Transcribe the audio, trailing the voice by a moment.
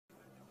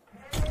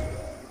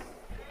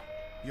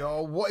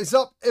Yo, what is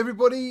up,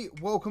 everybody?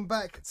 Welcome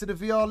back to the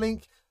VR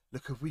Link.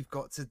 Look what we've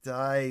got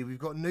today. We've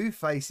got new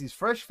faces,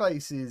 fresh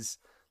faces.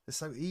 They're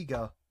so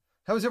eager.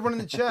 How is everyone in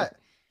the chat?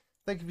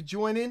 Thank you for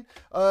joining.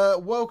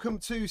 Welcome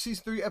to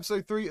Season 3,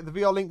 Episode 3 of the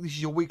VR Link. This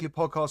is your weekly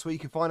podcast where you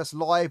can find us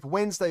live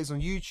Wednesdays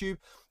on YouTube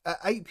at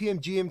 8 p.m.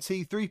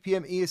 GMT, 3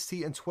 p.m.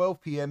 EST, and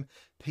 12 p.m.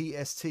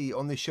 PST.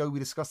 On this show, we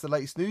discuss the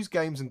latest news,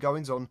 games, and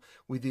goings-on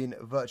within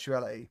virtual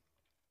reality.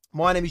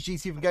 My name is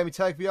GT from Gaming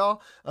Tag VR,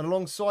 and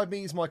alongside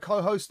me is my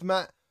co-host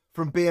Matt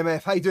from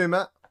BMF. How you doing,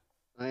 Matt?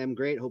 I am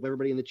great. Hope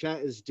everybody in the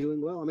chat is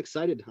doing well. I'm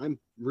excited. I'm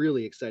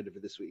really excited for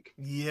this week.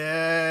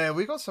 Yeah,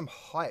 we got some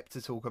hype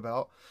to talk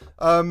about,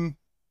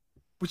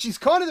 which is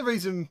kind of the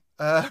reason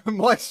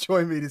Mike's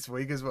joined me this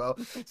week as well.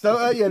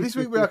 So, yeah, this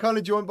week we are kind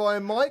of joined by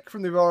Mike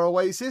from the VR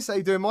Oasis. How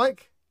you doing,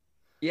 Mike?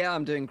 Yeah,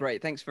 I'm doing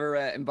great. Thanks for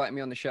inviting me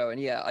on the show. And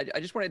yeah,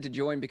 I just wanted to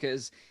join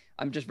because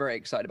I'm just very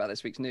excited about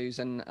this week's news.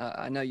 And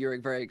I know you're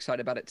very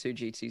excited about it too,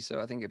 GT.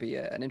 So I think it'd be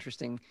an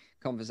interesting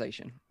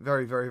conversation.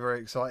 Very, very, very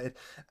excited.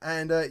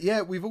 And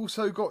yeah, we've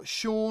also got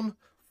Sean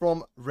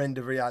from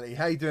Render Reality.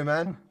 How you doing,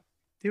 man?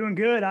 Doing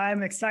good.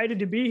 I'm excited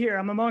to be here.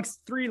 I'm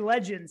amongst three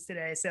legends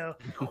today. So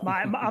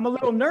I'm a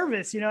little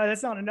nervous. You know,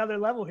 that's on another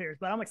level here.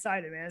 But I'm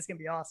excited, man. It's going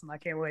to be awesome. I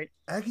can't wait.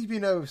 How can you be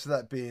nervous with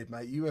that beard,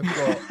 mate? You have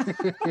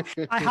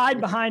got... I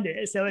hide behind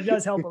it, so it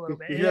does help a little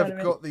bit. You have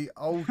got the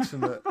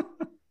ultimate...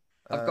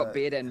 I've got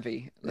beard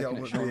envy looking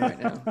at Sean right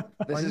now.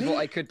 This is what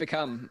I could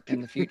become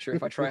in the future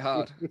if I try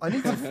hard. I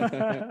need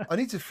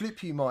to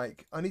flip you,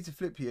 Mike. I need to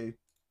flip you.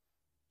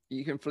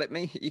 You can flip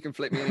me. You can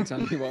flip me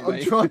anytime you want, I'm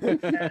mate. trying.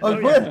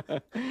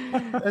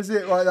 That's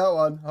it, right? That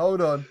one.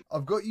 Hold on.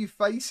 I've got you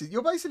facing.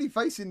 You're basically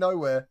facing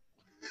nowhere.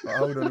 Right,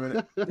 hold on a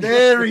minute.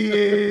 There he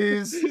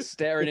is.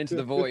 Staring into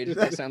the void.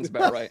 That sounds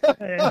about right.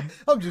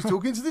 I'm just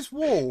talking to this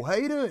wall. How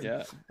you doing?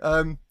 Yeah.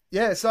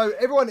 Yeah, so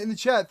everyone in the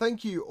chat,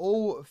 thank you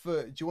all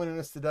for joining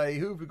us today.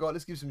 Who have we got?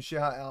 Let's give some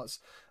shout outs.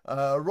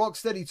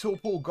 Rocksteady, Tall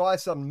Paul,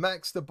 Guyson,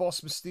 Max the Boss,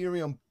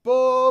 Mysterion,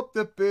 Bob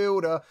the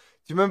Builder.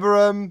 Do you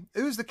remember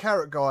who was the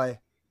carrot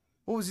guy?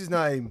 What was his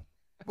name?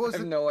 I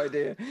have no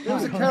idea. There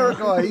was a carrot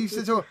guy. He used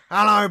to talk,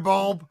 hello,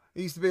 Bob.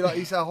 He used to be like,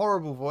 he had a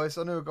horrible voice.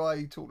 I knew a guy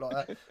who talked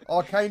like that.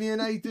 Arcanian,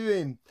 how you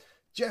doing?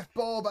 Jeff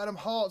Bob, Adam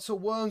Hartz or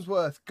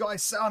Wormsworth,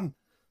 Guyson.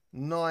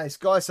 Nice.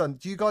 Guyson.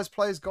 Do you guys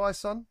play as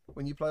Guyson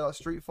when you play like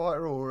Street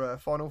Fighter or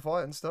Final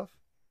Fight and stuff?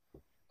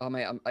 Oh,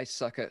 mate, I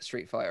suck at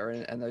Street Fighter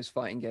and those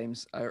fighting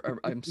games.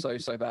 I'm so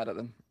bad at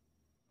them.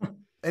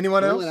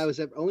 Anyone else?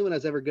 Only one I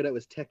was ever good at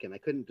was Tekken. I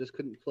couldn't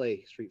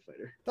play Street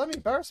Fighter. Don't be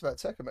embarrassed about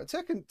Tekken, mate.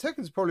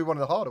 Tekken's probably one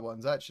of the harder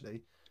ones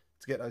actually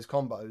to get those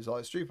combos.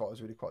 Like Street Fighter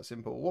is really quite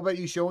simple. What about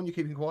you, Sean? You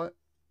keeping quiet?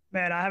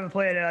 Man, I haven't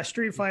played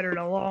Street Fighter in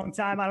a long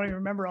time. I don't even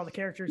remember all the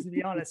characters, to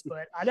be honest.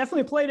 But I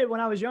definitely played it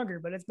when I was younger,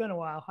 but it's been a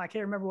while. I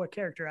can't remember what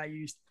character I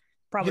used.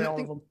 Probably all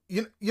of them.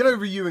 You know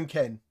Ryu and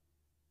Ken?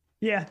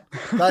 Yeah.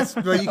 That's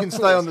where you can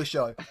stay on the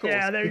show.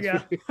 Yeah, there you go.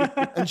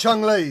 And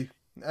Chung Li.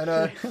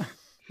 And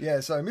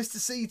yeah, so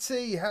Mr.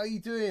 CT, how are you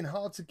doing?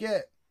 Hard to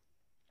get.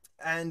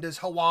 And as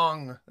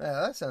Hwang. Yeah,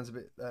 that sounds a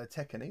bit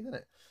Tekken-y, doesn't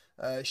it?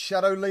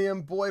 Shadow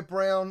Liam, Boy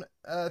Brown,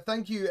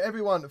 thank you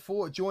everyone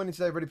for joining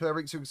today. Ready Player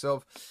Rick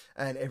yourself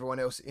and everyone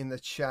else in the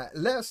chat.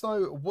 Let us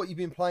know what you've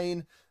been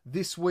playing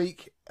this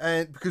week,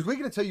 and because we're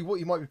going to tell you what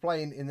you might be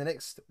playing in the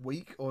next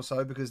week or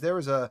so, because there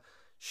is a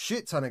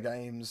shit ton of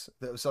games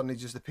that have suddenly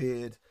just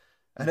appeared,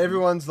 and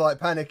everyone's like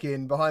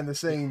panicking behind the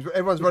scenes.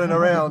 Everyone's running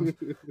around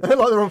like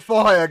they're on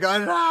fire,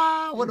 going,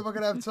 when am I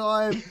going to have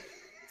time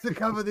to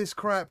cover this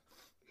crap?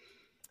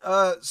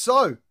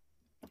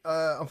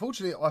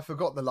 Unfortunately, I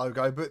forgot the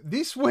logo, but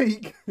this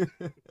week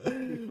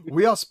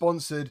we are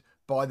sponsored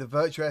by the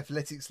Virtual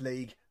Athletics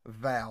League,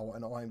 VAL,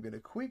 and I'm going to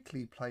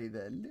quickly play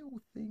their little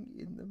thing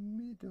in the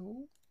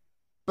middle.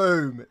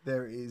 Boom,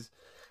 there it is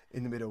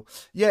in the middle.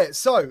 Yeah,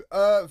 so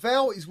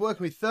VAL is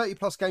working with 30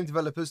 plus game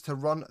developers to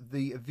run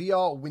the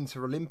VR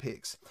Winter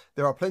Olympics.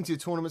 There are plenty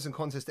of tournaments and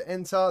contests to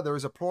enter. There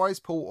is a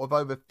prize pool of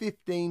over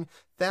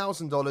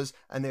 $15,000,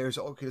 and there is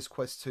Oculus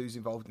Quest 2s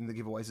involved in the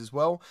giveaways as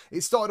well.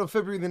 It started on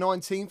February the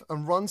 19th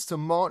and runs to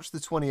March the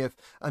 20th,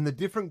 and the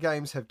different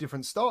games have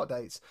different start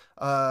dates.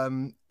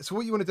 So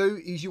what you want to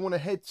do is you want to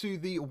head to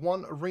the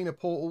One Arena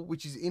portal,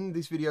 which is in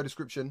this video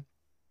description.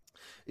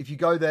 If you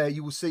go there,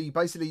 you will see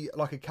basically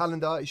like a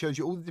calendar. It shows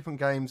you all the different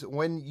games,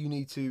 when you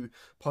need to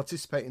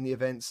participate in the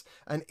events.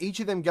 And each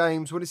of them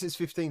games, when it says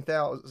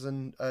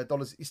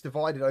 $15,000, it's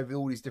divided over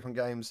all these different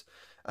games.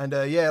 And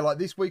yeah, like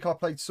this week I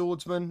played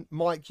Swordsman.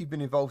 Mike, you've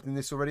been involved in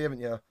this already,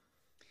 haven't you?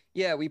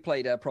 Yeah, we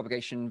played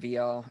Propagation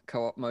VR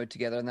co-op mode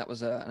together, and that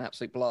was an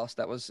absolute blast.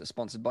 That was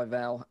sponsored by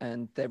VAL,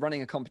 and they're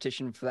running a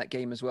competition for that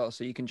game as well.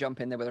 So you can jump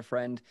in there with a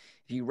friend.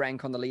 If you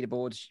rank on the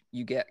leaderboards,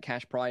 you get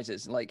cash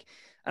prizes.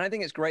 And I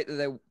think it's great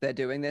that they're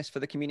doing this for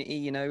the community.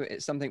 You know,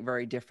 it's something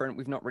very different.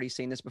 We've not really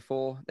seen this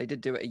before. They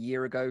did do it a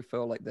year ago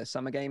for like the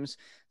summer games.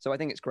 So I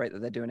think it's great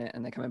that they're doing it,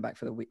 and they're coming back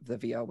for the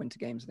VR winter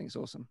games. I think it's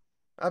awesome.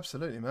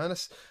 Absolutely, man.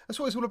 That's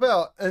what it's all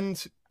about.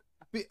 And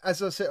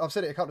as I said, I've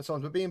said it a couple of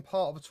times, but being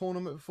part of a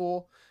tournament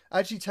before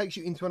actually takes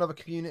you into another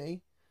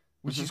community.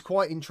 which is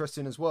quite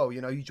interesting as well.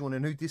 You know, you join a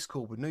new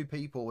Discord with new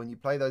people and you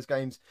play those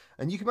games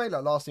and you can make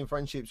like lasting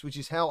friendships, which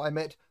is how I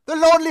met the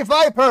Lonely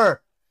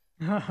Viper.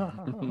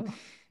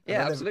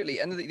 Yeah, absolutely.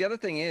 And the other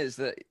thing is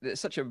that there's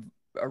such a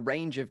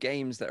range of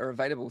games that are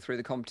available through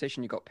the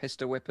competition. You've got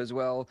Pistol Whip as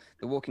well,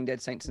 The Walking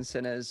Dead, Saints and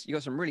Sinners. You've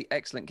got some really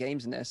excellent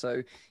games in there.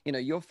 So, you know,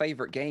 your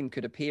favorite game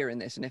could appear in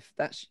this. And if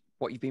that's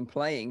what you've been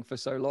playing for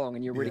so long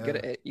and you're really good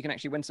at it, you can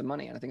actually win some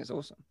money. And I think it's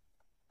awesome.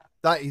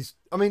 That is,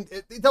 I mean,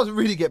 it doesn't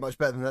really get much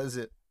better than that, does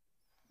it?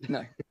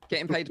 No,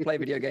 getting paid to play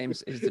video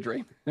games is the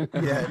dream.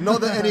 Yeah, not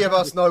that any of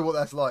us know what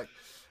that's like.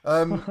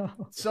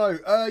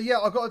 Yeah,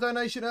 I got a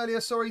donation earlier.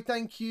 Sorry,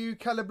 thank you,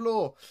 Caleb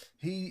Law.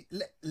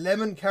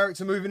 Lemon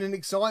character moving in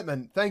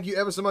excitement. Thank you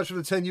ever so much for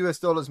the $10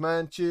 US,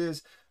 man.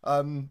 Cheers.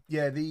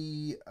 Yeah,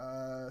 the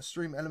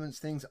stream elements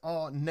things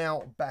are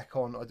now back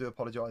on. I do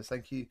apologize.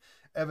 Thank you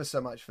ever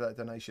so much for that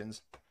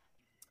donations.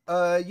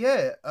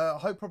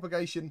 Hope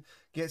Propagation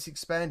gets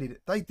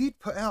expanded. They did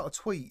put out a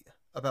tweet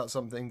about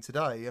something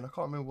today, and I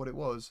can't remember what it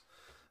was.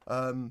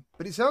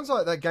 But it sounds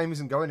like that game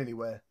isn't going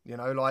anywhere. You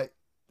know, like.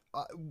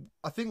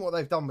 I think what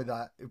they've done with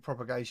that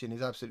Propagation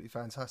is absolutely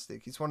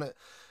fantastic. It's when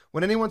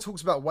anyone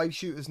talks about wave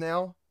shooters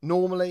now,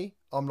 normally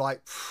I'm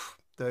like,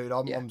 dude,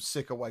 I'm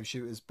sick of wave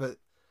shooters, but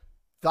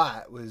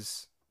that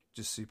was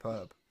just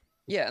superb.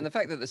 Yeah, and the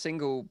fact that the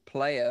single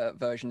player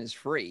version is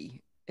free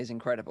is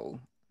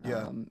incredible.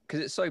 Yeah, because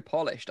it's so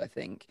polished, I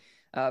think.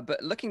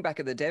 But looking back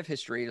at the dev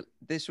history,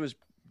 this was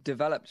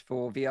developed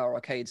for VR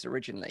arcades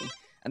originally.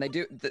 And they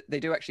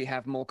do actually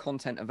have more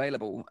content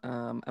available,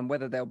 and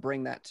whether they'll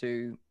bring that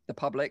to the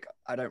public,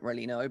 I don't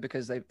really know,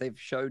 because they've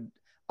showed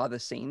other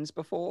scenes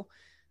before.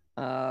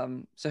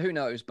 So who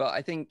knows? But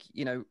I think,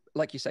 you know,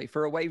 like you say,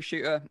 for a wave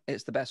shooter,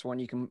 it's the best one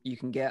you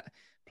can get.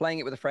 Playing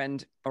it with a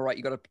friend, all right,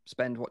 you got to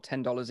spend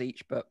 $10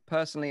 each. But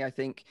personally, I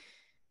think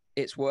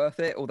it's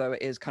worth it. Although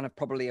it is kind of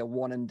probably a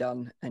one and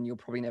done, and you'll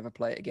probably never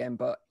play it again.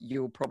 But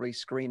you'll probably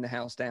scream the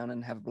house down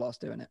and have a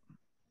blast doing it,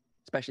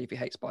 especially if you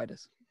hate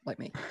spiders. Like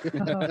me.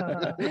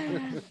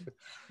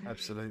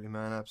 Absolutely,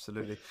 man.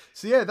 Absolutely.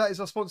 So yeah, that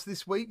is our sponsor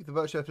this week, the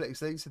Virtual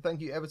Athletics League. So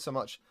thank you ever so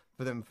much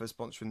for them for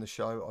sponsoring the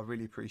show. I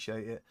really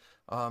appreciate it.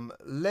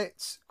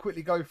 Let's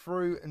quickly go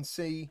through and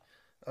see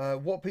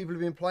what people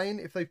have been playing,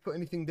 if they've put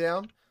anything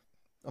down.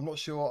 I'm not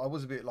sure. I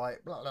was a bit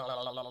like blah, blah,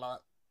 blah, blah, blah,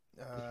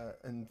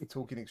 and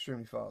talking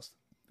extremely fast.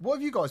 What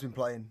have you guys been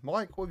playing?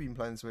 Mike, what have you been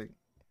playing this week?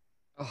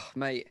 Oh,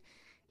 mate.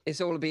 It's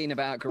all been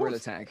about Gorilla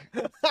Tag.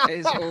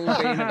 It's all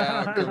been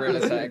about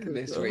Gorilla Tag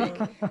this week.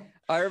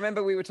 I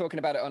remember we were talking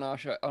about it on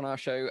our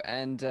show,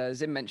 and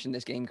Zim mentioned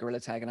this game, Gorilla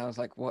Tag, and I was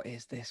like, "What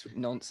is this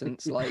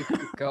nonsense? Like,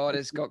 God,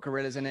 it's got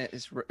gorillas in it.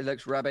 It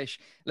looks rubbish.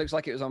 It looks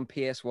like it was on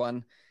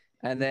PS1."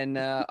 And then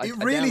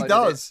it really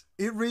does.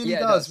 It really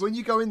does. When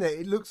you go in there,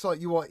 it looks like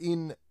you are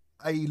in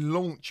a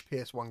launch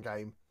PS1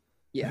 game.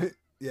 Yeah.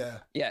 Yeah.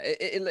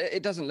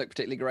 It doesn't look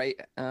particularly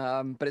great,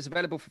 but it's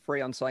available for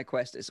free on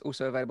SideQuest. It's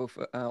also available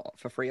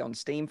for free on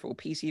Steam for all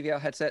PC VR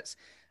headsets.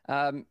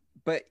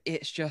 But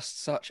it's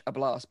just such a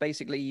blast.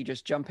 Basically, you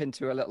just jump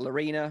into a little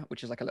arena,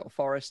 which is like a little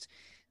forest.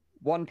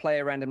 One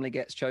player randomly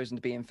gets chosen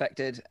to be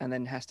infected and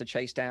then has to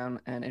chase down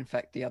and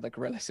infect the other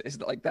gorillas. It's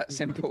like that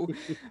simple,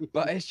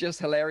 but it's just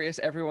hilarious.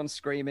 Everyone's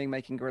screaming,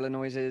 making gorilla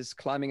noises,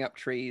 climbing up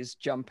trees,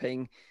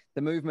 jumping.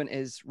 The movement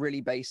is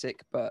really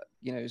basic, but,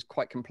 you know, it's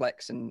quite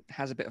complex and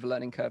has a bit of a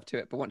learning curve to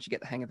it. But once you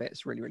get the hang of it,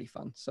 it's really, really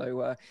fun.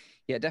 So,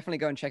 yeah, definitely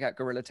go and check out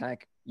Gorilla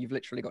Tag. You've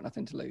literally got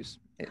nothing to lose.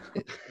 It's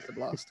a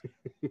blast.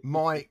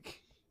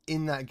 Mike,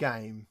 in that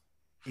game,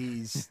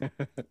 he's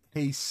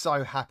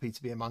so happy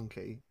to be a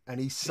monkey. And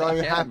he's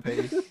so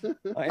happy.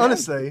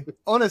 Honestly,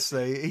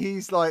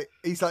 he's like,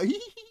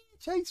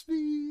 chase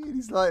me, and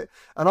he's like,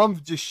 and I'm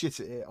just shit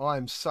at it. I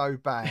am so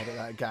bad at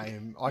that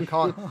game. I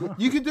can't.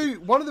 You can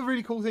do one of the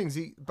really cool things.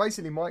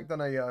 Mike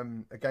done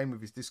a game with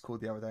his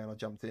Discord the other day, and I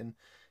jumped in.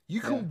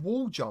 You can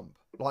wall jump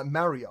like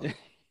Mario.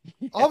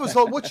 I was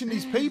like watching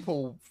these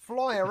people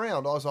fly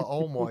around. I was like,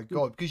 oh my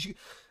god, because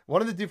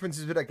one of the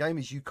differences with that game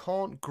is you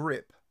can't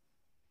grip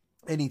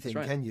anything,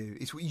 can you?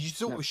 It's you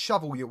sort of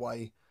shovel your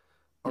way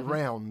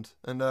around,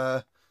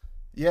 and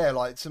yeah,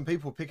 like some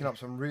people picking up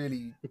some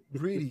really,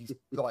 really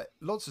like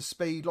lots of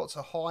speed, lots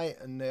of height,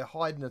 and they're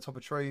hiding atop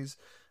of trees.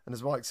 And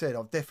as Mike said,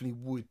 I definitely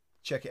would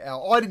check it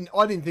out. I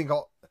didn't think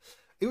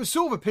it was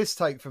sort of a piss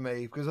take for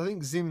me because I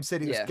think Zim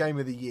said it was Game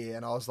of the Year,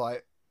 and I was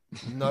like,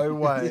 no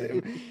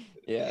way,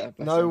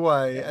 no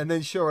way. And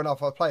then sure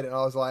enough, I played it, and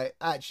I was like,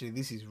 actually,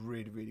 this is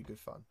really, really good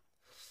fun.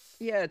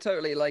 Yeah,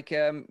 totally. Like,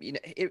 you know,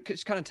 it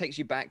just kind of takes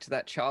you back to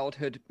that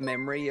childhood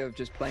memory of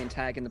just playing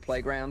tag in the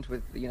playground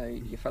with, you know,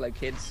 your fellow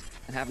kids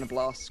and having a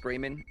blast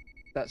screaming.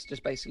 That's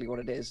just basically what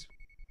it is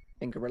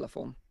in gorilla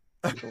form.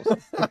 It's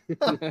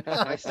awesome.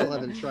 I still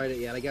haven't tried it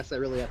yet. I guess I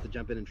really have to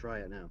jump in and try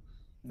it now.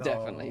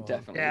 Definitely.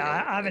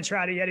 Yeah, I haven't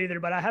tried it yet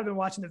either, but I have been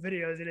watching the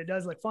videos and it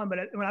does look fun. But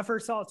when I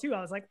first saw it too, I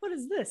was like, what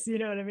is this? You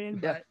know what I mean?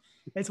 Yeah. But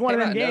it's one of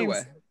them games.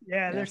 Nowhere.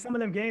 Yeah, there's some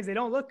of them games, they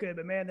don't look good,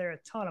 but man, they're a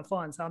ton of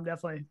fun. So I'm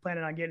definitely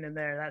planning on getting in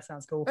there. That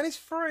sounds cool. And it's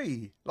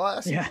free.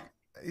 Like,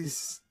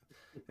 it's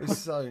It's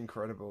so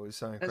incredible. It's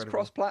so There's incredible.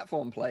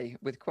 cross-platform play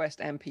with Quest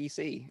and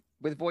PC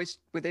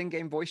with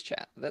in-game voice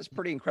chat. That's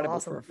pretty incredible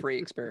Awesome. for a free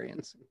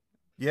experience.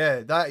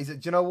 Yeah, that is. Do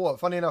you know what?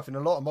 Funny enough, in a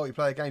lot of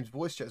multiplayer games,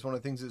 voice chat is one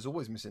of the things that's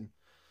always missing.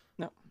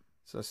 No.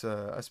 So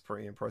that's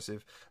pretty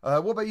impressive.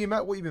 What about you,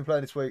 Matt? What have you been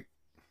playing this week?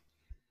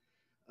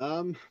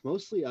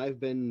 Mostly I've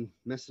been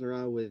messing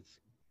around with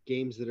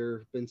games that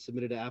are been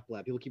submitted to App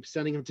Lab. People keep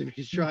sending them to me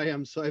to try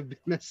them, so I've been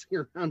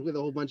messing around with a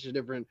whole bunch of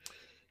different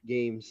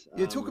games.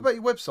 Yeah, talk about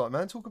your website,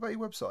 man. Talk about your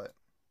website.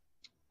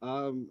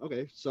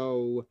 Okay,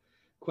 so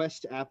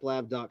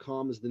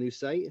questapplab.com is the new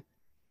site,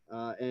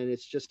 and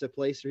it's just a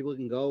place where people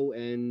can go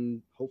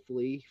and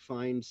hopefully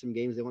find some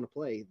games they want to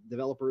play.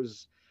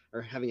 Developers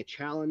are having a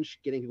challenge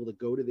getting people to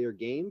go to their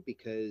game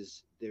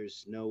because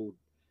there's no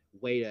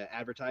way to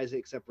advertise it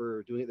except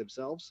for doing it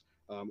themselves,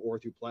 or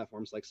through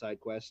platforms like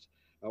SideQuest,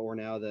 or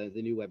now the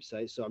new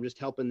website. So I'm just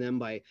helping them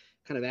by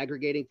kind of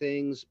aggregating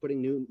things,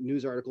 putting new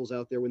news articles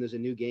out there when there's a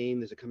new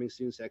game, there's a coming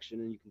soon section,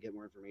 and you can get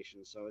more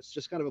information. So it's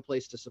just kind of a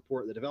place to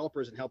support the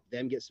developers and help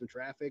them get some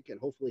traffic and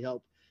hopefully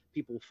help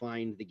people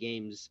find the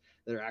games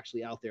that are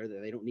actually out there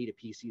that they don't need a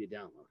PC to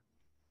download.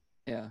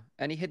 Yeah.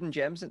 Any hidden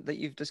gems that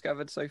you've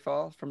discovered so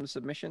far from the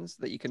submissions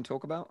that you can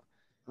talk about?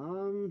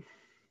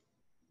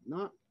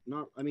 Not.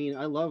 I mean,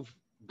 I love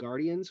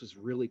Guardians. It was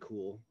really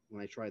cool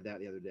when I tried that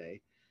the other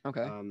day.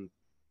 Okay.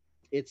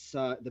 It's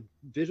the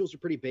visuals are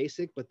pretty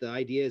basic, but the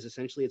idea is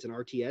essentially it's an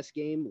RTS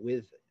game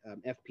with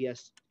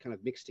FPS kind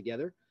of mixed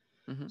together.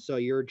 Mm-hmm. So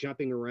you're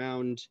jumping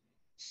around,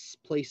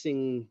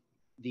 placing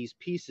these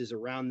pieces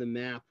around the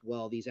map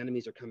while these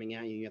enemies are coming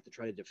at you. You have to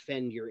try to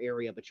defend your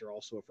area, but you're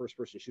also a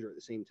first-person shooter at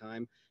the same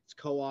time. It's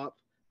co-op,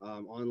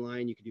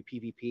 online. You can do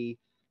PvP.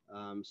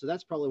 So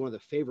that's probably one of the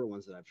favorite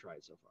ones that I've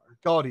tried so far.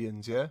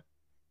 Guardians, yeah.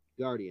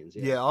 Guardians,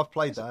 Yeah, I've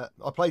played that.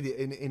 I played it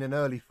in an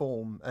early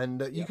form,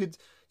 and you could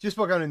just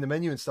by going in the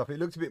menu and stuff, it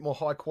looked a bit more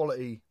high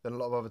quality than a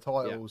lot of other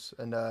titles.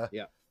 And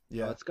yeah,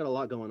 it's got a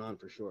lot going on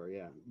for sure.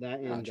 Yeah,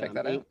 that and check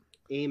that out.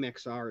 AIM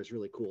XR is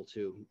really cool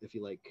too if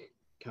you like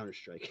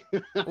Counter-Strike.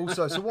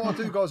 Also, so what I'll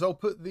do, guys, I'll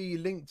put the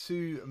link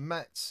to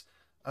Matt's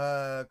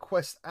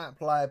Quest App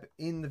Lab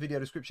in the video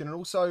description, and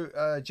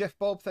also Jeff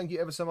Bob, thank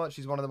you ever so much.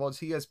 He's one of the mods.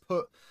 He has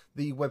put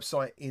the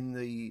website in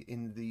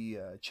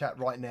the chat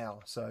right now,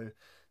 so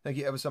thank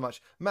you ever so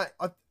much, Matt.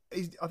 I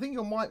think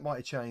your mic might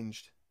have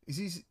changed.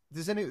 Does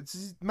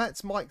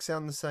Matt's mic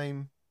sound the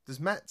same?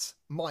 Does Matt's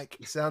mic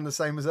sound the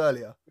same as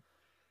earlier?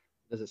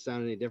 Does it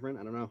sound any different?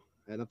 I don't know.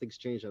 Nothing's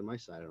changed on my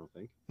side, I don't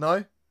think.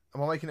 No?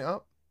 Am I making it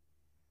up?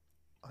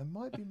 I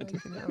might be making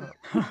it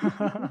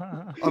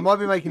up. I might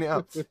be making it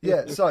up.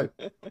 Yeah, so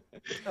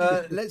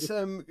let's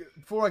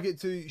before I get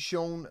to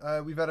Sean,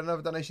 we've had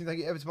another donation. Thank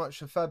you ever so much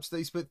for Fab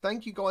Steez, but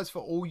thank you guys for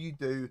all you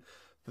do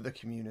for the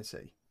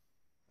community.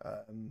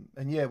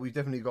 And yeah, we've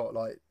definitely got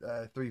like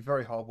 3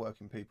 very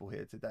hardworking people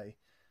here today.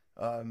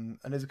 And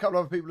there's a couple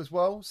of other people as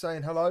well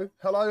saying hello.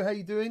 Hello, how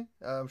you doing?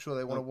 I'm sure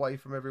they want to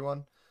wave from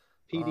everyone.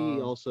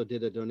 PD also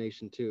did a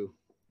donation too,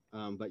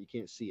 but you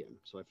can't see him,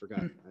 so I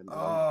forgot.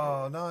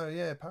 Oh no,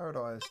 yeah,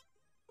 Paradise.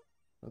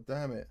 Oh,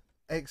 damn it!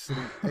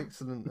 Excellent,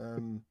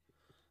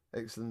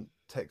 excellent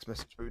text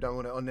message, but we don't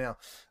want it on now.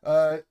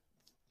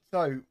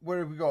 So where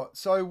have we got?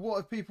 So what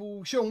have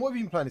people? Sean, what have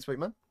you been playing this week,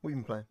 man? What have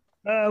you been playing?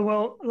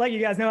 Well, like you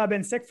guys know, I've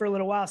been sick for a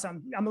little while, so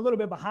I'm a little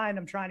bit behind.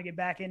 I'm trying to get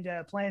back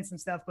into playing some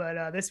stuff,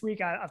 but this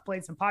week I've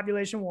played some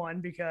Population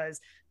 1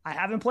 because I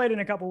haven't played in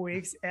a couple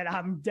weeks, and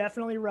I'm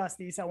definitely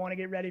rusty, so I want to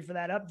get ready for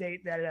that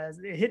update that is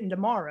hitting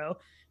tomorrow.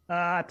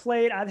 I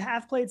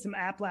have played some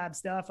App Lab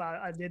stuff.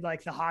 I did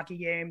like the hockey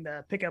game,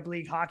 the pickup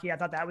league hockey. I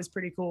thought that was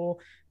pretty cool.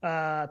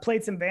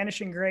 Played some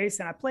Vanishing Grace,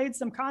 and I played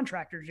some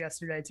Contractors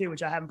yesterday too,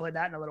 which I haven't played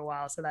that in a little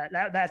while. So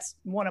that's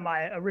one of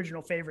my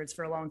original favorites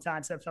for a long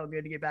time. So it felt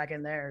good to get back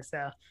in there.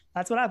 So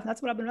that's what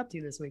I've been up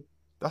to this week.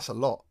 That's a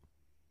lot,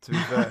 to be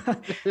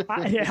fair.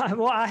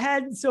 I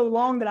had so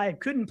long that I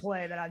couldn't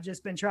play that I've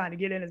just been trying to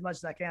get in as much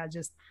as I can.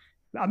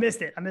 I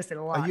missed it. I missed it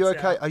a lot. Are you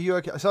okay? Are you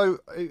okay? So,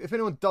 if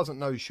anyone doesn't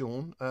know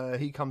Sean,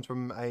 he comes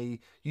from a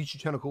YouTube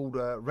channel called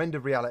Render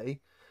Reality,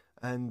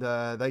 and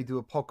they do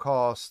a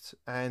podcast,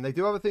 and they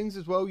do other things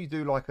as well. You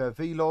do like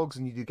vlogs,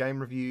 and you do game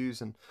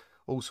reviews, and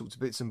all sorts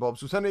of bits and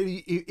bobs.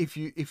 Alternatively, if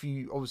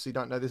you obviously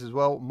don't know this as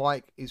well,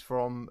 Mike is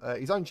from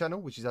his own channel,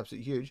 which is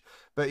absolutely huge,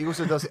 but he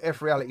also does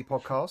F Reality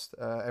podcast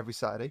every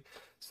Saturday.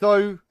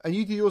 So, and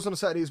you do yours on a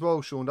Saturday as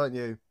well, Sean, don't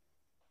you?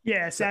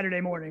 Yeah,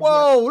 Saturday morning.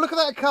 Whoa! Yeah. Look at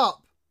that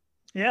cup.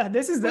 Yeah,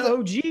 this is the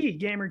OG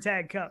Gamer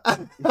Tag Cup.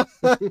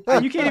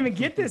 You can't even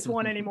get this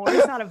one anymore.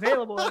 It's not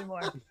available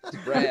anymore. It's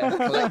rare,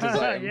 collector's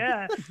item.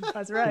 Yeah,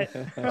 that's right.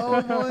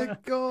 Oh my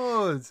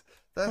god,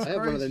 that's I have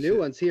one of the new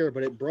ones here,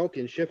 but it broke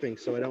in shipping,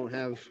 so I don't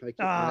have.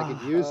 I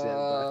could use it.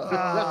 But...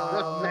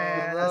 Oh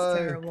man, that's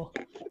terrible.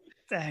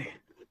 Dang.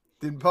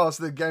 Didn't pass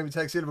the Gamer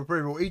Tag seal of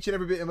approval. Each and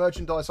every bit of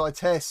merchandise I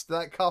test,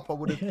 that cup I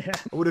would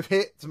have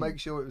hit to make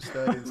sure it was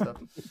sturdy and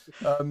stuff.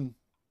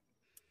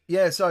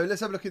 Yeah, so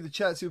let's have a look at the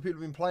chat, see what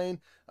people have been playing.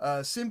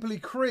 Simply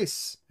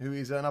Chris, who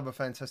is another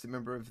fantastic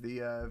member of the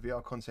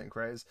VR content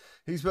creators.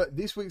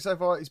 This week so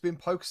far, it's been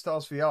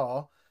PokerStars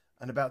VR,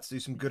 and about to do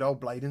some good old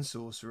blade and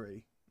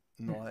sorcery.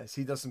 Nice.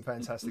 He does some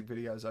fantastic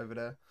videos over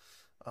there.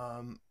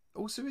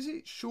 Also, is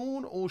it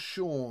Sean or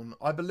Sean?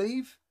 I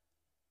believe.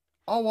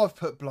 Oh, I've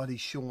put bloody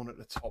Sean at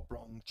the top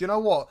wrong. Do you know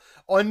what?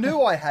 I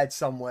knew I had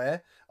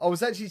somewhere. I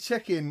was actually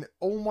checking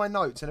all my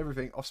notes and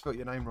everything. I've spelled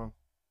your name wrong.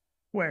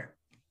 Where?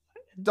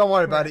 Don't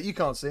worry about it. You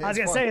can't see it. I was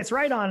It's gonna fine. say it's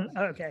right on.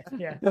 Okay,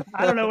 yeah.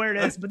 I don't know where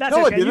it is, but that's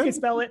No, I okay. You didn't. can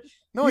spell it.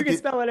 No, You can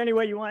spell it any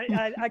way you want.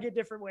 I get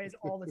different ways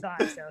all the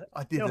time, so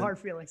I didn't. no hard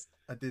feelings.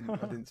 I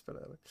didn't spell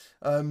it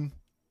that way.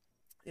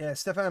 Yeah,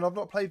 Stefan, I've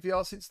not played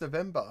VR since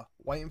November.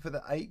 Waiting for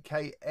the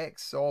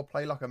 8KX, so I'll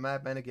play like a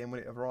madman again when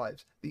it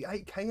arrives. The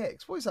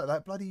 8KX? What is that?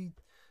 That bloody...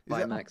 Is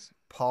that Pimax.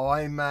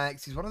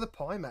 Pimax. He's one of the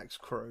Pimax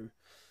crew.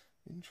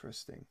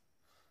 Interesting.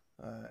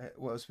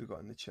 What else we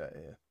got in the chat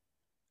here?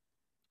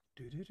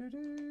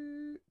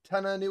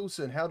 Tanner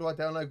Nielsen, how do I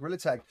download Gorilla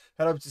Tag?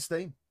 Head over to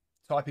Steam.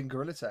 Type in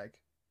Gorilla Tag.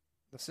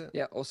 That's it.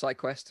 Yeah, or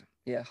SideQuest.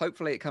 Yeah,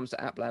 hopefully it comes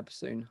to App Lab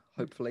soon.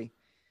 Hopefully.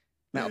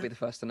 Matt will be the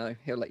first to know.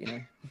 He'll let you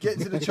know. Get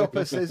to the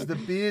chopper says the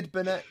beard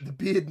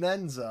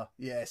Nanza.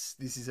 Yes,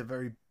 this is a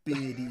very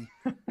beardy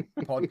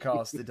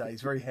podcast today.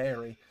 It's very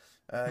hairy.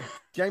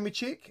 Gamer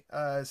Chick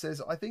says,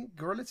 I think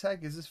Gorilla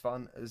Tag is as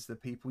fun as the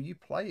people you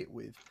play it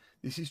with.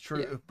 This is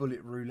true of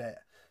Bullet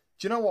Roulette.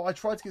 Do you know what? I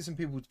tried to get some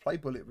people to play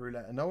Bullet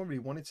Roulette and no one really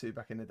wanted to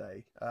back in the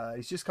day.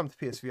 It's just come to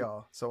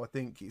PSVR, so I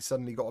think it's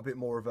suddenly got a bit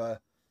more of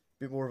a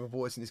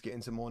voice and it's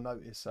getting some more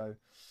notice. So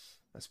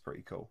that's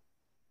pretty cool.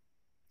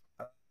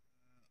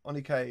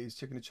 Onike is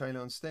checking the trailer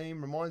on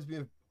Steam. Reminds me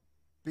of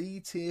B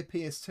tier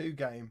PS2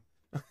 game.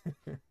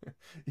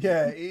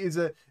 Yeah, it is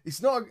a.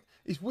 It's not.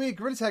 It's weird.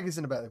 Gorilla Tag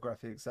isn't about the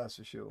graphics, that's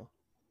for sure.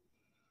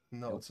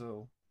 Not at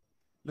all.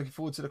 Looking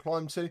forward to the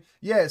climb too.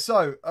 Yeah.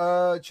 So,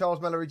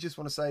 Charles Mallory, just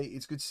want to say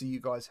it's good to see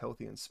you guys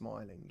healthy and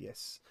smiling.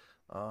 Yes.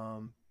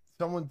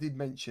 Someone did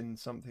mention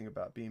something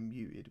about being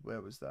muted.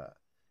 Where was that?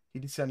 He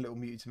did sound a little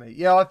muted to me.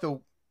 Yeah, I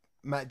thought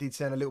Matt did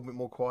sound a little bit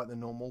more quiet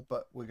than normal,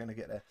 but we're going to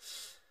get there.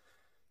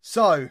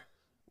 So,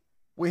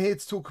 we're here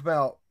to talk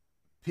about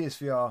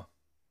PSVR.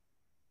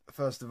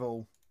 First of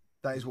all,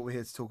 that is what we're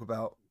here to talk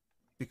about,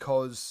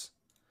 because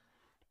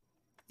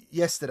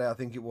yesterday, I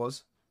think it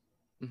was,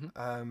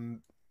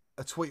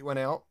 a tweet went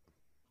out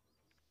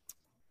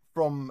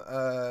from,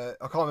 I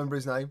can't remember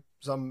his name,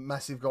 some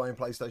massive guy in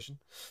PlayStation,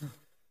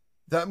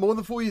 that more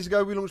than 4 years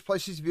ago, we launched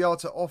PlayStation VR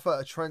to offer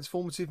a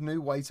transformative new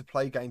way to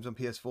play games on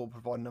PS4,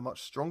 providing a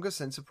much stronger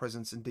sense of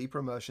presence and deeper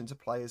immersion to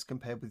players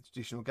compared with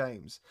traditional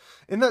games.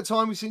 In that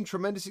time, we've seen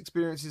tremendous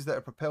experiences that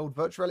have propelled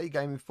virtual reality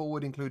gaming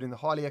forward, including the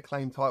highly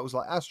acclaimed titles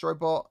like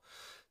Astrobot,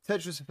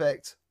 Tetris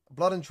Effect,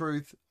 Blood and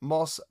Truth,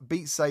 Moss,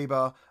 Beat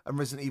Saber, and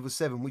Resident Evil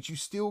 7, which you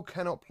still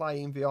cannot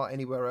play in VR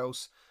anywhere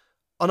else.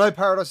 I know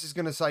Paradise is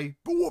going to say,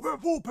 but what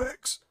about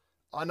Vortex?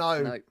 I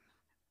know. No.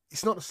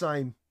 It's not the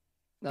same.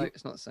 No,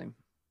 it's not the same.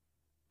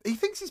 He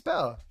thinks it's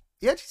better.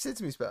 He actually said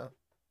to me it's better.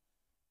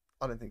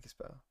 I don't think it's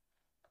better.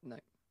 No.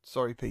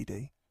 Sorry,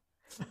 PD.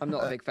 I'm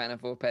not a big fan of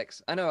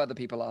Vortex. I know other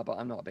people are, but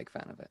I'm not a big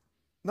fan of it.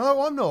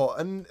 No, I'm not.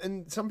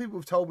 And some people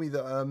have told me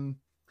that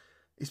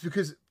it's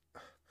because...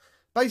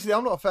 Basically,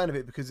 I'm not a fan of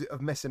it because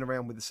of messing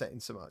around with the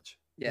settings so much.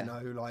 Yeah. You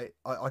know, like,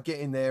 I get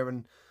in there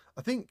and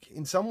I think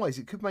in some ways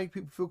it could make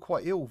people feel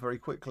quite ill very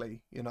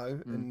quickly, you know,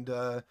 and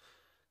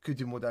could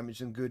do more damage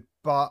than good.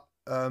 But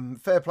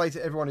fair play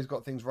to everyone who's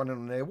got things running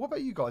on there. What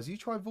about you guys? You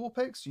tried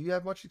Vortex? Do you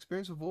have much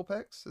experience with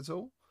Vortex at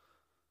all?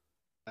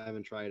 I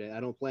haven't tried it. I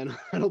don't plan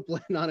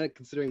on it,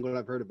 considering what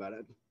I've heard about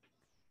it.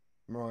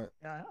 Right.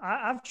 Yeah,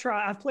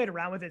 I've played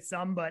around with it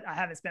some, but I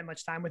haven't spent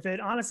much time with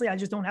it. Honestly, I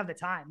just don't have the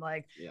time.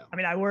 Like, I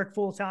mean, I work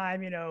full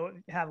time, you know,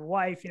 have a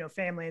wife, you know,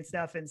 family and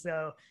stuff. And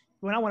so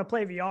when I want to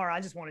play VR, I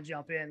just want to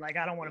jump in. Like,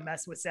 I don't want to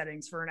mess with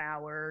settings for an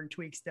hour and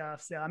tweak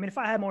stuff. So, I mean, if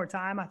I had more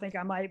time, I think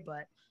I might,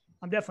 but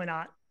I'm definitely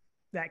not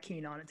that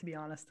keen on it, to be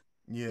honest.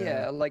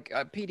 Yeah, like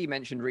PD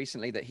mentioned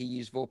recently that he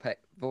used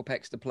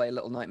Vortex to play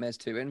Little Nightmares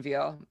 2 in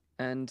VR.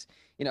 And,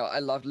 you know, I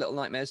loved Little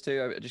Nightmares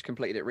 2. I just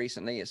completed it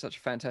recently. It's such a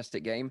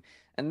fantastic game.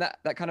 And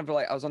that kind of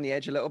like, I was on the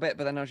edge a little bit,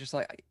 but then I was just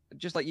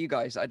like you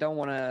guys, I don't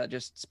want to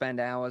just spend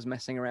hours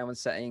messing around with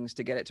settings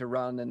to get it to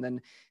run. And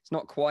then it's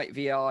not quite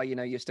VR, you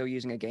know, you're still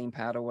using a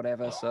gamepad or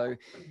whatever. So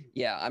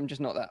yeah, I'm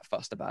just not that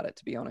fussed about it,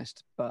 to be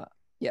honest. But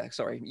yeah,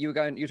 sorry, you're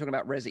talking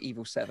about Resident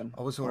Evil 7.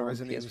 I was talking about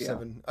Resident Evil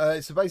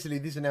 7. So basically,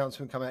 this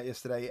announcement came out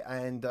yesterday,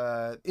 and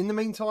in the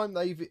meantime,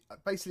 they've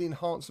basically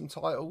enhanced some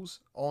titles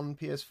on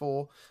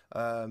PS4,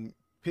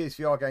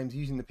 PSVR games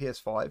using the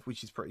PS5,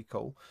 which is pretty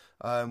cool.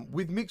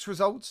 With mixed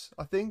results,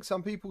 I think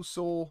some people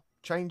saw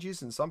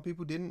changes and some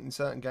people didn't in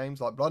certain games,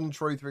 like Blood and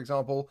Truth, for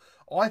example.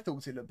 I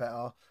thought it looked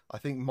better. I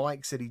think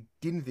Mike said he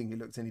didn't think it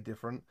looked any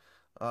different.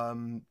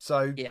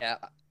 So yeah.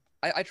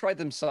 I tried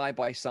them side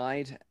by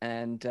side,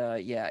 and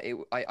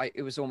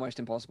it was almost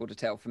impossible to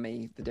tell for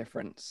me the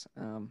difference.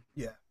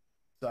 Yeah,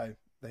 so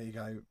there you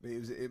go.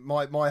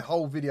 My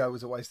whole video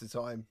was a waste of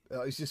time.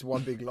 It's just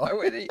one big lie.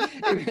 It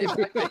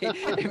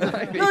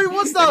might be. No, it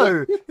was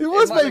though. It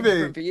was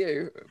maybe for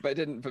you, but it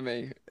didn't for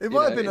me. It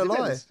might have been a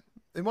lie.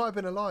 It might have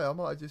been a lie. I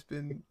might have just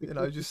been, you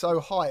know, just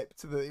so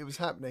hyped that it was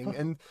happening.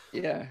 And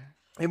yeah.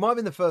 It might have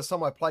been the first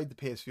time I played the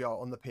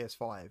PSVR on the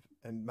PS5,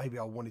 and maybe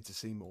I wanted to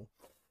see more.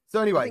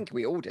 So anyway, I think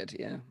we all did,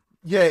 yeah.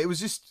 Yeah, it was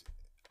just,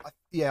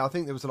 I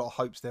think there was a lot of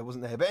hopes there,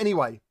 wasn't there? But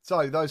anyway,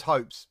 so those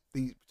hopes,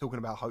 talking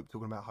about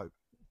hope.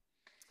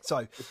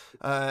 So,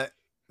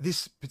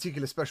 this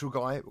particular special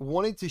guy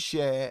wanted to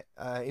share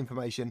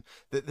information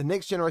that the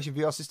next generation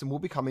VR system will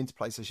be coming to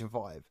PlayStation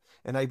 5,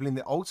 enabling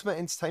the ultimate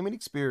entertainment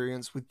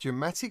experience with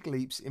dramatic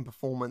leaps in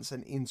performance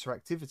and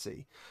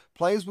interactivity.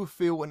 Players will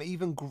feel an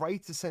even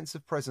greater sense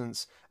of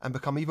presence and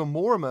become even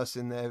more immersed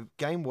in their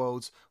game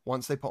worlds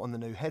once they put on the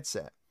new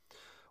headset.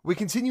 We're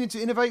continuing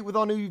to innovate with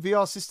our new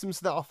VR systems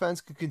so that our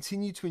fans can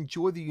continue to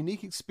enjoy the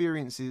unique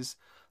experiences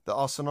that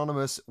are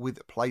synonymous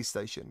with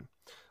PlayStation.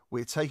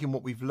 We're taking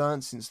what we've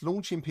learned since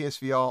launching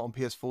PSVR on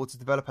PS4 to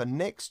develop a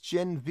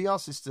next-gen VR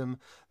system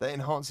that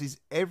enhances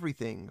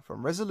everything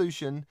from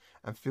resolution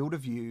and field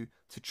of view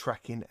to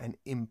tracking and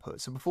input.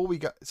 So before we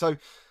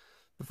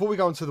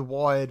go into the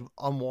wired,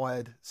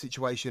 unwired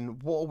situation,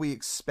 what are we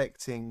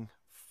expecting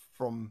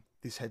from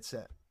this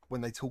headset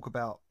when they talk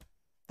about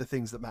the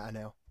things that matter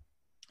now?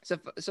 So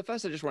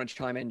first, I just wanted to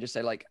chime in and just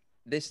say, like,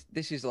 this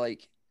is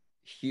like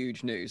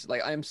huge news.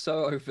 Like, I am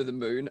so over the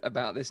moon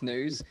about this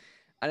news.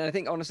 And I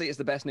think, honestly, it's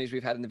the best news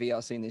we've had in the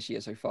VR scene this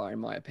year so far, in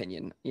my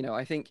opinion. You know,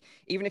 I think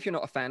even if you're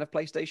not a fan of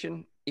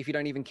PlayStation, if you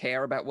don't even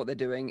care about what they're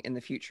doing in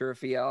the future of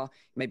VR,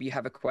 maybe you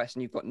have a Quest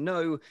and you've got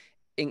no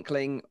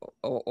inkling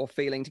or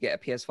feeling to get a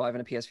PS5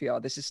 and a PSVR,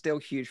 this is still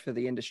huge for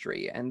the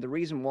industry. And the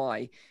reason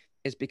why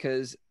is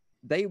because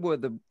they were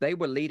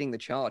leading the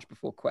charge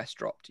before Quest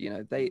dropped. You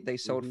know, they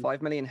sold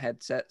 5 million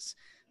headsets.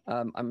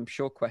 I'm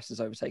sure Quest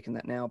has overtaken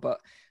that now, but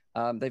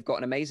they've got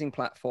an amazing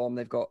platform.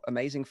 They've got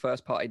amazing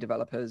first-party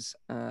developers,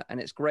 and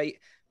it's great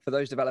for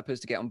those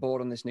developers to get on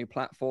board on this new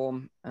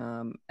platform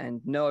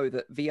and know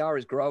that VR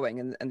is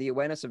growing and the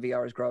awareness of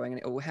VR is growing,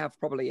 and it will have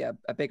probably a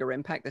bigger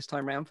impact this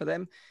time around for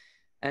them.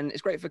 And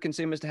it's great for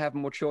consumers to have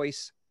more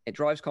choice. It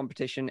drives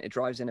competition, it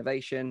drives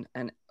innovation,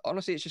 and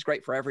honestly, it's just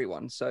great for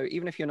everyone. So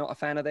even if you're not a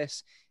fan of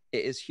this,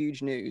 it is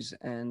huge news,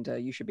 and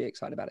you should be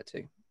excited about it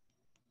too.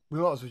 We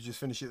might as well just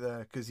finish it there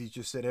because he's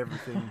just said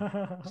everything,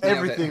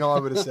 everything I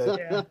would have said.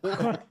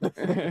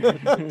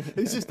 Yeah.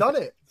 He's just done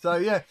it. So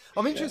yeah,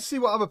 I'm interested to see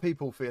what other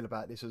people feel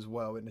about this as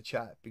well in the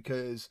chat,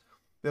 because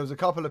there was a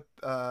couple of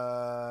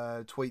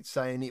tweets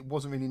saying it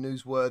wasn't really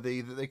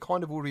newsworthy, that they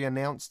kind of already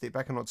announced it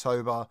back in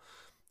October.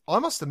 I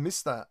must have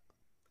missed that.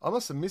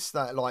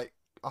 Like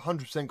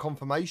 100%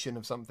 confirmation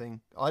of something.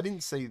 I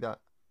didn't see that.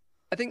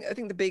 I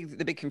think the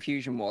big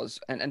confusion was,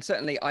 and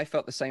certainly I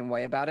felt the same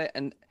way about it.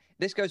 And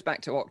this goes back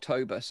to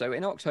October. So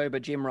in October,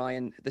 Jim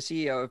Ryan, the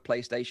CEO of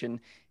PlayStation,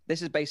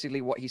 this is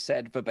basically what he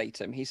said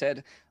verbatim. He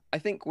said, "I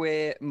think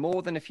we're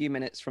more than a few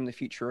minutes from the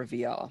future of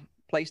VR.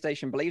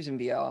 PlayStation believes in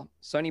VR,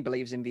 Sony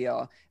believes in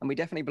VR, and we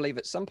definitely believe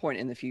at some point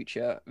in the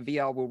future,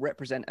 VR will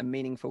represent a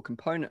meaningful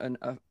component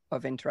of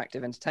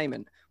interactive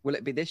entertainment. Will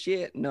it be this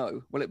year?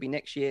 No. Will it be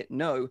next year?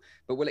 No.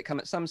 But will it come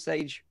at some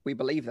stage? We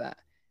believe that."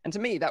 And to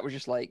me, that was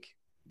just like,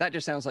 that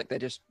just sounds like they're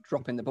just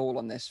dropping the ball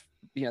on this.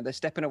 You know, they're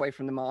stepping away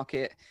from the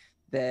market.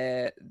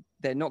 They're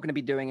not going to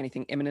be doing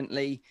anything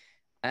imminently.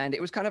 And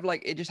it was kind of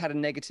like, it just had a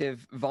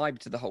negative vibe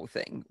to the whole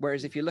thing.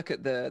 Whereas if you look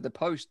at the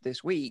post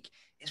this week,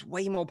 it's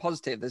way more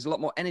positive. There's a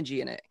lot more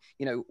energy in it.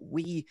 You know,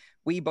 we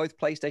both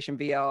PlayStation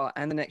VR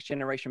and the next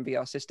generation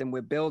VR system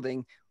we're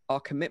building,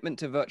 our commitment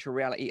to virtual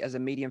reality as a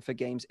medium for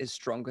games is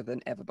stronger than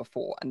ever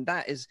before. And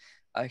that is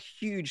a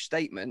huge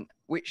statement,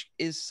 which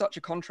is such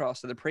a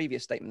contrast to the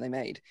previous statement they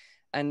made.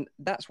 And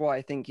that's why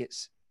I think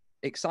it's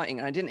exciting.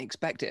 And I didn't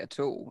expect it at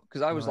all,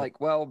 because I was like,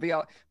 well,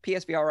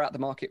 PSVR are out the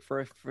market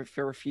for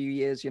a few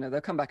years. You know,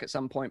 they'll come back at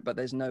some point, but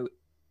there's no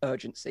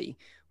urgency.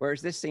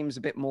 Whereas this seems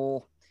a bit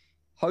more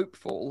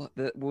hopeful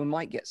that we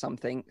might get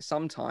something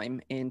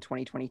sometime in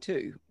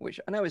 2022, which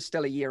I know is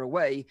still a year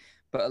away,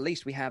 but at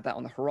least we have that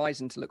on the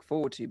horizon to look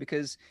forward to.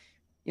 Because,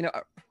 you know,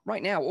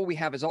 right now, all we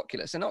have is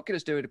Oculus, and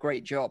Oculus do a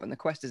great job, and the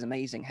Quest is an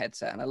amazing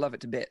headset, and I love it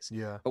to bits.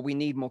 Yeah. But we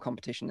need more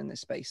competition in this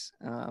space.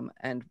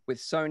 And with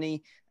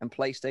Sony and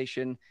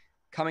PlayStation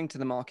coming to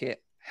the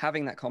market,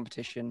 having that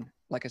competition,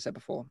 like I said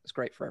before, it's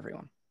great for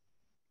everyone.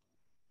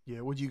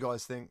 Yeah. What do you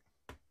guys think?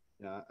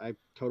 Yeah, I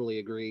totally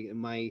agree. And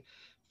my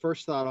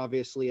first thought,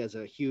 obviously, as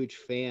a huge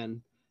fan,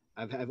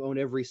 I've owned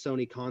every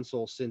Sony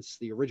console since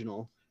the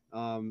original.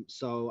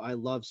 So I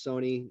love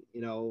Sony.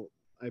 You know,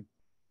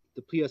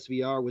 the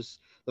PSVR was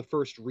the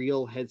first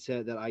real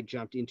headset that I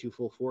jumped into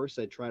full force.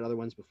 I'd tried other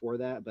ones before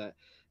that, but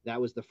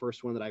that was the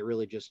first one that I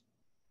really just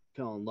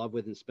fell in love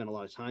with and spent a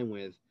lot of time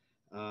with.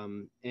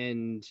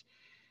 And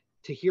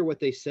to hear what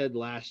they said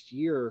last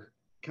year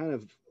kind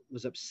of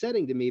was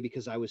upsetting to me,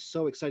 because I was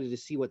so excited to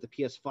see what the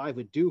PS5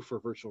 would do for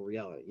virtual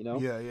reality, you know?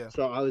 Yeah.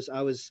 So I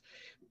was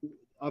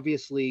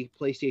obviously,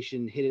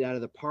 PlayStation hit it out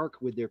of the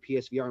park with their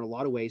PSVR in a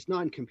lot of ways,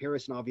 not in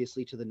comparison,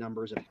 obviously, to the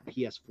numbers of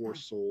PS4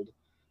 sold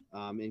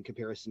in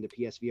comparison to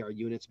PSVR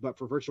units, but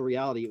for virtual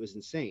reality, it was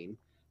insane.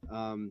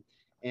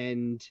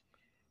 And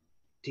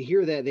to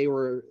hear that they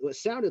were, it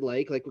sounded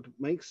like what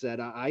Mike said,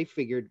 I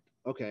figured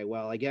okay,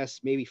 well, I guess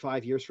maybe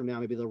 5 years from now,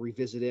 maybe they'll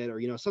revisit it,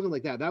 or something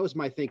like that. That was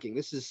my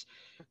thinking.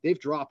 They've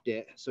dropped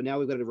it, so now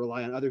we've got to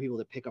rely on other people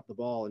to pick up the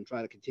ball and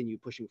try to continue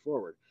pushing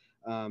forward.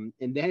 And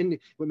then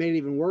what made it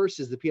even worse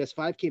is the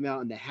PS5 came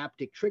out and the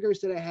haptic triggers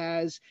that it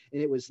has,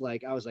 and it was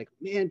like, I was like,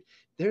 man,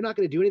 they're not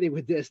going to do anything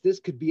with this. This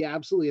could be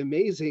absolutely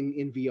amazing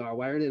in VR.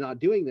 Why are they not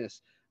doing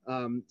this?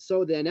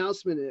 So the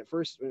announcement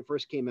when it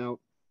first came out,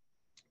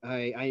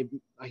 I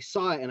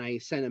saw it and I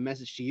sent a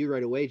message to you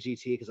right away,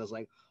 GT, because I was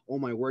like, oh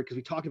my word, because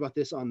we talked about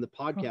this on the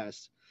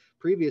podcast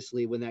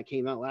previously when that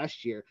came out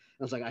last year.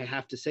 I was like, I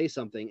have to say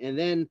something. And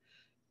then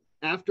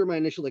after my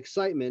initial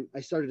excitement,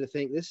 I started to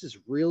think this is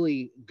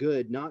really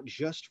good, not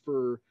just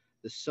for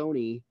the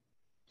Sony,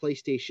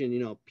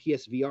 PlayStation,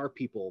 PSVR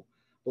people,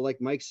 but like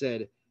Mike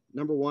said,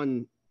 number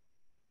one,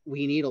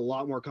 we need a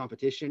lot more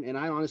competition. And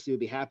I honestly would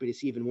be happy to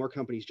see even more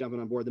companies jumping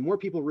on board. The more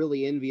people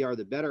really in VR,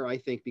 the better, I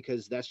think,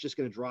 because that's just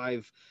going to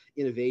drive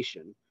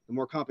innovation. The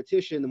more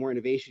competition, the more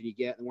innovation you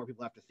get, the more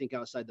people have to think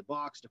outside the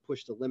box to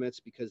push the limits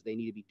because they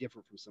need to be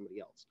different from somebody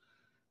else.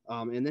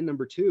 And then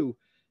number two,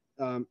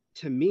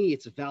 to me,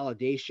 it's a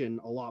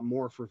validation a lot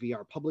more for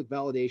VR, public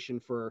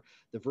validation for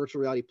the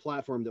virtual reality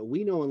platform that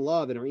we know and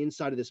love and are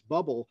inside of this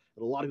bubble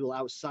that a lot of people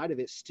outside of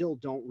it still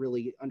don't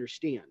really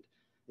understand.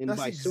 And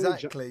that's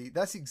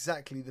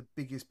exactly the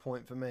biggest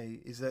point for me,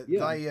 is that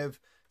they have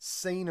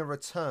seen a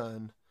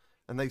return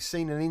and they've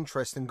seen an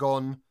interest and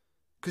gone,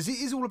 because it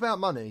is all about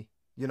money.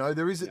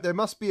 There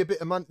must be a bit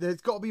of money.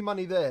 There's got to be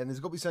money there, and there's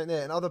got to be something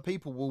there, and other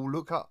people will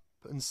look up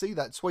and see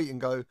that tweet and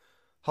go,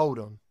 hold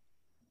on,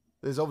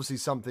 there's obviously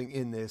something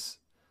in this.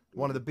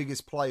 One of the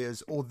biggest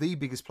players, or the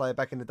biggest player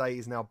back in the day,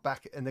 is now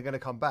back, and they're going to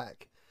come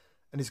back,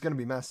 and it's going to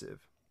be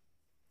massive.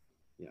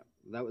 Yeah,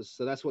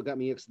 that's what got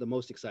me the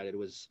most excited,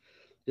 was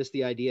just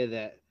the idea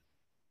that,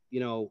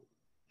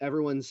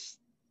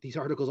 these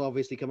articles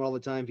obviously come all the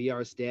time.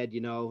 VR is dead,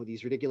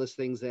 these ridiculous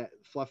things, that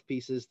fluff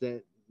pieces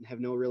that have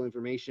no real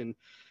information.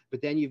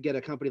 But then you get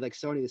a company like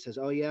Sony that says,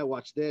 oh yeah,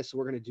 watch this.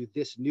 We're going to do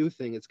this new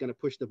thing. It's going to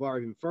push the bar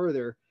even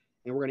further.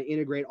 And we're going to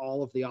integrate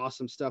all of the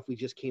awesome stuff we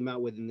just came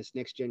out with in this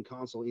next gen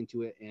console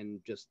into it. And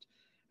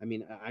I'm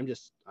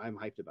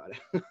hyped about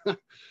it.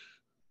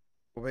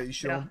 What about you,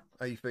 Sean? Yeah.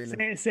 How are you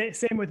feeling?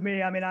 Same with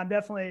me. I mean, I'm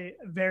definitely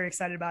very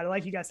excited about it.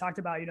 Like you guys talked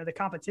about, the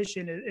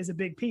competition is a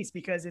big piece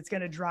because it's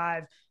going to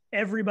drive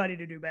everybody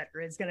to do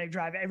better. It's going to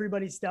drive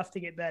everybody's stuff to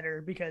get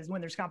better, because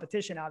when there's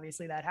competition,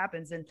 obviously that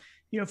happens. And,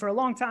 for a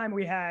long time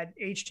we had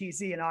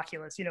HTC and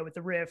Oculus, with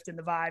the Rift and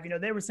the Vive,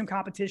 there was some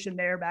competition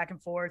there back and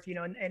forth,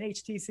 and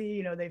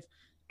HTC, they've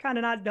kind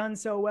of not done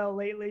so well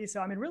lately. So,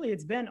 I mean, really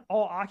it's been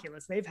all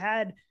Oculus. They've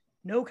had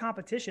no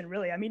competition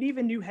really. I mean,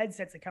 even new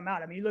headsets that come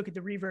out. I mean, you look at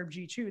the Reverb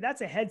G2,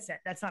 that's a headset.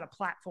 That's not a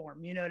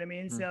platform. You know what I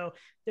mean? So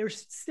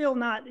there's still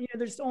not,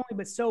 there's only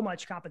but so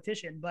much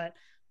competition. But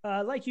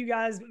like you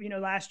guys,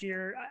 last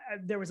year,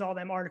 there was all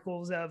them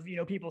articles of,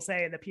 people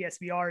saying the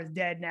PSVR is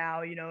dead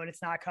now, and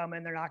it's not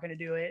coming. They're not going to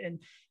do it.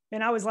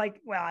 And I was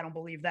like, well, I don't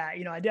believe that.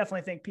 I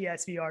definitely think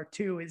PSVR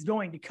 2 is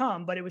going to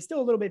come, but it was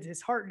still a little bit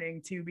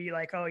disheartening to be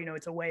like, oh,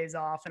 it's a ways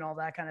off and all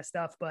that kind of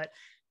stuff. But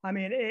I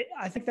mean,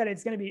 I think that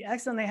it's going to be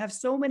excellent. They have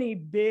so many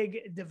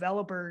big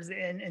developers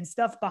and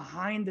stuff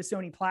behind the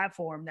Sony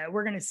platform that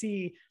we're going to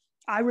see.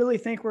 I really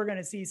think we're going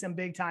to see some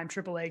big time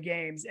AAA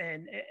games,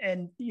 and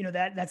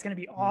that's going to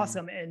be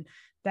awesome. And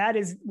that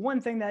is one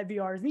thing that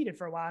VR has needed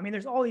for a while. I mean,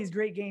 there's all these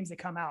great games that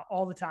come out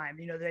all the time.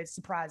 They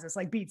surprise us,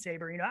 like Beat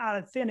Saber, out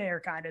of thin air,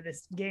 kind of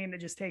this game that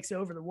just takes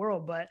over the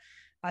world. But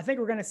I think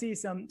we're going to see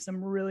some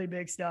really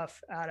big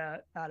stuff out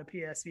of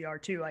PSVR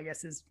 2, I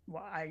guess is,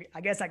 well,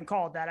 I guess I can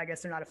call it that. I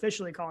guess they're not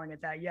officially calling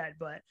it that yet,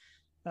 but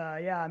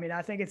yeah, I mean,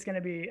 I think it's going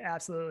to be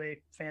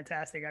absolutely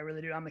fantastic. I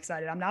really do. I'm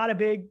excited. I'm not a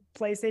big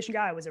PlayStation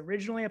guy. I was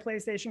originally a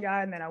PlayStation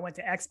guy, and then I went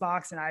to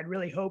Xbox, and I'd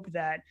really hoped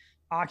that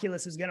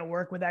Oculus was going to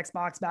work with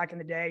Xbox back in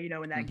the day,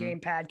 when that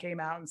gamepad came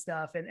out and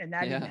stuff, and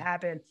that didn't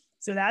happen.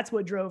 So that's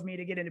what drove me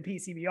to get into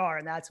PCVR,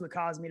 and that's what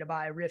caused me to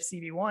buy a Rift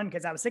CV1,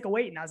 because I was sick of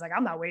waiting. I was like,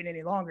 I'm not waiting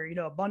any longer.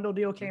 A bundle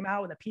deal came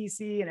out with a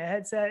PC and a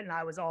headset, and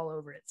I was all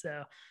over it.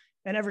 So,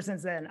 and ever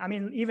since then, I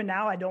mean, even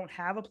now I don't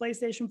have a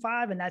PlayStation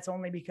 5, and that's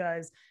only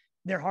because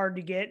they're hard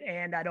to get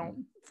and I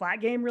don't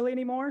flat game really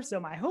anymore. So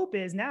my hope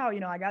is now,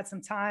 I got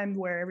some time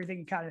where everything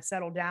can kind of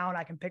settle down.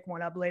 I can pick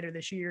one up later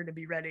this year to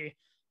be ready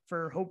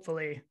for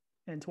hopefully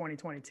in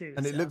 2022.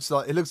 And it looks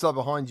like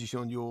behind you,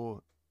 Sean,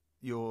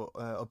 your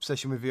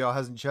obsession with VR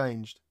hasn't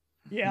changed.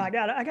 Yeah, I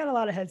got a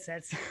lot of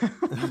headsets.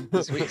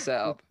 Sweet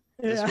setup.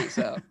 Yeah. Sweet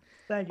setup.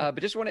 Thank you.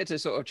 But just wanted to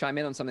sort of chime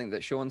in on something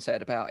that Sean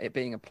said about it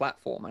being a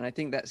platform. And I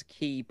think that's a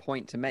key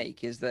point to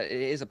make, is that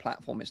it is a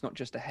platform. It's not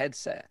just a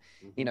headset.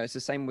 It's the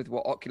same with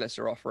what Oculus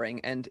are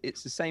offering. And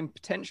it's the same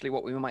potentially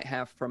what we might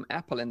have from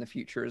Apple in the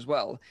future as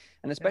well.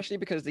 And especially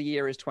because the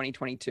year is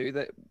 2022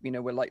 that,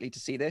 we're likely to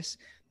see this.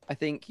 I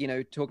think,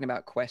 talking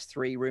about Quest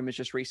 3 rumors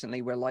just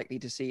recently, we're likely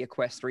to see a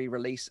Quest 3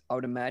 release, I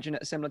would imagine,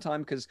 at a similar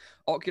time, because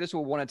Oculus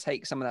will want to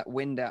take some of that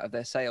wind out of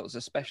their sails,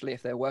 especially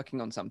if they're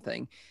working on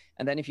something.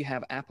 And then if you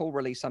have Apple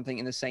release something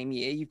in the same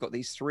year, you've got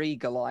these three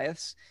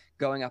Goliaths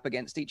going up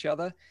against each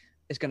other.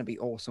 it's going to be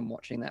awesome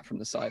watching that from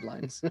the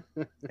sidelines.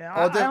 Yeah,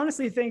 I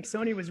honestly think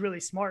Sony was really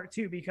smart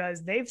too,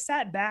 because they've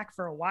sat back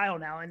for a while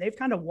now and they've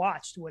kind of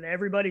watched what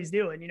everybody's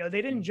doing. You know,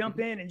 they didn't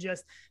jump in and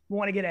just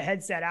want to get a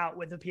headset out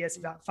with the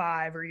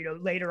PS5 or, you know,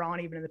 later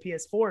on even in the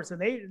PS4. So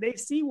they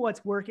see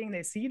what's working.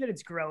 They see that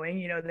it's growing.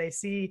 You know, they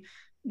see,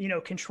 you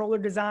know, controller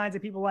designs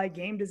that people like,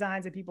 game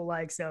designs that people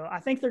like. So I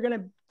think they're going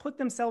to put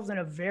themselves in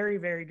a very,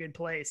 very good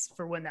place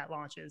for when that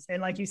launches.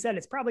 And like you said,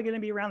 it's probably going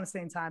to be around the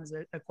same time as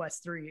a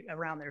Quest 3,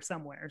 around there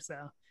somewhere.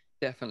 So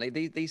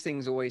definitely, these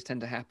things always tend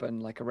to happen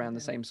like around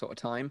the same sort of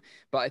time.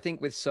 But I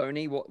think with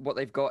Sony, what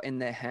they've got in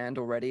their hand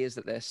already is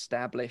that they're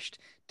established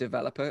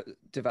developers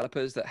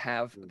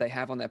that they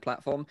have on their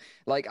platform.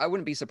 Like, I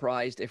wouldn't be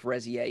surprised if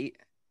Resi 8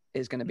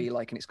 is going to be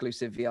like an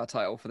exclusive VR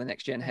title for the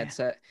next gen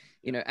headset.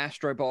 You know,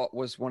 Astrobot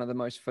was one of the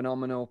most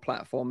phenomenal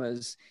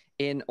platformers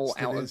in or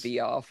out of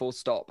VR, full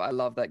stop. I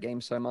love that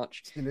game so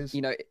much.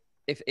 You know,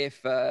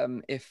 if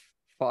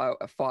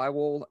a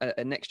Firewall,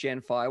 a next gen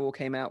Firewall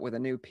came out with a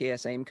new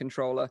PS Aim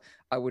controller,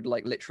 I would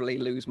like literally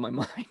lose my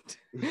mind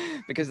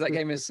because that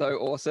game is so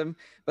awesome.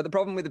 But the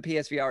problem with the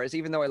PSVR is,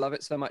 even though I love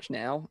it so much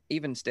now,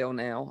 even still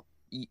now,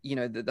 you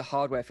know, the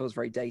hardware feels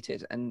very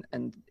dated and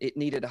it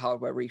needed a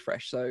hardware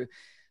refresh. So,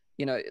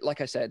 you know, like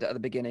I said at the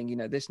beginning, you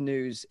know, this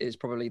news is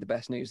probably the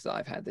best news that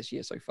I've had this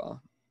year so far.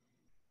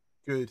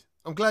 Good.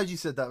 I'm glad you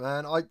said that,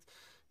 man.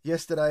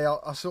 Yesterday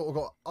I sort of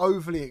got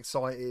overly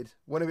excited,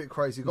 went a bit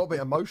crazy, got a bit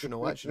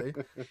emotional actually,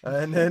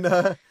 and then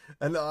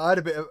and I had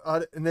a bit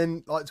of, and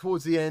then like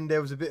towards the end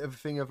there was a bit of a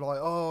thing of like,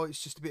 oh,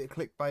 it's just a bit of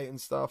clickbait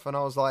and stuff, and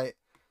I was like,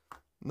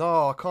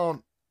 no,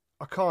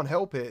 I can't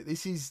help it.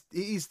 It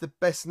is the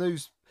best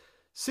news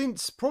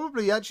since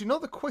probably actually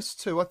not the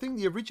Quest 2. I think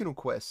the original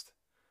Quest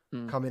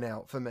coming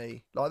out for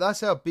me. Like,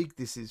 that's how big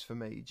this is for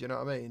me. Do you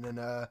know what I mean?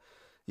 And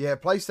yeah,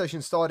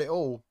 PlayStation started it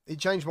all. It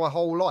changed my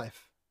whole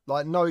life.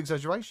 Like, no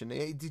exaggeration.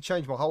 It did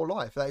change my whole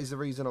life. That is the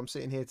reason I'm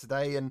sitting here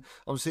today, and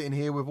I'm sitting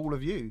here with all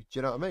of you. Do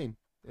you know what I mean?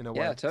 In a way.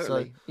 Yeah,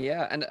 totally. So,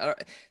 yeah, and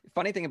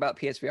funny thing about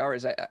PSVR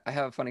is I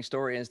have a funny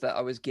story, is that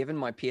I was given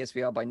my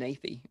PSVR by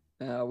Nathy.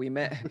 We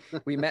met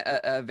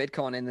at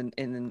VidCon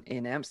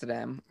in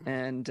Amsterdam,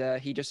 and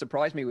he just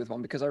surprised me with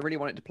one because I really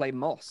wanted to play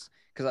Moss,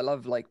 because I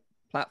love like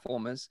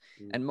platformers,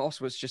 and Moss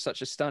was just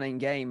such a stunning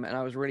game, and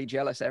I was really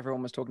jealous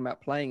everyone was talking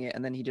about playing it,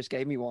 and then he just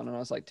gave me one, and I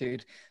was like,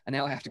 dude, and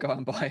now I have to go out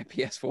and buy a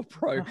PS4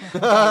 Pro.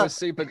 I was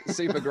super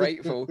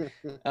grateful,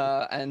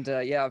 and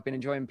yeah, I've been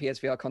enjoying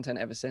PSVR content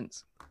ever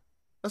since.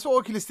 That's what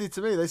Oculus did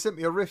to me. They sent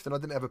me a Rift and I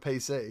didn't have a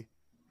PC.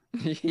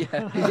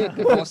 Yeah,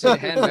 Moss in your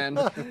hand, man.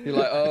 You're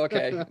like, oh,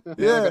 okay,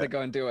 yeah, I gotta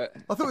go and do it.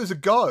 I thought it was a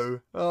go.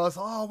 I was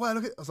like, oh wow,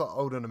 look at. I was like,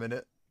 hold on a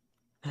minute,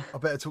 I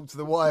better talk to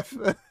the wife.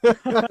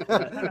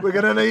 We're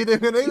gonna need him.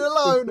 We're gonna need a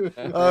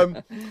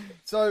loan.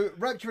 So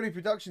Rapture Ready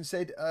Production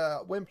said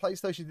when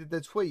PlayStation did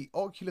their tweet,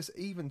 Oculus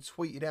even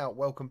tweeted out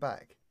 "Welcome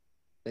back."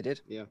 They did.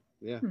 Yeah,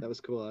 that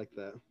was cool. I like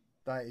that.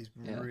 That is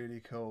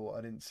really cool.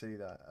 I didn't see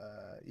that.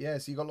 Yeah,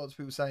 so you got lots of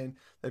people saying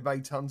they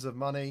made tons of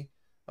money.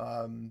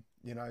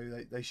 You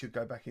know, they should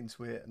go back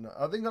into it, and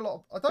I think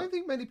I don't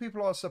think many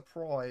people are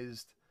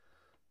surprised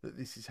that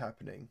this is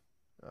happening.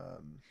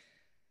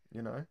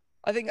 You know.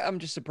 I think I'm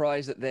just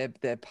surprised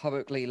that they're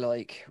publicly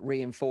like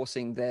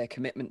reinforcing their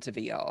commitment to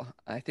VR.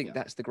 I think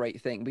that's the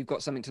great thing. We've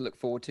got something to look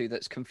forward to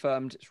that's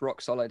confirmed. It's rock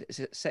solid. It's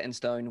set in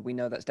stone. We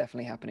know that's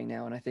definitely happening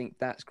now, and I think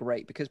that's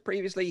great, because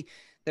previously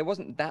there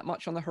wasn't that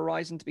much on the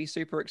horizon to be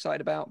super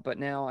excited about, but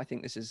now I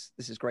think this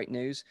is great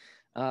news.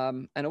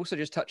 And also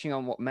just touching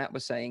on what Matt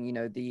was saying, you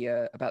know,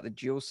 about the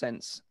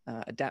DualSense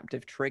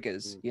adaptive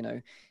triggers. You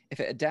know, if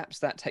it adapts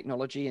that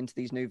technology into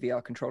these new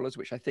VR controllers,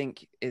 which I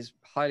think is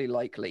highly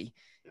likely,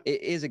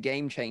 it is a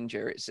game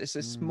changer. It's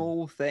a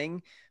small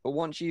thing, but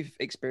once you've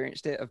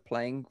experienced it of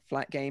playing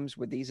flat games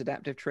with these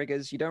adaptive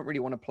triggers, you don't really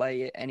want to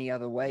play it any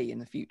other way in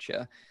the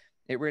future.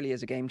 It really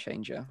is a game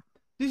changer.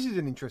 This is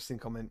an interesting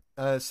comment.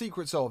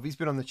 Secrets of, he's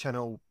been on the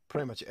channel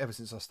pretty much ever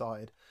since I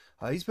started.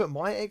 He's put,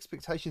 my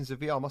expectations of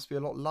VR must be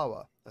a lot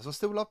lower, as I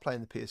still love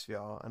playing the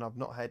PSVR and I've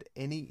not had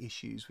any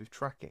issues with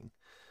tracking.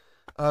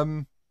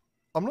 I'm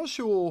not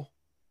sure.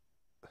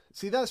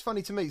 See, that's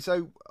funny to me.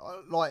 So,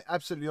 like,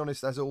 absolutely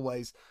honest, as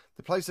always,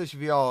 the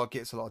PlayStation VR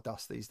gets a lot of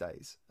dust these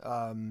days.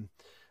 I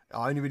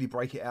only really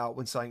break it out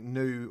when something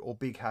new or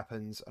big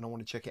happens and I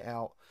want to check it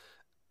out.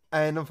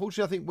 And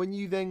unfortunately, I think when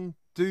you then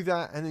do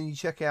that and then you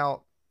check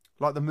out,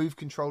 like, the Move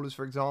controllers,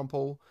 for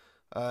example,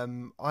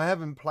 I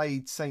haven't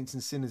played Saints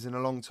and Sinners in a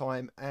long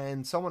time,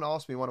 and someone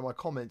asked me in one of my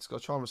comments,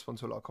 because I try and respond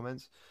to a lot of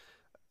comments,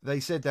 they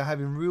said they're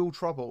having real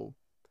trouble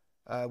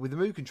with the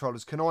Move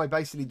controllers. Can I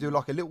basically do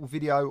like a little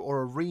video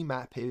or a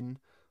remapping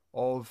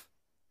of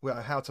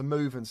how to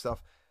move and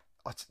stuff?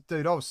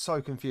 Dude, I was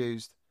so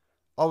confused.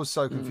 I was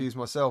so confused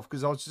myself,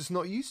 because I was just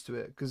not used to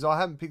it, because I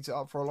haven't picked it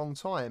up for a long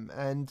time.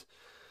 And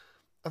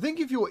I think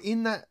if you're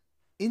in that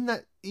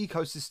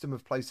ecosystem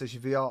of PlayStation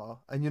VR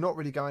and you're not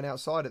really going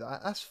outside of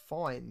that, that's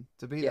fine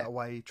to be that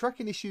way.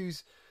 Tracking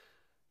issues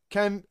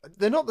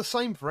they're not the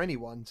same for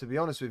anyone, to be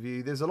honest with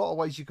you. There's a lot of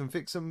ways you can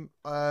fix them.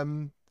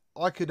 I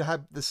I could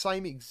have the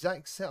same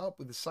exact setup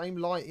with the same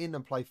lighting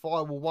and play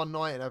Firewall one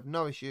night and have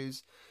no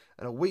issues.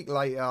 And a week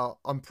later,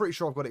 I'm pretty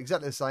sure I've got it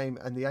exactly the same,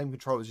 and the aim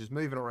controller is just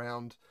moving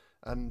around.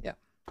 And Yeah.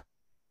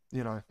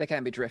 you know, there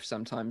can be drift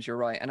sometimes. You're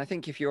right, and I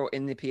think if you're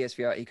in the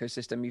PSVR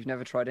ecosystem, you've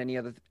never tried any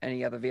other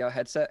VR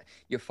headset,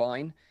 you're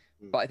fine.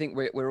 But I think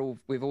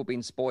we've all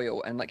been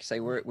spoiled, and like you say,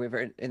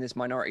 we're in this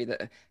minority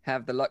that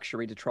have the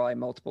luxury to try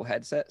multiple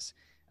headsets.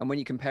 And when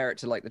you compare it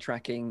to like the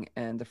tracking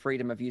and the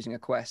freedom of using a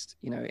Quest,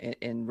 you know,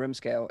 in room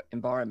scale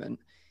environment,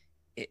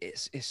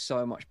 it's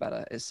so much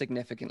better. It's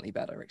significantly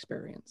better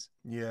experience.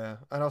 Yeah,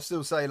 and I'll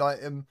still say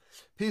like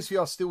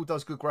PSVR still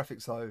does good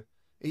graphics though.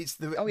 It's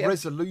the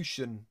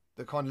resolution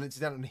that kind of lets it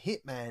down. And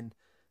Hitman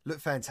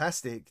looked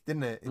fantastic,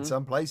 didn't it? In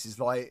some places,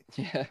 like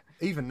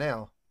even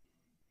now.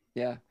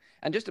 Yeah,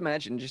 and just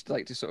imagine, just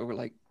like to sort of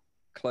like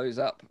close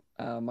up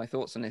my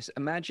thoughts on this.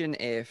 Imagine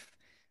if,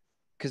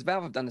 because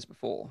Valve have done this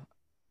before,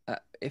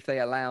 if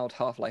they allowed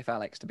Half-Life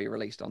Alyx to be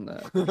released on the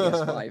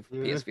PS5,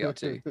 PSVR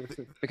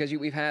 2, because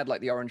we've had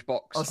like the orange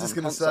box on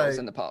consoles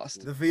in the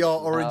past. The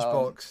VR orange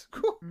box.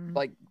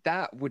 Like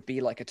that would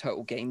be like a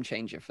total game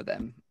changer for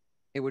them.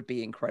 It would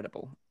be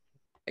incredible.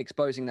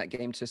 Exposing that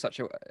game to such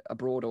a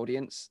broad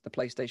audience, the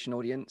PlayStation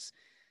audience,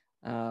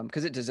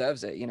 because it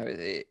deserves it. You know,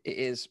 it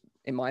is,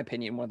 in my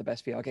opinion, one of the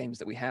best VR games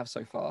that we have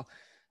so far.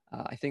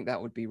 I think that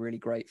would be really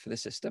great for the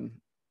system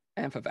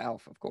and for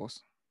Valve, of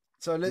course.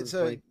 So let's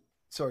sorry,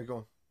 go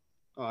on.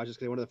 Oh, I was just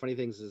kidding. One of the funny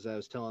things is I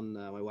was telling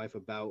my wife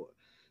about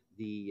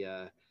the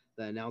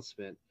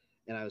announcement,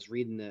 and I was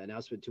reading the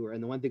announcement to her,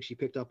 and the one thing she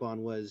picked up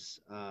on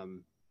was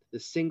the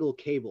single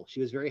cable.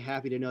 She was very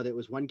happy to know that it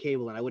was one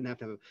cable, and I wouldn't have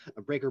to have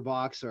a breaker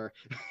box or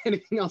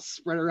anything else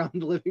spread around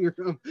the living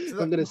room.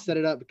 So I'm going to set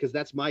it up, because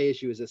that's my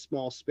issue, is a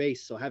small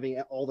space. So having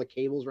all the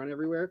cables run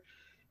everywhere.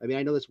 I mean,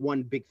 I know that's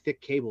one big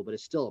thick cable, but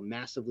it's still a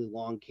massively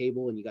long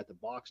cable, and you got the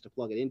box to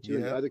plug it into,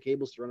 and the other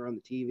cables to run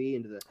around the TV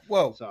into the.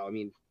 Well, so I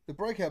mean, the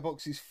breakout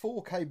box is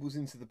 4 cables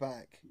into the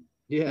back.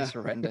 Yeah, it's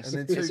horrendous.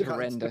 And then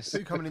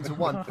two coming into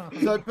one.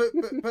 So,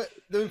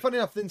 but funny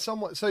enough, then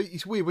someone. So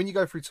it's weird when you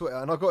go through Twitter,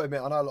 and I've got to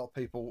admit, I know a lot of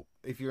people.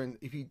 If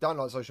you don't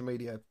like social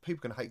media,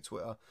 people can hate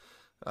Twitter.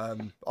 I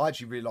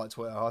actually really like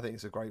Twitter. I think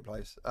it's a great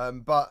place.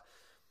 But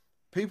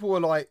people were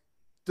like,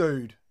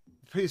 "Dude,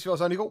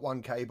 PSVR's only got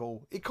one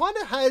cable." It kind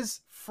of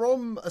has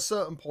from a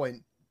certain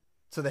point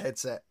to the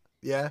headset.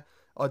 Yeah,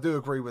 I do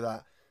agree with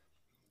that.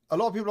 A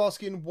lot of people are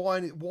asking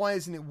why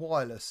isn't it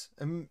wireless?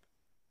 And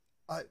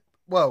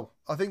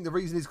I think the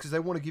reason is because they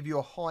want to give you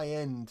a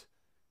high-end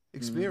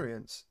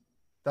experience.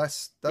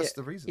 That's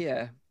the reason.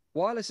 Yeah,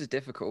 wireless is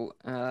difficult,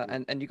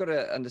 and you've got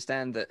to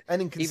understand that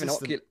and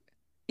inconsistent.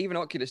 Even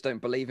Oculus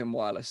don't believe in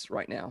wireless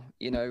right now.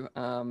 You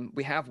know,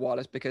 we have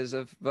wireless because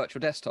of Virtual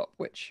Desktop,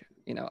 which,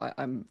 you know,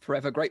 I'm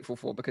forever grateful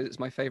for, because it's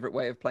my favorite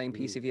way of playing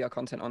PC VR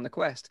content on the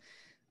Quest.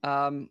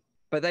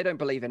 But they don't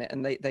believe in it,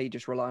 and they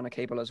just rely on a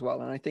cable as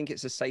well. And I think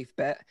it's a safe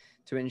bet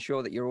to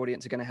ensure that your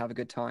audience are going to have a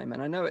good time.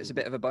 And I know it's a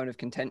bit of a bone of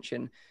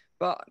contention,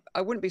 but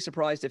I wouldn't be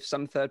surprised if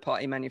some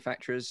third-party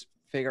manufacturers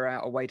figure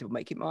out a way to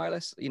make it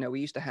wireless. You know, we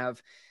used to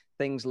have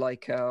things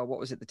like, what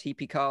was it, the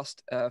TP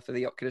Cast for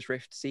the Oculus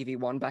Rift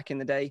CV1 back in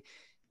the day.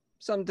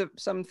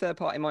 Some third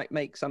party might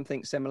make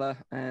something similar,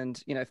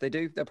 and you know, if they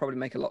do, they'll probably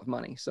make a lot of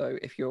money. So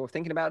if you're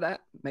thinking about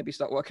that, maybe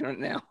start working on it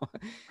now.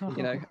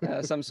 You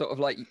know, some sort of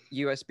like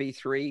USB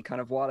 3 kind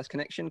of wireless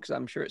connection, because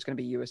I'm sure it's going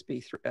to be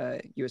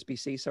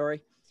USB-C.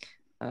 Sorry.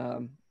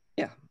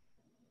 Yeah.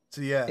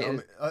 So yeah,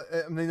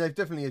 I mean, they've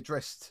definitely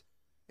addressed.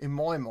 In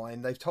my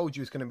mind, they've told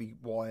you it's going to be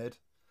wired.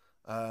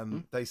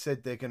 They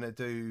said they're going to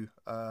do.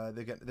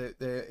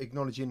 They're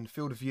acknowledging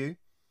field of view.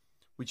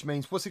 Which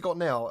means, what's it got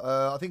now?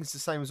 I think it's the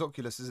same as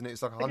Oculus, isn't it?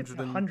 It's like 100.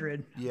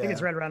 100. Yeah. I think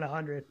it's right around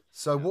 100.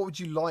 So what would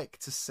you like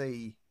to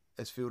see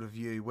as field of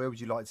view? Where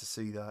would you like to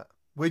see that?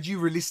 Where do you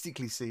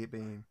realistically see it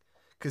being?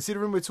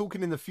 Considering we're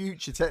talking in the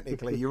future,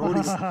 technically, you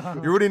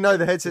already know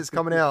the headset's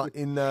coming out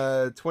in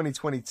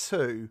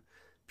 2022.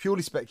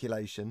 Purely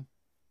speculation.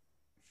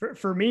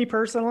 For me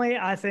personally,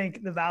 I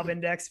think the Valve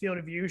Index field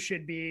of view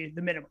should be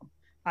the minimum.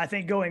 I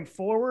think going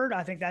forward,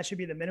 I think that should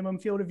be the minimum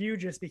field of view,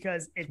 just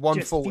because it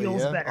just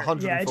feels better.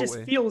 Yeah, it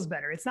just feels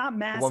better. It's not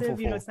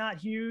massive, you know, it's not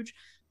huge,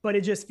 but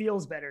it just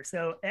feels better.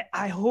 So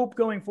I hope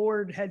going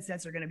forward,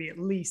 headsets are going to be at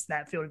least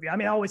that field of view. I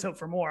mean, I always hope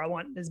for more. I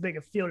want as big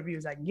a field of view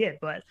as I can get,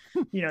 but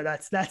you know,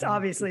 that's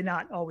obviously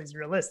not always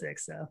realistic.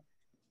 So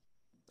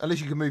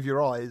unless you can move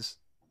your eyes,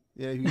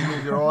 yeah, you can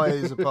move your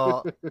eyes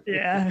apart.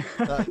 Yeah,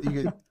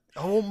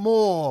 I want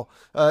more.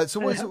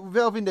 So what is it?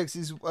 Valve Index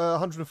is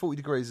 140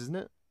 degrees, isn't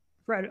it?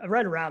 Right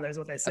around there is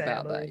what they say.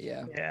 About that,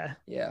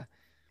 yeah.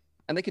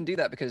 And they can do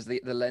that because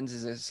the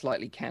lenses are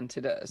slightly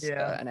canted at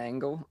an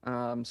angle.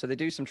 So they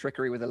do some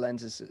trickery with the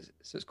lenses,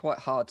 so it's quite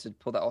hard to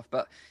pull that off.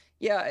 But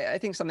yeah, I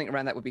think something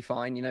around that would be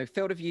fine. You know,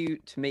 field of view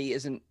to me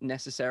isn't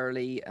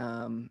necessarily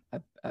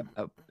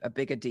a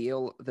bigger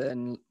deal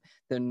than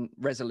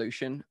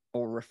resolution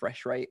or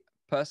refresh rate.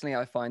 Personally,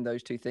 I find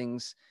those two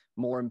things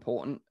more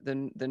important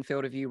than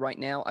field of view right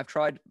now. I've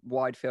tried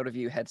wide field of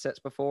view headsets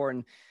before,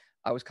 and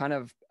I was kind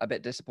of a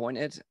bit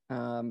disappointed,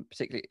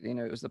 particularly,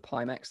 it was the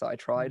Pimax that I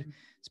tried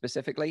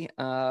specifically.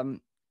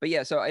 But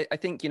yeah, so I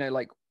think,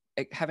 like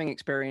having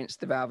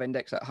experienced the Valve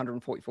Index at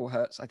 144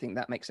 hertz, I think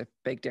that makes a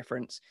big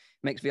difference.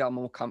 Makes VR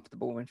more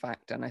comfortable, in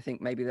fact. And I think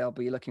maybe they'll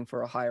be looking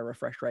for a higher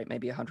refresh rate,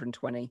 maybe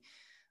 120.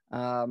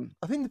 I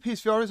think the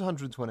PSVR is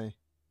 120.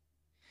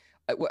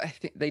 Well, I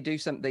think they do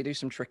some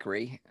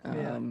trickery.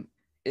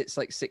 It's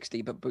like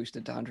 60 but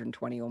boosted to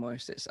 120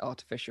 almost. It's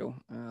artificial.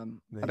 A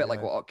bit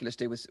like what Oculus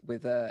do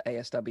with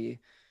ASW,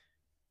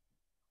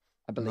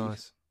 I believe.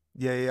 Nice.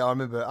 Yeah, I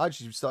remember. I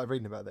actually started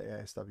reading about the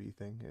ASW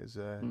thing. It was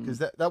because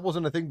that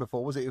wasn't a thing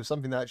before, was it? It was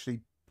something that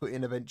actually put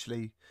in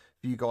eventually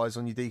for you guys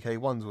on your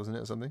DK1s, wasn't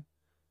it, or something?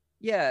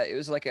 Yeah, it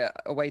was like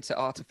a way to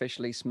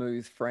artificially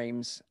smooth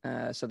frames.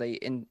 So they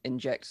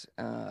inject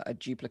a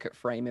duplicate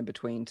frame in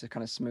between to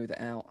kind of smooth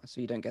it out,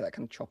 so you don't get that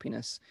kind of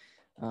choppiness.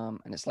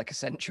 And it's like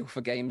essential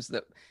for games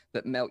that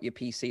melt your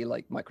PC,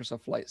 like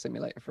Microsoft Flight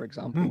Simulator, for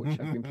example, which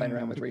I've been playing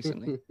around with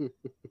recently.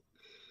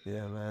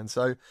 Yeah, man.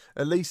 So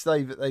at least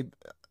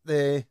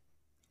they're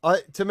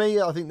to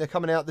me, I think they're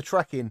coming out the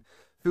tracking,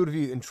 field of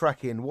view and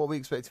tracking. What are we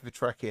expecting for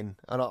tracking?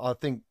 And I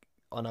think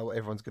I know what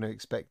everyone's going to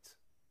expect,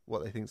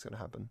 what they think is going to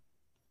happen.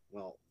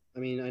 Well, I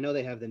mean, I know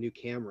they have the new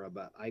camera,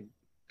 but I'm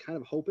kind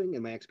of hoping,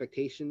 and my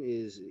expectation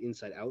is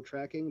inside out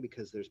tracking,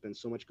 because there's been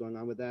so much going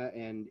on with that,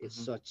 and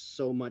it's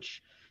so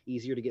much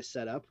easier to get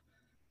set up.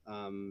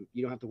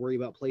 You don't have to worry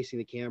about placing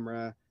the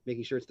camera,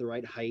 making sure it's the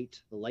right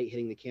height, the light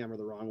hitting the camera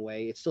the wrong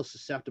way. It's still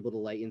susceptible to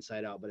light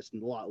inside out, but it's a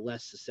lot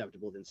less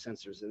susceptible than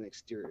sensors and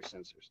exterior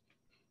sensors.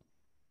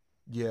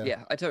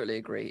 Yeah, I totally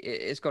agree.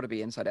 It's got to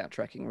be inside out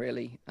tracking,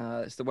 really.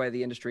 It's the way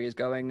the industry is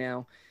going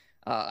now.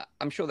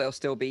 I'm sure there'll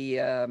still be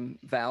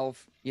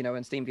Valve,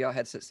 and Steam VR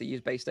headsets that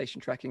use base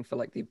station tracking for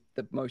like the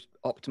most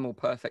optimal,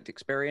 perfect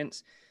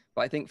experience.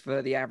 But I think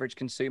for the average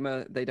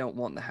consumer, they don't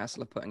want the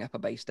hassle of putting up a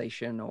base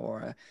station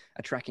or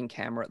a tracking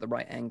camera at the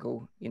right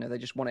angle. They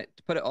just want it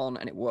to put it on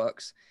and it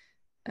works,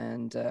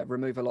 and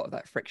remove a lot of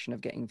that friction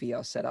of getting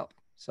VR set up.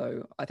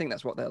 So I think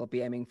that's what they'll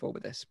be aiming for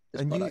with this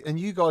product.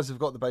 You guys have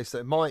got the base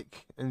station.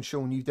 Mike and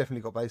Sean, you've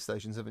definitely got base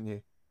stations, haven't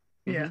you?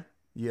 Yeah.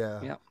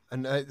 Yeah.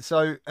 And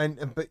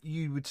but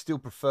you would still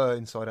prefer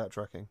inside out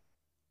tracking?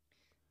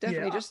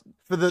 Definitely, just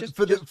for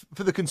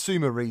the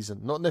consumer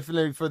reason, not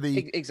necessarily for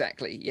the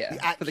exactly,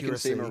 yeah, for the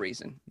consumer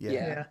reason.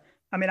 Yeah.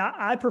 I mean,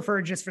 I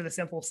prefer just for the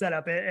simple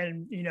setup,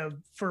 and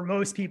for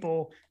most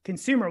people,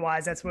 consumer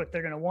wise, that's what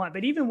they're going to want.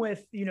 But even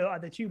with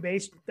the two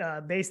base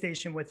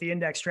station with the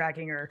index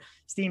tracking or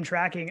Steam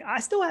tracking, I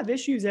still have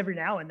issues every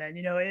now and then.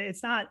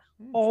 It's not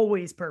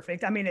always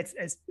perfect. I mean, it's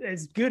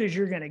as good as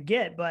you're going to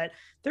get, but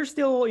there's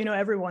still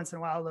every once in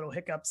a while little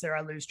hiccups there.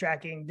 I lose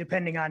tracking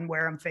depending on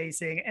where I'm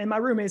facing, and my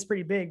room is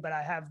pretty big, but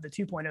I have the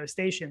 2.0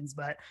 stations.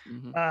 But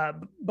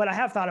I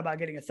have thought about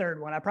getting a third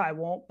one. I probably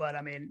won't, but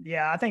I mean,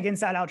 I think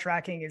inside out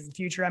tracking is the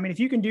future. I mean, if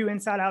you can do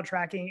inside out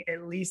tracking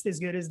at least as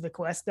good as the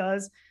Quest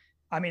does,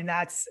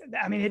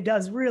 it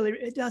does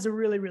a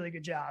really, really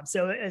good job.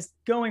 So as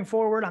going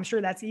forward, I'm sure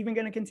that's even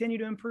going to continue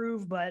to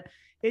improve, but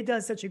it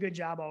does such a good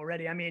job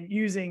already. I mean,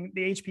 using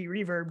the HP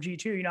Reverb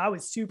G2, I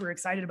was super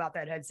excited about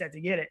that headset to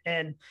get it.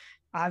 And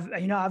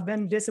I've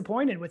been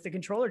disappointed with the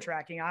controller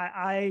tracking.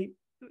 I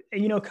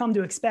come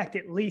to expect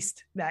at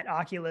least that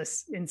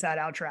Oculus inside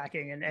out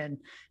tracking, and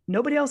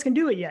nobody else can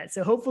do it yet.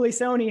 So hopefully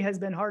Sony has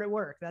been hard at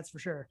work. That's for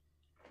sure.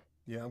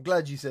 Yeah, I'm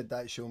glad you said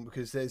that, Sean,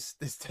 because it's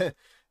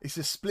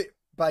a split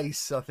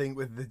base, I think,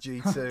 with the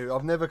G2.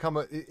 I've never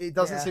it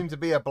doesn't seem to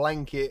be a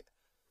blanket.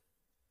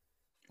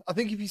 I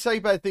think if you say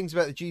bad things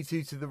about the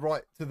G2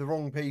 to the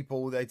wrong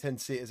people, they tend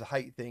to see it as a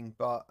hate thing.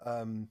 But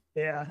I mean,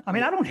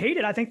 I don't hate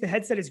it. I think the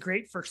headset is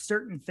great for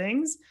certain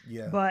things.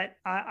 Yeah. But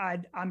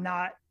I'm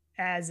not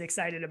as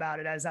excited about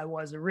it as I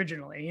was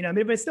originally.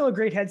 But it's still a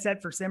great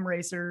headset for sim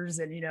racers,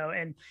 and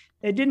and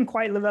it didn't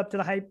quite live up to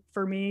the hype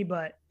for me,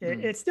 but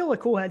it's still a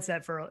cool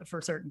headset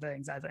for certain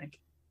things, I think.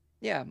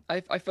 Yeah,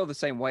 I feel the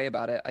same way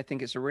about it. I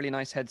think it's a really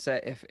nice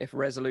headset if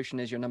resolution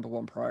is your number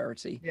one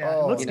priority. Yeah,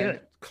 it looks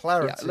good.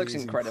 Clarity, it looks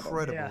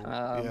incredible.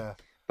 Yeah.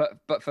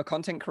 But for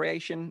content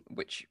creation,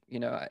 which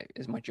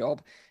is my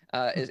job,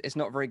 it's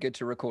not very good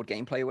to record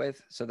gameplay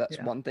with. So that's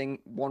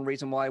one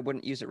reason why I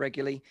wouldn't use it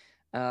regularly.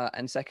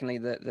 And secondly,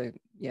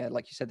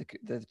 like you said,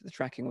 the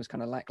tracking was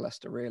kind of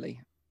lackluster,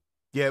 really.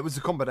 Yeah, it was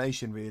a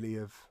combination really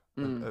of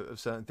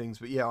certain things.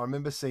 But yeah, I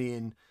remember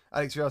seeing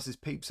Alex Vias's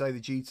Peep say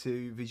the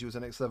G2 visuals are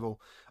next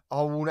level.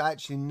 I will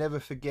actually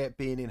never forget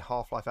being in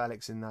Half-Life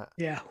Alyx in that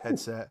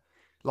headset.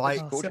 Like,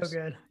 so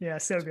good. Yeah,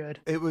 so good.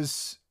 It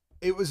was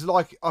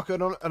like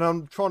and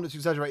I'm trying not to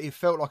exaggerate. It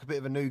felt like a bit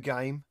of a new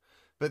game,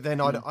 but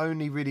then I'd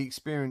only really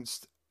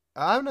experienced.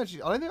 I don't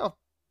think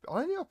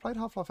I've played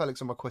Half-Life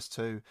Alyx on my Quest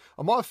 2.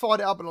 I might have fired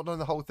it up but not done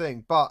the whole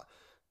thing. But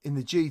in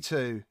the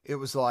G2, it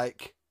was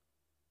like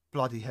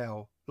bloody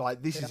hell.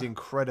 Like, this is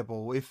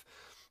incredible. If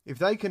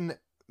they can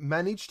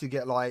manage to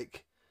get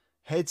like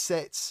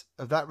headsets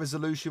of that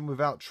resolution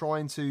without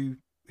trying to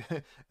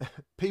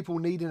people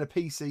needing a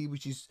PC,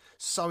 which is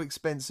so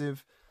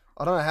expensive,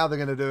 I don't know how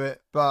they're going to do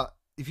it. But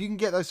if you can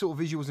get those sort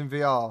of visuals in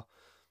VR,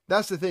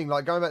 that's the thing.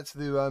 Like going back to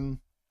the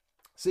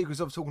secrets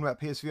of talking about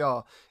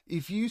PSVR,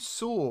 if you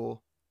saw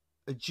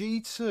a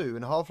G2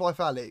 and Half-Life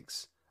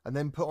Alyx and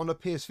then put on a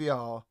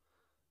PSVR,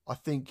 I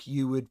think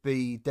you would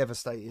be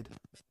devastated,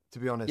 to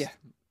be honest.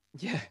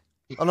 Yeah.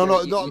 And I'm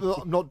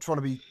not trying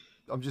to be.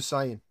 I'm just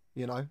saying,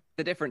 you know,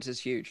 The difference is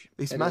huge.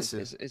 It's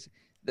massive.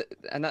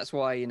 And that's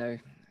why, you know,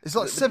 it's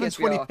like the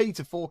 720p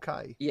to 4K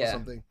or yeah,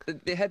 something.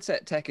 the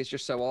headset tech is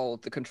just so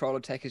old. The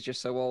controller tech is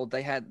just so old.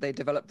 They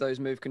developed those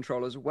Move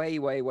controllers way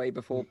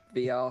before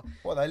VR.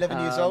 What, are they 11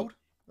 years old?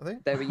 I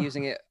think They were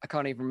using it. I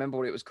can't even remember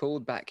what it was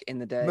called back in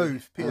the day.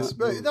 Move PS.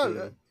 Move, No,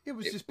 yeah. it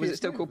was just. Was PS it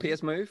still Move. called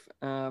PS Move?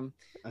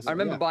 I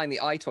remember buying the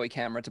iToy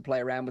camera to play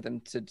around with them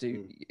to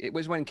do. It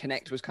was when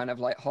Kinect was kind of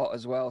like hot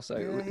as well, so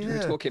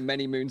we're talking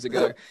many moons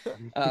ago.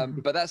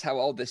 But that's how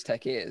old this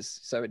tech is,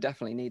 so it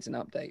definitely needs an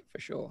update for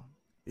sure.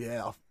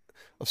 Yeah,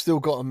 I've still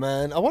got them,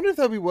 man. I wonder if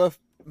they'll be worth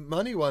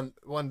money one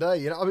day.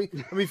 You know,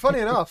 I mean, funny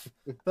enough,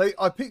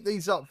 I picked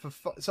these up for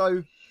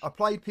so I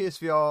played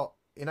PSVR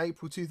in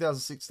April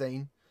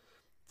 2016,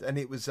 and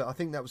it was I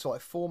think that was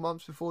like 4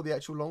 months before the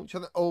actual launch.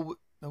 Oh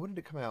no, when did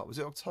it come out? Was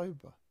it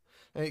October?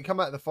 And it came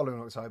out the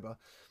following October,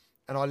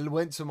 and I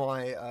went to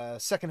my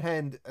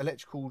second-hand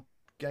electrical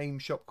game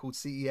shop called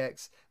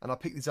CEX, and I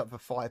picked these up for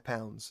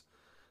 £5.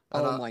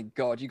 Oh my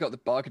god, you got the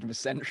bargain of a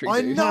century.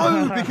 I dude.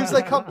 know, because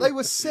they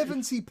were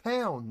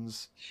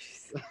 £70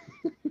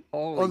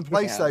 on Holy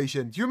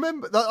PlayStation. Do you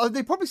remember?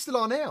 They probably still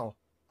are now.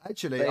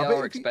 Actually, They I bet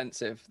are if you-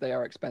 expensive. They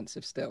are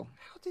expensive still.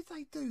 How did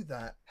they do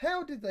that?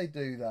 How do they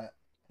do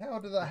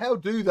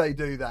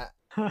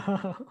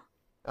that?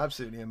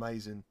 Absolutely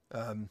amazing.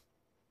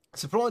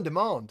 Supply and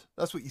demand.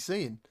 That's what you're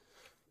seeing.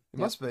 It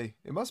must be.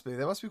 They must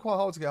be quite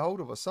hard to get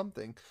hold of or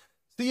something.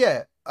 So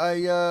yeah,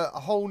 a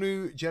whole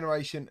new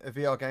generation of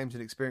VR games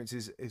and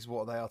experiences is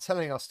what they are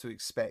telling us to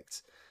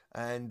expect.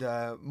 And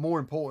more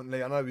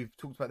importantly, I know we've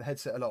talked about the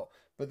headset a lot,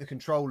 but the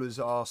controllers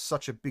are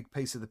such a big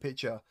piece of the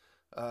picture,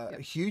 a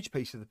huge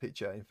piece of the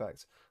picture, in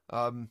fact.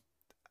 And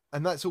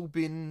that's all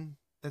going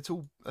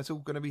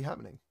to be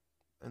happening,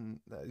 and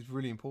that is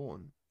really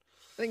important.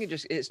 I think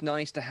it's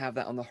nice to have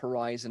that on the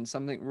horizon,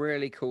 something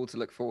really cool to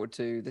look forward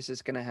to. This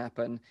is going to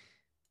happen.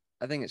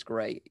 I think it's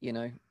great, you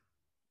know.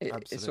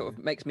 It sort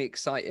of makes me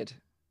excited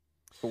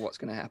for what's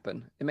going to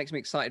happen. It makes me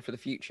excited for the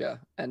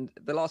future. And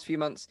the last few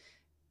months,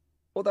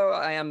 although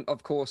I am,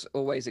 of course,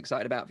 always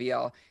excited about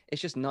VR,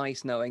 it's just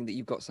nice knowing that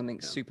you've got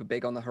something super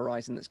big on the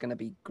horizon that's going to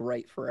be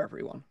great for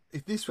everyone.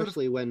 If this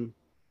especially when.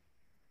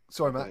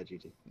 Sorry, Matt. Go ahead,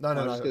 GT. No. I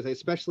was just gonna say,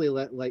 especially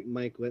like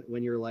Mike,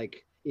 when you're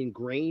like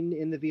ingrained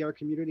in the VR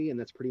community, and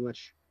that's pretty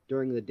much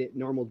during the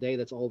normal day.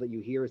 That's all that you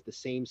hear is the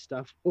same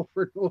stuff over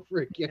and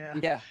over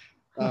again. Yeah.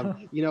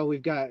 You know,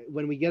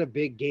 when we get a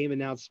big game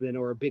announcement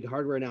or a big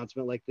hardware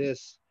announcement like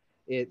this,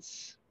 it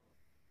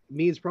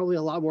means probably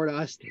a lot more to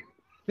us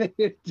than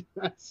it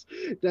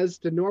does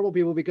to normal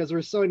people, because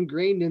we're so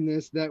ingrained in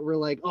this that we're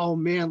like, oh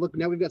man, look,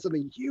 now we've got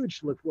something huge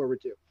to look forward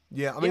to.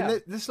 Yeah, I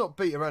mean, let's not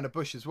beat around the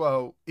bush as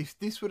well. If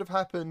this would have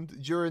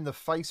happened during the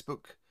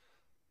Facebook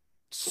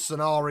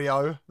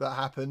scenario that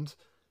happened,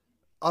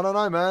 I don't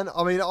know, man.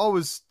 I mean, I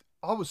was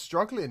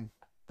struggling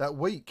that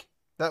week.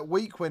 That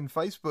week when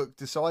Facebook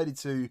decided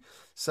to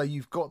say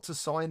you've got to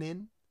sign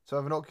in to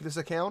have an Oculus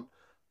account,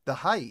 the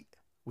hate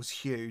was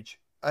huge,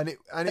 and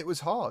it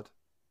was hard.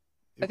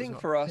 I think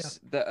for us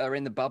that are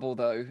in the bubble,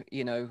 though,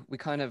 you know, we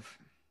kind of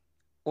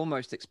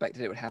almost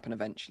expected it would happen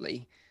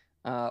eventually,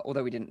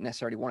 although we didn't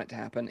necessarily want it to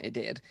happen. It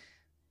did.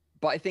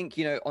 But I think,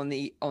 you know, on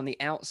the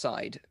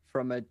outside,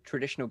 from a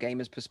traditional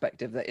gamer's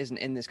perspective that isn't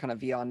in this kind of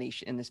VR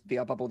niche, in this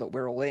VR bubble that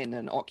we're all in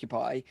and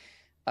occupy,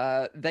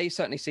 they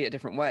certainly see it a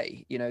different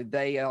way. You know,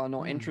 they are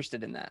not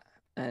interested in that.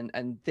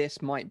 And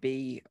this might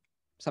be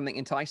something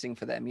enticing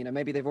for them. You know,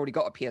 maybe they've already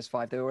got a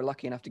PS5. They were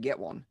lucky enough to get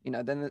one. You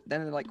know, then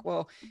they're like,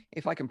 well,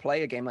 if I can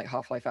play a game like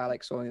Half-Life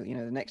Alyx, or, you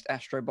know, the next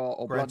Astrobot,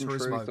 or Blood and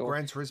Truth, or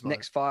Gran Turismo.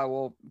 next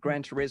Firewall,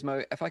 Gran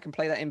Turismo, if I can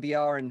play that in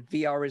VR, and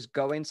VR is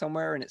going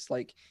somewhere, and it's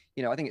like,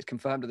 you know, I think it's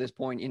confirmed at this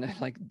point, you know,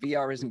 like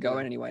VR isn't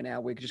going anywhere now.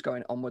 We're just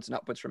going onwards and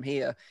upwards from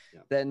here.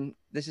 Yeah. Then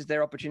this is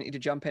their opportunity to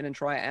jump in and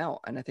try it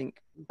out. And I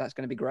think that's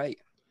going to be great.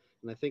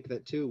 And I think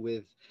that too,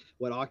 with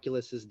what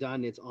Oculus has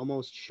done, it's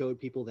almost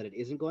showed people that it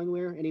isn't going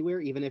anywhere,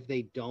 even if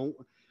they don't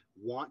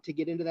want to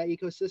get into that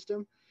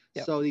ecosystem.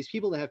 Yep. So these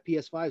people that have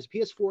PS5s,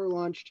 PS4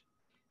 launched,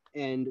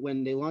 and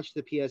when they launched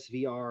the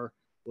PSVR,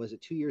 was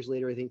it 2 years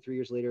later? I think 3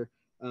 years later.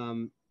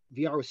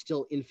 VR was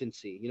still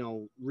infancy, you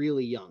know,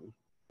 really young.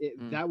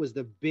 That was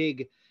the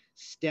big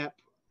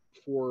step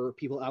for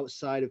people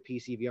outside of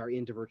PC VR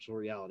into virtual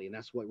reality, and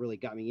that's what really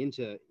got me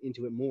into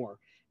it more.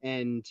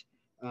 And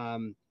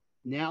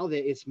now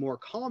that it's more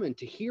common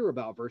to hear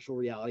about virtual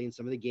reality in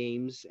some of the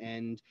games,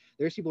 and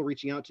there's people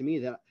reaching out to me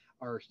that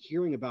are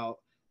hearing about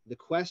the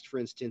Quest, for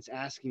instance,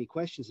 asking me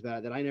questions about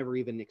it that I never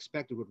even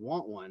expected would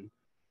want one.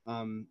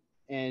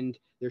 And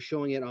they're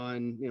showing it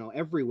on, you know,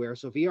 everywhere.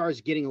 So VR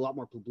is getting a lot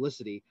more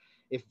publicity.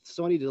 If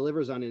Sony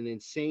delivers on an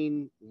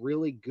insane,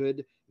 really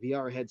good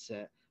VR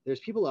headset, there's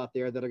people out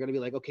there that are going to be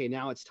like, okay,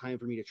 now it's time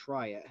for me to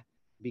try it.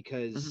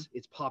 because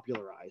it's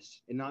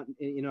popularized and not,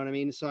 you know what I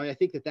mean? So I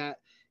think that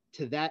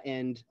to that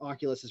end,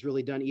 Oculus has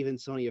really done even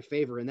Sony a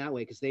favor in that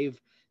way, because they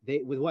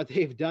with what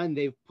they've done,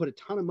 they've put a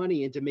ton of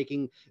money into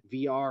making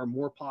VR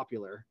more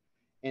popular,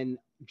 and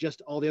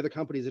just all the other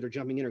companies that are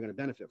jumping in are going to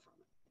benefit from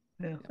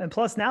it. Yeah. And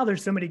plus now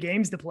there's so many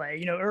games to play.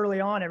 You know, early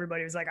on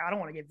everybody was like, I don't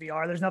want to get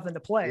VR. There's nothing to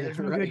play. Yeah, There's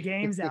no good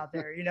games out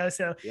there, you know?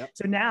 So, Yep.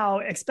 so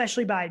now,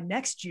 especially by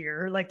next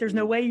year, like there's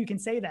no way you can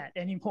say that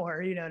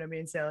anymore. You know what I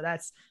mean? So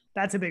that's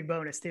a big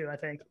bonus too, I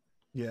think.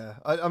 Yeah.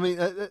 I mean,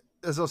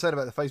 as I said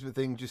about the Facebook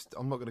thing,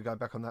 I'm not going to go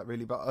back on that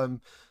really, but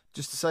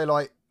just to say,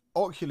 like,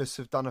 Oculus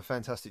have done a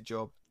fantastic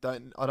job. I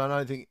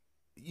don't think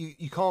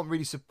you can't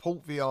really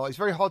support VR. It's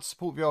very hard to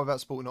support VR without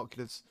supporting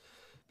Oculus,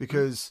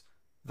 because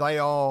they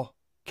are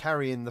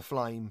carrying the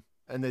flame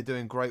and they're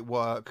doing great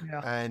work,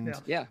 and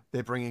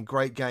they're bringing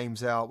great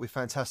games out with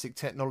fantastic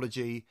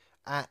technology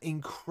at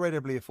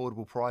incredibly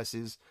affordable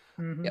prices.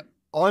 Mm-hmm. Yep.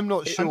 I'm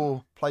not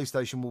sure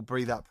PlayStation will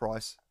breathe that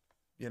price,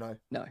 you know.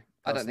 No,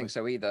 I don't think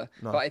so either.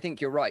 No. But I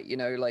think you're right. You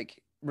know,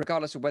 like,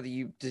 regardless of whether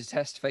you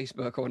detest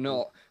Facebook or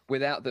not,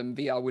 without them,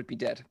 VR would be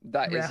dead.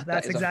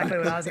 That's exactly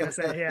what I was going to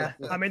say. Yeah.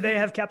 I mean, they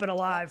have kept it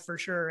alive for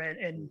sure.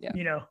 And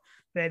you know,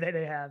 they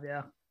have,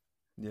 yeah.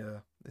 Yeah.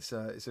 It's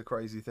a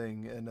crazy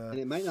thing. And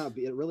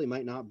it really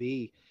might not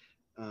be,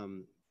 a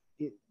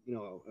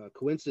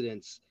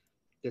coincidence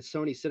that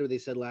Sony said what they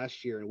said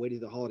last year and waited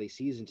the holiday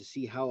season to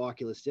see how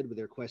Oculus did with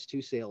their Quest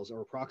 2 sales,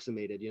 or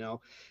approximated. You know,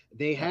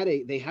 they have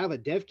a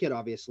dev kit,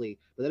 obviously,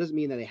 but that doesn't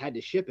mean that they had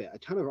to ship it. A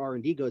ton of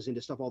R&D goes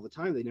into stuff all the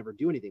time they never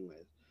do anything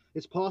with.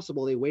 It's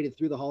possible they waited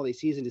through the holiday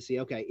season to see,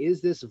 okay,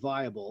 is this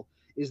viable?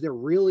 Is there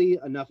really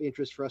enough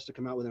interest for us to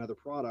come out with another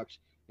product?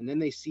 And then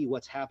they see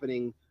what's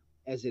happening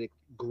as it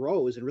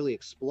grows and really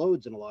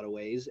explodes in a lot of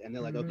ways, and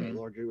they're like, okay,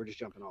 Lord, we're just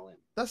jumping all in.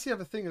 That's the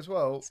other thing as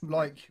well.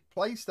 Like,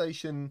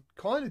 PlayStation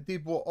kind of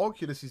did what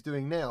Oculus is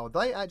doing now.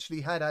 They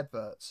actually had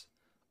adverts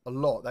a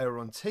lot. They were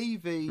on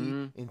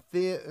TV, in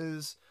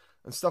theaters,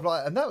 and stuff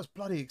like that. And that was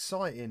bloody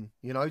exciting,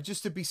 you know,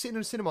 just to be sitting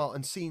in a cinema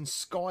and seeing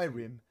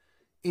Skyrim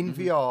in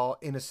VR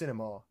in a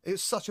cinema. It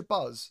was such a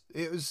buzz.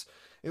 It was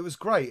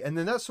great. And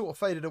then that sort of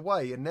faded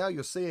away, and now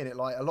you're seeing it.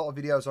 Like, a lot of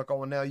videos I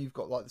go on now, you've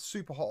got like the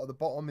super hot at the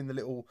bottom in the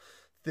little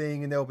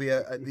thing, and there'll be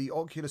the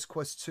Oculus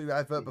Quest 2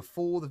 advert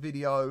before the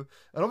video.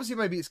 And obviously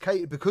maybe it's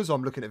catered because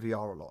I'm looking at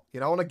VR a lot,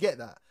 you know, and I get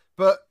that,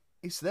 but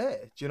it's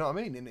there. Do you know what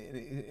I mean?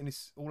 And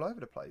it's all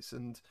over the place,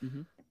 and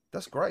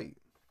that's great.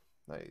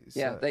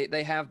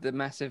 They have the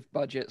massive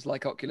budgets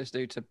like Oculus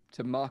do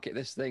to market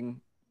this thing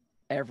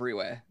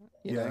everywhere,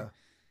 you know?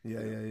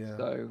 Yeah.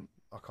 So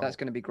that's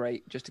going to be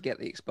great just to get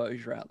the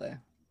exposure out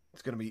there.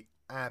 It's going to be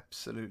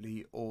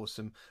absolutely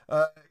awesome.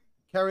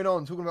 Carrying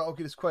on, talking about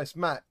Oculus Quest.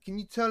 Matt, can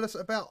you tell us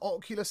about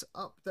Oculus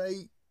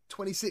Update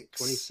 26?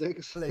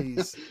 26,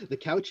 please. The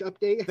couch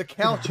update? The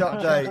couch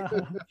update.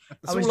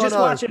 I was just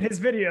watching his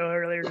video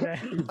earlier today.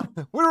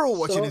 We're all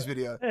watching his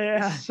video.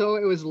 Yeah. So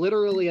it was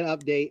literally an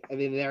update. I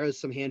mean, there is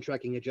some hand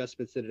tracking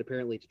adjustments that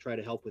apparently to try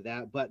to help with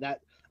that. But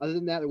other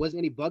than that, there wasn't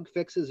any bug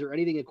fixes or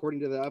anything according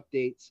to the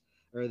updates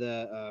or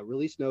the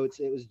release notes.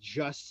 It was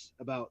just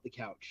about the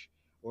couch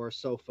or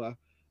sofa.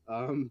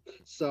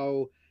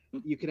 So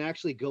you can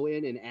actually go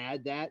in and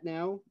add that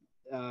now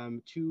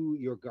to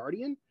your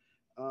Guardian,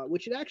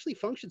 which it actually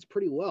functions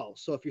pretty well.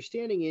 So if you're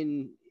standing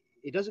in,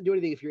 it doesn't do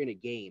anything if you're in a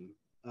game.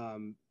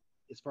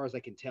 As far as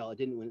I can tell, it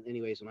didn't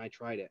anyways when I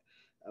tried it.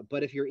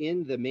 But if you're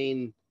in the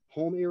main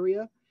home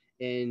area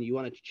and you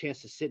want a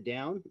chance to sit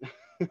down,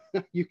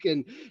 you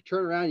can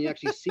turn around and you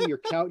actually see your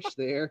couch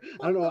there.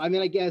 I don't know. I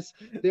mean, I guess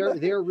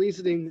their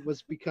reasoning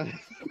was because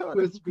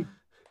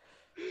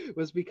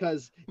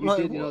you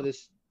did, you know,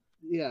 this.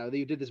 Yeah,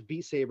 you did this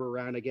Beat Saber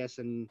round, I guess,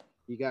 and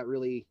you got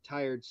really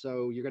tired.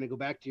 So you're going to go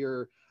back to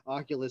your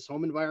Oculus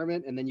home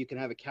environment, and then you can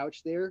have a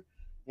couch there,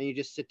 and you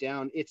just sit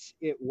down.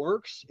 It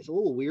works. It's a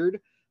little weird.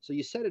 So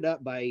you set it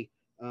up by,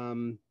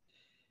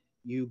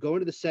 you go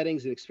into the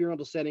settings, the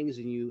experimental settings,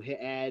 and you hit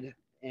add,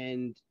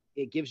 and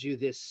it gives you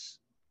this.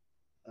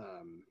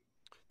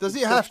 Does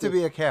it have to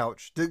be a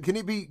couch? Can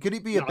it be a bed?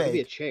 It could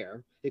be a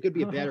chair. It could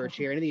be a bed or a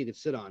chair, anything you can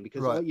sit on.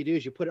 Because what you do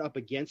is you put it up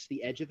against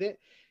the edge of it,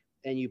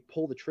 and you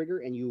pull the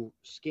trigger and you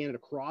scan it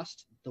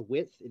across the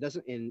width. It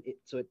doesn't,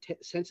 so it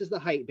senses the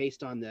height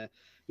based on the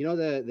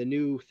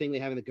new thing they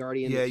have in the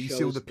Guardian. Yeah, you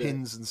see all the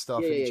pins and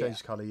stuff, and it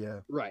changes color. Yeah,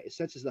 right. It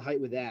senses the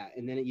height with that,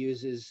 and then it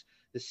uses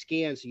the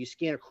scan. So you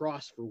scan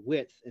across for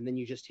width, and then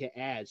you just hit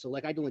add. So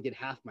like I only did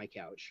half my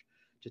couch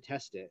to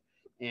test it,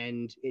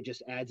 and it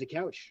just adds a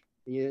couch.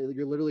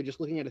 You're literally just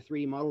looking at a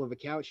 3D model of a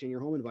couch in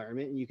your home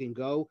environment, and you can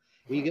go.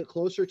 When you get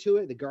closer to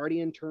it, the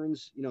Guardian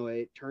turns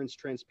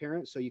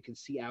transparent, so you can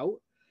see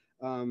out.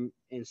 And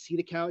see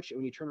the couch, and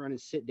when you turn around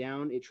and sit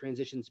down, it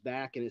transitions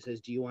back and it says,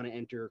 do you want to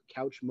enter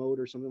couch mode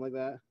or something like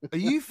that? Are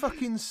you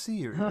fucking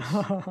serious?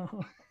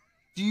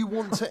 Do you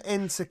want to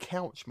enter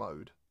couch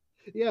mode?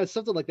 Yeah,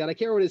 something like that. I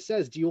can't remember what it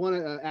says. Do you want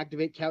to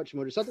activate couch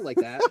mode or something like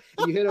that?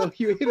 And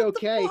you hit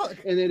OK,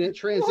 and then it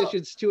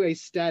transitions to a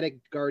static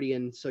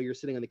Guardian, so you're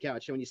sitting on the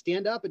couch. And when you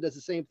stand up, it does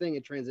the same thing.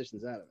 It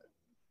transitions out of it.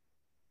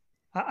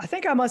 I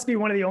think I must be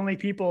one of the only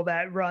people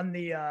that run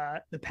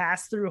the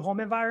pass-through home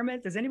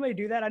environment. Does anybody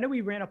do that? I know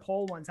we ran a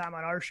poll one time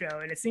on our show,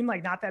 and it seemed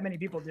like not that many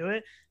people do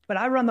it. But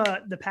I run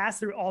the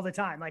pass-through all the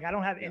time. Like I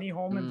don't have any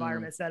home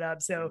environment set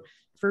up. So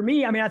for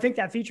me, I mean, I think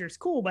that feature is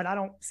cool, but I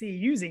don't see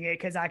using it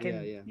because I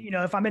can,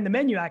 if I'm in the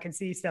menu, I can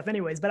see stuff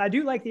anyways. But I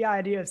do like the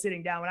idea of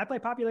sitting down. When I play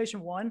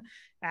Population 1,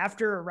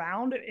 after a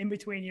round, in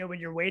between, when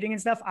you're waiting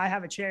and stuff, I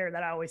have a chair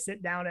that I always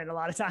sit down in a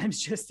lot of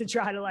times just to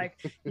try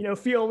to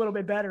feel a little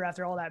bit better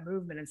after all that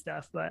movement and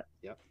stuff. But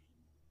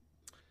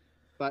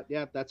But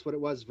yeah, that's what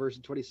it was.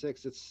 Version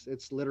 26.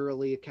 It's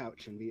literally a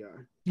couch in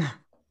VR.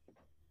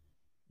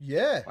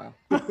 Yeah. Wow.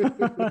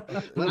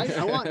 But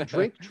I want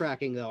drink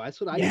tracking though. That's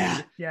what I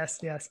need. Yes.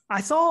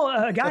 I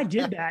saw a guy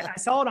did that. I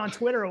saw it on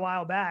Twitter a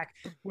while back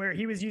where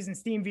he was using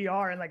Steam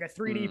VR and like a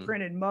 3D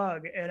printed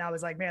mug. And I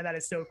was like, man, that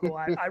is so cool.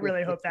 I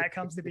really hope that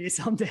comes to be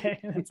someday.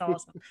 That's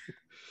awesome.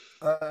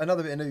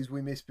 Another bit of news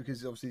we missed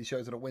because obviously the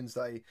show's on a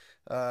Wednesday.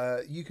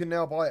 You can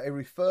now buy a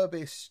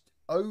refurbished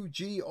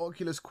OG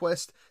Oculus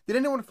Quest. Did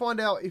anyone find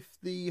out if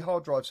the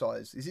hard drive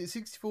size is it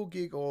 64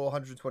 gig or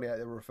 128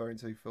 they were referring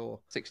to for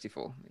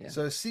 64? Yeah.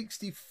 So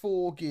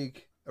 64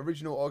 gig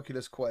original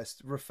Oculus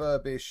Quest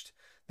refurbished.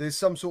 There's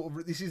some sort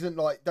of, this isn't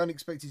like, don't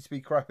expect it to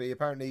be crappy.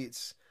 Apparently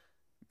it's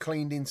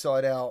cleaned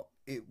inside out.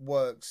 It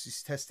works.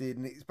 It's tested,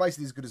 and it's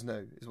basically as good as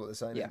new, is what they're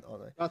saying,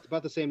 aren't they?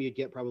 About the same you'd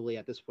get probably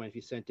at this point if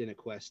you sent in a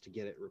Quest to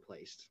get it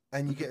replaced.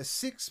 And you get a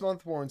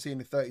 6-month warranty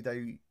and a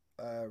 30-day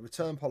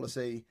return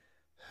policy.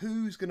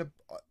 Who's gonna?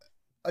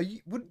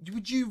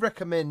 Would you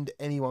recommend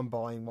anyone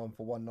buying one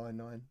for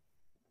 $199?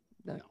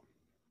 No.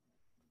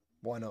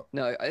 Why not?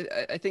 No,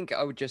 I think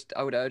I would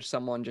urge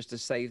someone just to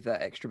save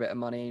that extra bit of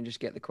money and just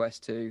get the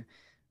Quest 2.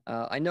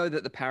 I know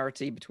that the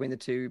parity between the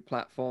two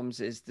platforms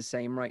is the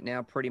same right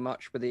now, pretty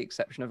much, with the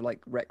exception of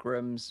like Rec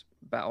Room's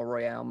Battle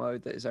Royale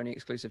mode that is only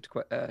exclusive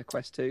to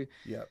Quest 2.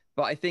 Yeah.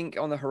 But I think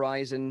on the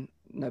horizon,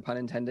 no pun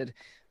intended,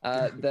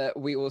 that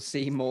we will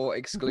see more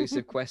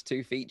exclusive Quest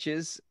 2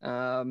 features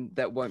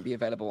that won't be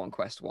available on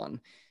Quest 1.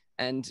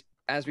 And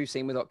as we've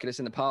seen with Oculus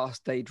in the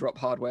past, they drop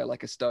hardware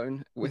like a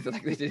stone, with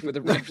like they did with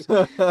the Rift.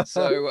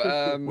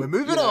 So we're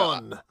moving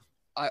on.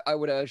 I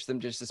would urge them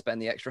just to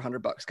spend the extra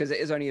 $100 because it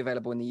is only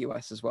available in the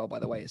US as well. By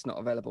the way, it's not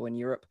available in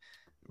Europe.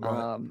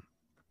 Right.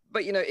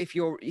 But if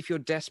you're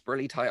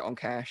desperately tight on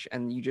cash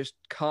and you just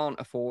can't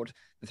afford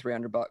the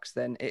 $300,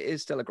 then it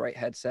is still a great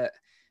headset.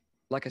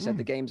 Like I said,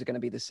 the games are going to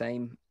be the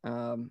same.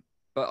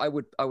 But I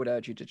would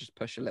urge you to just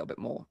push a little bit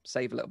more,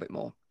 save a little bit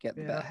more, get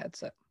the better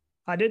headset.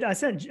 I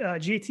sent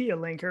GT a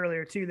link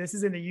earlier too. This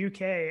is in the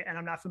UK, and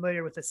I'm not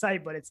familiar with the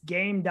site, but it's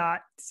game.co.uk.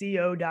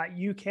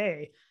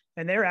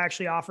 And they're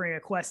actually offering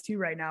a Quest 2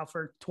 right now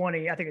for I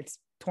think it's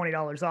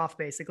 $20 off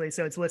basically.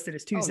 So it's listed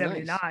as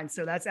 $279. Nice.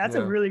 So that's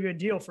a really good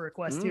deal for a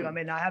Quest 2. I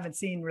mean, I haven't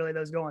seen really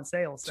those go on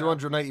sale. So.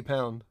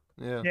 £280.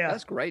 Yeah.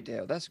 That's a great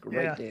deal. That's a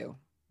great deal.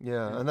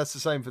 Yeah. And that's the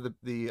same for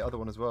the other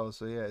one as well.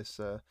 So yeah, it's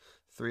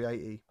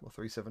 $380 or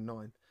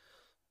 $379,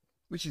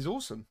 which is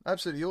awesome.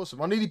 Absolutely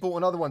awesome. I nearly bought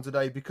another one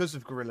today because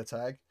of Gorilla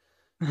Tag,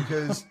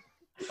 because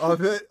I've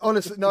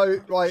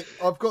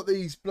got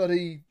these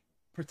bloody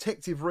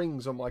protective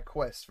rings on my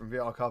Quest from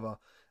VR Cover,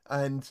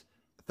 and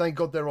thank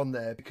God they're on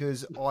there,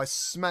 because I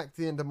smacked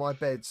the end of my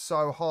bed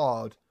so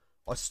hard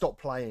I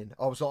stopped playing.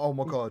 I was like, oh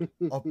my God,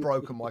 I've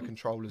broken my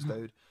controllers,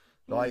 dude.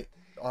 Like,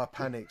 I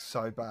panicked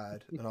so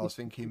bad, and I was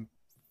thinking,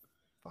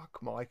 fuck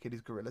Mike, it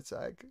is Gorilla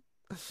Tag.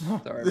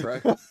 Sorry,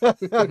 bro.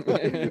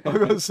 I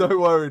got so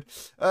worried.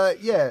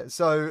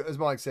 So as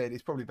Mike said,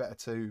 it's probably better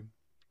to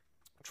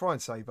try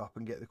and save up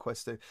and get the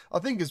Quest 2. I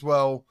think as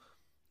well,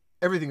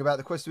 everything about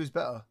the Quest 2 is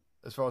better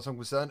as far as I'm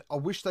concerned. I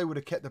wish they would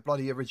have kept the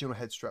bloody original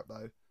head strap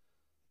though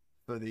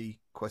for the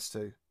Quest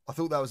 2. I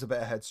thought that was a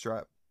better head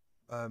strap,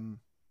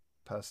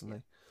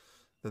 personally,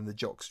 than the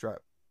jock strap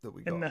that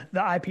we got. And the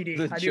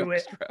IPD.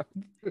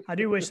 I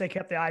do wish they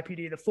kept the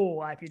IPD, the full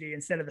IPD,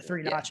 instead of the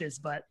 3 notches,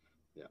 but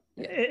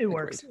it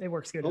works. It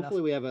works good.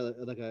 Hopefully enough. we have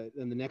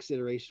in the next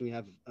iteration we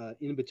have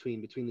in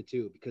between the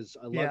two, because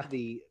I love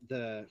the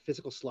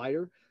physical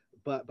slider,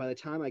 but by the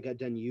time I got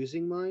done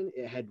using mine,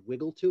 it had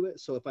wiggle to it.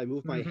 So if I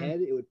moved my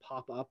head, it would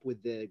pop up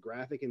with the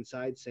graphic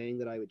inside saying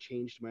that I had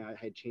changed my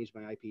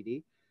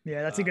IPD.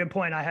 Yeah, that's a good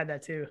point. I had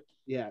that too.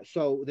 Yeah,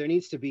 so there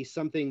needs to be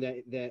something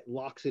that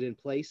locks it in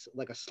place,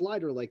 like a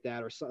slider like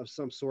that, or of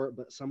some sort,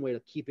 but some way to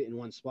keep it in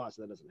one spot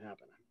so that doesn't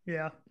happen.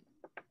 Yeah.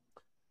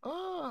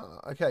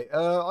 Okay.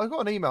 I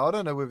got an email. I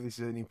don't know whether this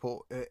is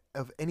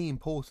of any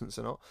importance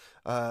or not.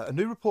 A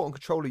new report on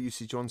controller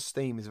usage on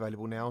Steam is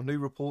available now. New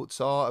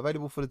reports are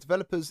available for the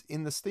developers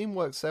in the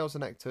Steamworks sales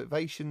and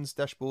activations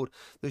dashboard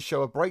that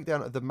show a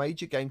breakdown of the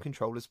major game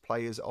controllers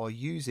players are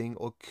using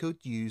or could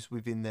use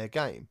within their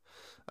game.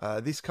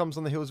 This comes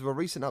on the heels of a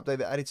recent update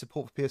that added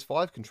support for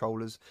PS5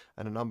 controllers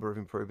and a number of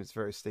improvements to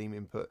various Steam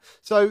input.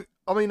 So,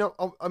 I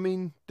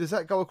mean, does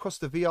that go across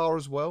the VR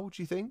as well,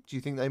 do you think? Do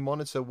you think they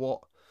monitor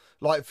what...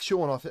 Like,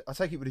 Sean, I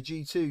take it with a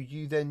G2,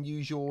 you then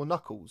use your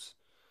knuckles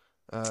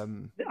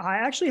I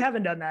actually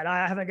haven't done that.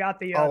 I haven't got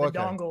the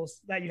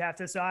dongles that you have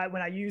to. So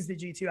when I use the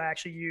G2, I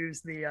actually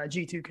use the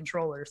G2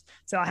 controllers.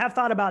 So I have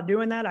thought about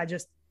doing that. I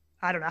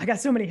don't know. I got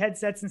so many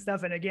headsets and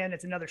stuff. And again,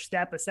 it's another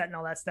step of setting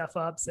all that stuff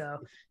up. So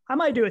I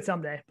might do it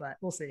someday, but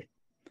we'll see.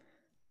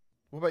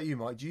 What about you,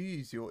 Mike? Do you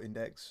use your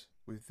index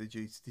with the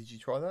G? Did you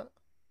try that?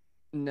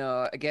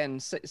 No, again,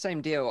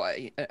 same deal.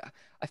 I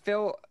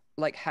feel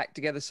like hacked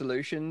together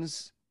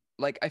solutions.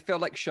 Like I feel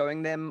like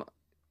showing them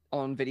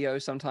on video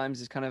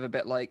sometimes is kind of a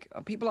bit like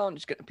people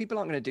aren't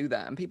going to do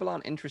that, and people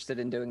aren't interested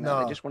in doing that.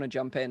 No. They just want to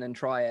jump in and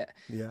try it.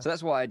 Yeah. So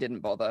that's why I didn't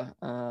bother.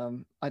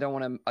 I don't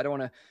want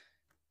to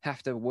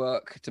have to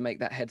work to make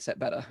that headset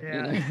better.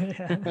 Yeah.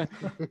 You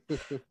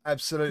know?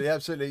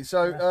 Absolutely.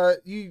 So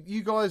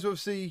you guys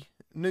obviously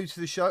new to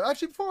the show.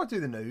 Actually, before I do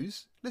the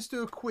news, let's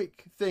do a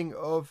quick thing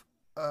of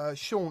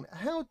Sean.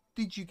 How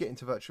did you get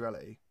into virtual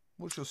reality?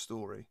 What's your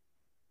story?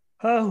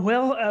 I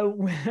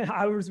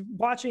was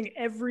watching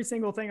every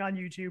single thing on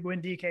YouTube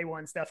when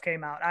DK1 stuff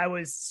came out. I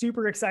was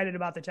super excited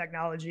about the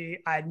technology.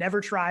 I had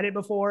never tried it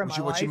before in my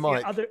life.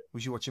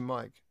 Was you watching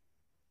Mike?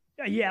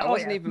 Yeah, I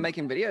wasn't even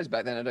making videos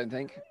back then. I don't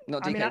think.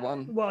 Not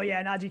DK1.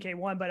 Not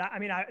DK1, but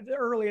the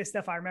earliest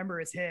stuff I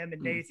remember is him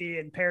and Nathy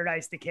and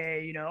Paradise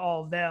Decay. You know,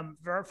 all of them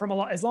from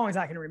as long as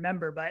I can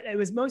remember. But it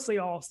was mostly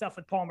all stuff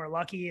with Palmer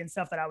Luckey and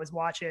stuff that I was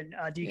watching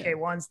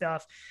DK1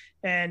 stuff,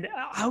 and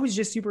I was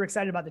just super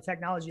excited about the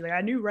technology. Like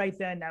I knew right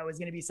then that was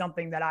going to be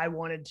something that I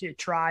wanted to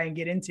try and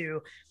get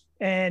into.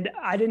 And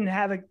I didn't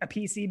have a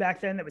PC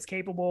back then that was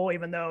capable,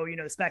 even though, you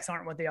know, the specs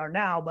aren't what they are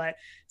now. But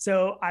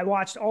so I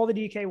watched all the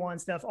DK1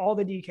 stuff, all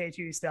the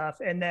DK2 stuff.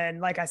 And then,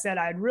 like I said,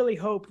 I'd really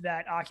hoped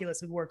that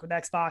Oculus would work with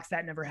Xbox.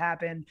 That never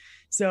happened.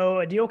 So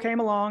a deal came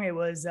along. It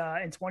was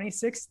in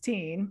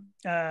 2016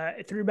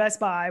 through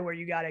Best Buy, where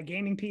you got a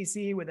gaming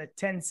PC with a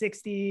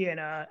 1060 and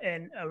a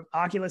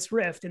Oculus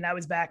Rift. And that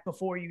was back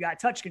before you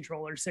got touch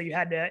controllers. So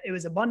it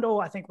was a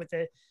bundle, I think, with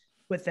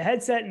the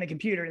headset and the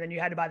computer, and then you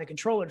had to buy the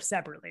controller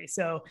separately.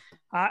 So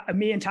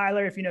me and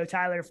Tyler, if you know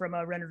Tyler from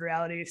Rendered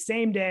Reality,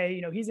 same day,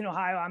 you know, he's in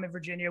Ohio, I'm in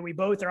Virginia. We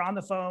both are on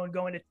the phone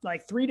going to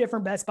like 3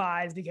 different Best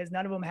Buys because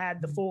none of them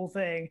had the full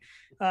thing.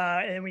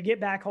 And we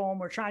get back home,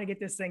 we're trying to get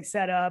this thing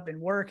set up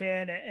and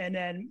working. And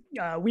then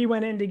we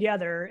went in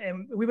together,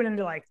 and we went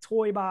into like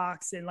Toy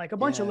Box and like a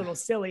bunch of little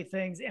silly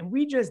things. And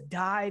we just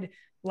died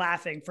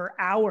laughing for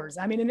hours.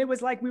 I mean, and it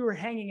was like we were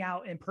hanging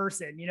out in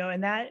person, you know,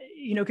 and that,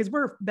 you know, because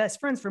we're best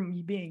friends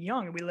from being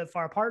young and we live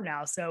far apart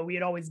now. So we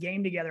had always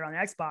gamed together on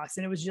Xbox,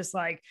 and it was just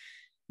like,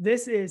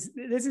 this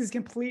is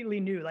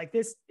completely new. Like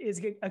this is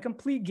a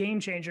complete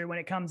game changer when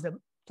it comes to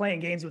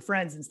playing games with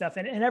friends and stuff.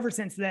 And ever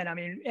since then, I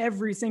mean,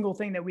 every single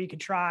thing that we could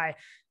try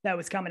that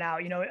was coming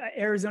out, you know,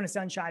 Arizona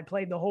Sunshine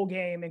played the whole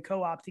game in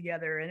co-op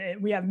together.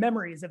 And we have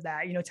memories of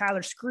that, you know,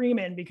 Tyler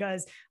screaming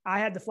because I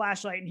had the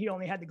flashlight and he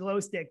only had the glow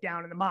stick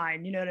down in the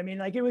mine. You know what I mean?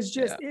 Like it was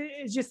just,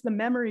 it's just the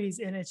memories.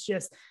 And it's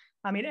just,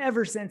 I mean,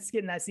 ever since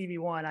getting that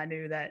CV1, I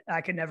knew that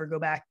I could never go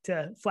back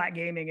to flat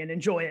gaming and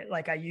enjoy it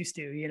like I used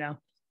to, you know?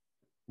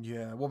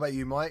 Yeah. What about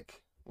you,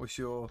 Mike? What's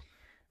your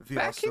VR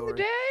back story? in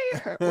the day?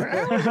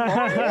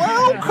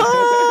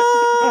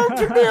 Welcome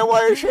to the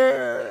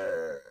Oasis.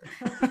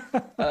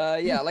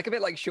 Yeah, like a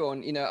bit like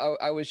Sean, you know,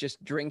 I was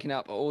just drinking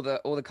up all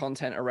the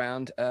content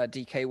around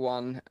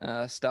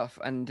DK1 stuff,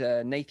 and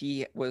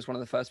Nathy was one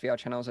of the first VR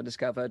channels I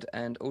discovered,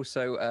 and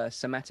also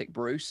Somatic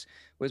Bruce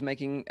was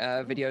making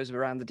videos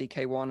around the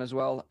DK1 as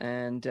well,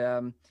 and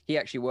he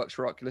actually works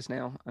for Oculus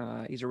now.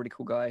 He's a really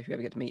cool guy if you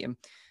ever get to meet him.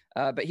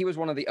 But he was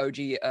one of the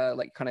OG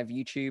like kind of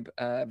YouTube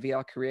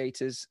VR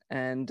creators,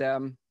 and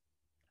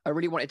I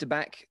really wanted to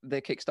back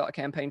the Kickstarter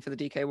campaign for the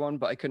DK1,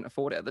 but I couldn't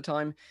afford it at the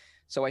time.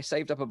 So I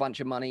saved up a bunch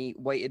of money,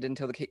 waited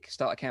until the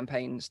Kickstarter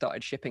campaign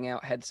started shipping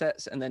out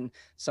headsets, and then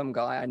some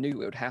guy, I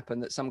knew it would happen,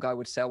 that some guy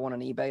would sell one on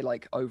eBay,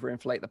 like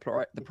overinflate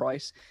the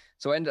price.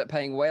 So I ended up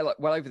paying well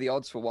over the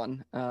odds for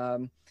one.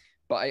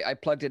 But I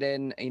plugged it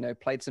in, you know,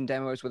 played some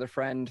demos with a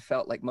friend,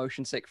 felt like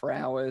motion sick for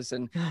hours,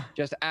 and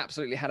just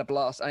absolutely had a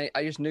blast. I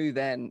just knew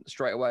then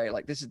straight away,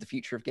 like, this is the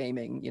future of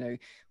gaming. You know,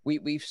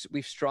 we've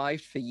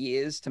strived for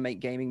years to make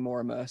gaming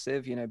more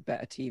immersive, you know,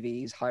 better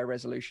TVs, high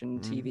resolution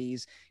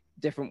TVs,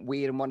 different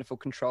weird and wonderful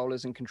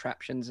controllers and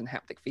contraptions and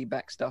haptic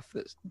feedback stuff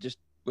that just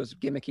was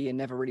gimmicky and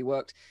never really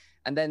worked.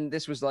 And then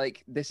this was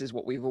like, this is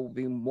what we've all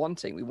been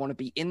wanting. We want to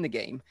be in the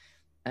game.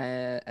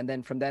 And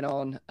then from then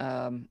on,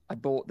 I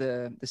bought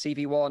the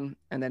CV1,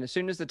 and then as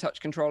soon as the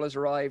touch controllers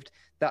arrived,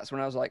 that's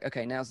when I was like,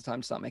 okay, now's the time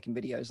to start making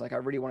videos. Like, I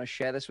really want to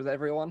share this with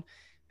everyone,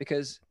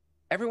 because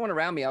everyone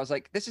around me, I was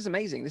like, this is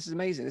amazing, this is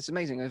amazing, this is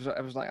amazing.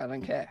 I was like, I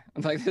don't care.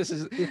 I'm like, this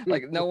is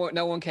like, no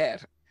one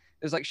cared.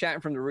 It was like shouting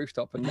from the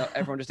rooftop, and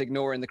everyone just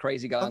ignoring the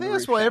crazy guy. I think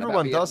that's why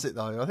everyone does it,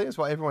 though. I think that's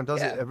why everyone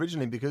does it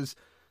originally, because,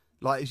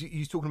 like,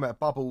 you're talking about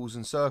bubbles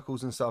and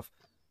circles and stuff.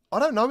 I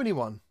don't know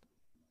anyone.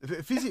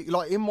 Physically,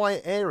 like, in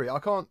my area, I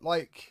can't,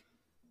 like...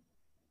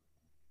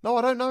 No,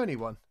 I don't know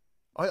anyone.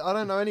 I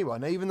don't know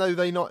anyone, even though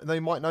they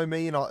might know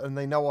me and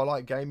they know I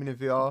like gaming in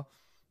VR.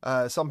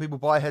 Some people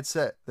buy a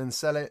headset, then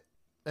sell it,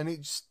 and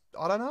it just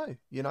I don't know,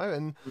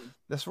 and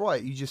that's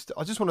right.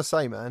 I just want to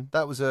say, man,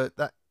 that was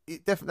that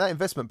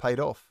investment paid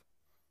off.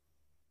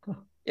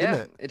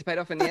 Yeah, it paid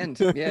off in the end.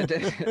 Yeah,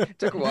 it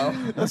took a while.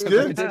 That's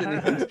good. It did in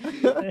the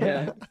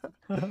end.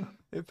 Yeah.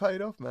 It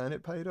paid off, man.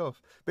 It paid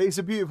off. But it's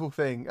a beautiful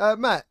thing.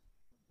 Matt,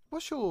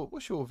 what's your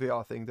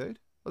VR thing, dude?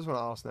 I just want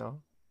to ask now.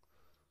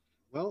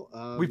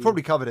 Well, we've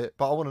probably covered it,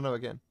 but I want to know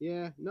again.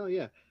 Yeah.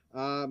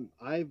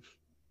 I've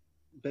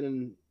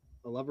been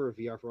a lover of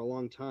VR for a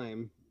long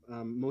time.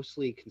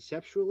 Mostly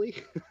conceptually,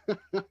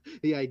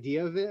 the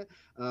idea of it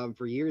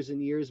for years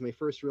and years. My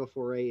first real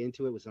foray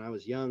into it was when I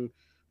was young.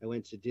 I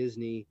went to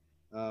Disney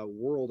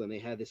World, and they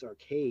had this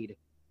arcade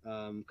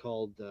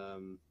called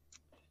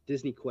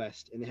Disney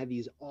Quest, and they had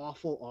these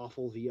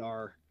awful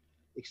VR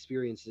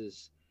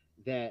experiences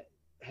that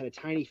had a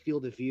tiny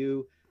field of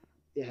view.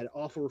 It had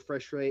awful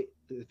refresh rate.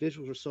 The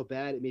visuals were so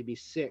bad it made me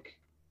sick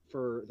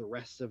for the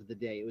rest of the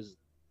day. It was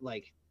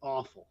like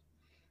awful.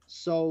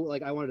 So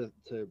like I wanted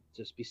to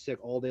just be sick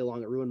all day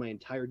long. It ruined my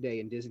entire day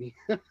in Disney.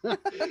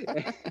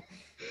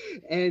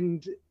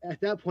 And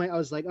at that point I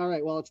was like, all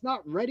right, well, it's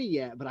not ready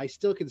yet, but I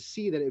still can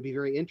see that it would be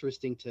very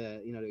interesting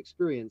to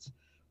experience.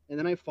 And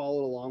then I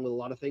followed along with a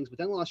lot of things, but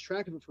then lost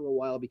track of it for a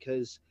while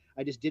because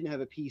I just didn't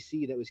have a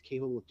PC that was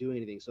capable of doing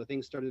anything. So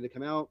things started to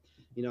come out.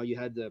 You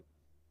had the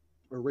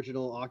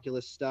original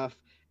Oculus stuff,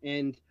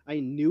 and I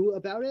knew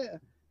about it,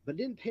 but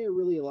didn't pay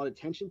really a lot of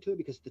attention to it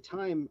because at the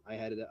time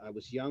I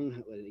was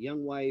young, a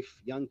young wife,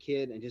 young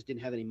kid, and just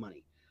didn't have any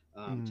money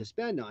to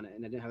spend on it,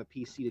 and I didn't have a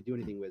PC to do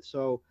anything with.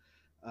 So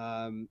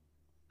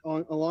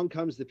along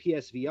comes the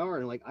PSVR,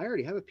 and I'm like, I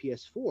already have a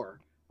PS4.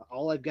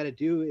 All I've got to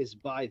do is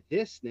buy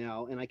this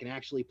now, and I can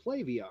actually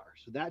play VR.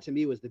 So that to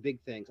me was the big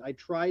thing. I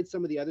tried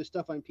some of the other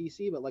stuff on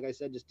PC, but like I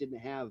said, just didn't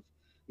have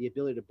the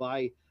ability to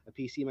buy a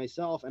PC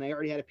myself, and I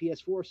already had a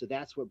PS4, so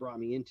that's what brought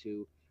me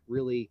into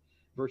really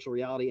virtual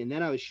reality. And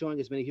then I was showing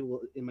as many people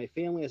in my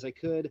family as I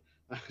could.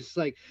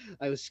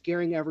 I was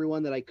scaring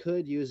everyone that I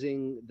could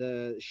using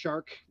the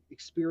shark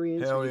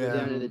experience. Hell yeah.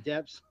 Down in the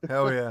depths.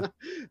 Hell yeah.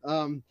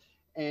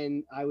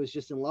 And I was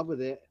just in love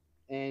with it,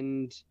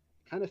 and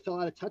kind of fell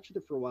out of touch with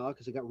it for a while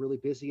because I got really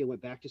busy. I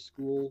went back to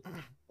school,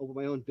 opened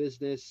my own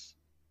business,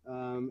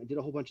 did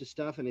a whole bunch of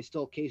stuff, and I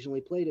still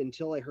occasionally played it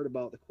until I heard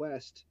about the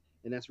Quest.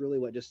 And that's really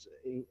what just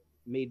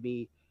made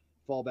me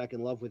fall back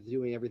in love with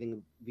doing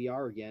everything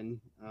VR again.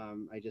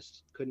 I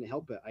just couldn't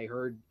help it.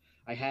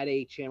 I had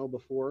a channel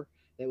before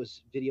that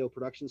was video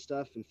production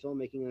stuff and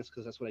filmmaking,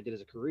 because that's what I did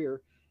as a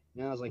career.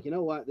 And I was like, you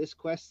know what, this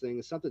Quest thing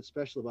is something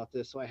special about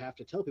this, so I have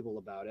to tell people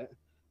about it.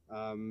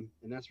 And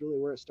that's really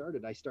where it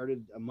started. I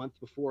started a month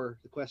before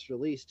the Quest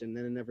released, and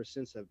then ever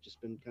since I've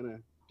just been kind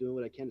of doing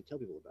what I can to tell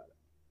people about it.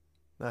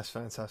 That's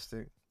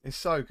fantastic. It's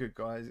so good,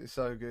 guys. It's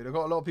so good. I've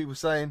got a lot of people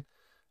saying,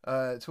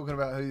 talking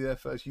about who their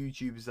first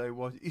YouTubers they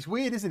was. It's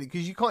weird, isn't it?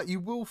 Because you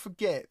will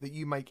forget that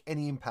you make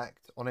any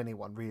impact on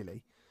anyone,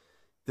 really.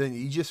 Then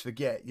you just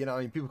forget.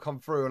 People come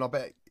through, and I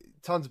bet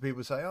tons of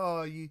people say,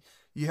 "Oh, you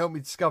helped me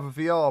discover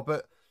VR,"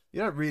 but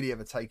you don't really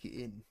ever take it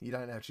in. You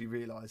don't actually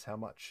realise how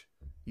much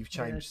you've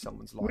changed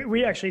someone's life.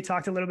 We actually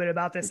talked a little bit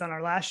about this on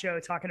our last show,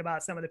 talking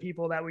about some of the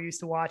people that we used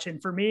to watch.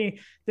 And for me,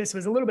 this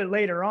was a little bit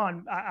later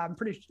on. I'm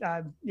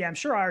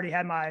sure I already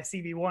had my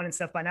CV1 and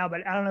stuff by now,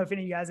 but I don't know if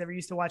any of you guys ever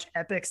used to watch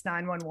Epix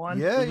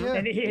 911. Yeah.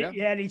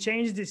 And he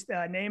changed his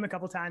name a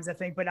couple times, I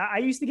think. But I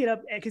used to get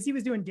up because he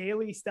was doing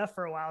daily stuff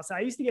for a while. So I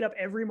used to get up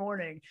every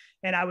morning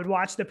and I would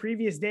watch the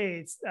previous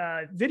day's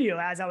video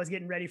as I was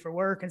getting ready for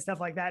work and stuff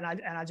like that.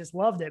 And I just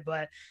loved it.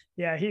 But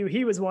yeah,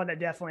 he was one that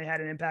definitely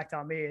had an impact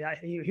on me.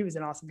 He was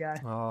an awesome guy.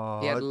 Oh,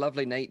 he had a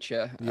lovely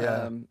nature.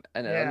 Yeah.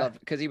 I love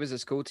because he was a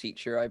school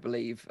teacher, I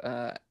believe.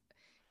 And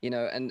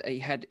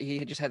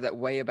he just had that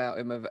way about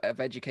him of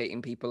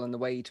educating people, and the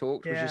way he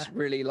talked was just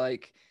really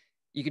like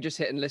you could just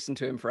sit and listen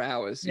to him for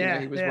hours. He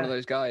was one of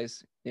those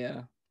guys.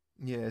 Yeah.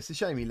 Yeah, it's a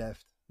shame he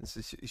left. It's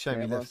a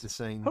shame he left the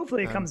scene.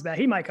 Hopefully he comes back.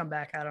 He might come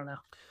back. I don't know.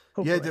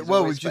 Hopefully. Yeah,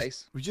 well,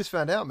 we just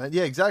found out, man.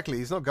 Yeah, exactly.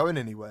 He's not going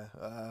anywhere.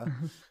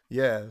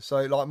 Yeah,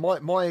 so like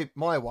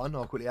my one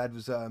I'll quickly add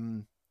was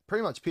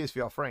pretty much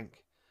PSVR Frank.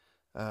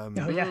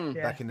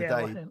 Back in the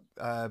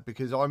day,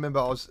 because I remember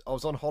I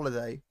was on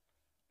holiday.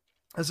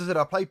 As I said,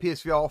 I played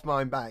PSVR off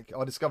my own back.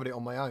 I discovered it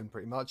on my own,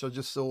 pretty much. I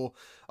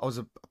was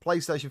a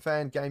PlayStation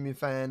fan, gaming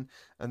fan,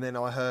 and then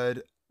I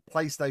heard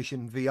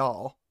PlayStation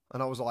VR,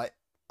 and I was like,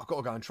 I've got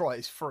to go and try it.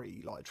 It's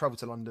free. Like, travel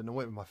to London and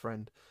went with my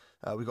friend.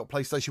 We got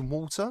PlayStation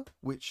Water,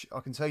 which I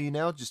can tell you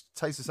now just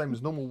tastes the same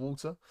as normal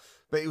water,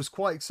 but it was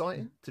quite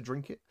exciting to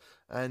drink it,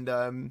 and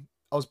I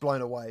was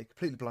blown away,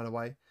 completely blown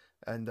away.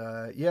 And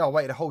I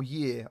waited a whole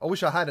year. I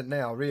wish I hadn't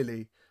now,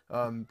 really,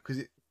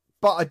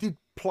 but I did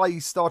play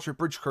Star Trek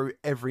Bridge Crew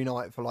every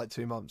night for like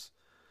 2 months,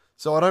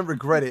 so I don't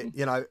regret it.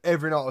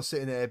 Every night I was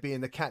sitting there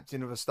being the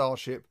captain of a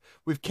starship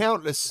with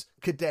countless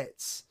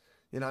cadets,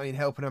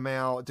 helping them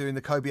out, doing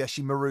the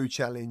Kobayashi Maru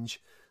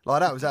challenge.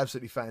 Like, that was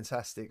absolutely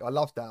fantastic. I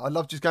loved that. I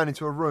loved just going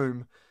into a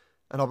room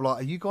and I'd be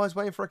like, are you guys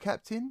waiting for a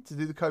captain to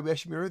do the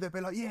Kobayashi Maru? They'd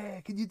be like, yeah,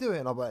 can you do it?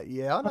 And I'm like,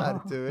 yeah, I know how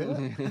to do it.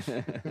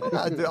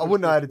 I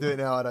wouldn't know how to do it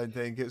now, I don't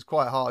think. It was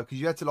quite hard because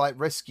you had to like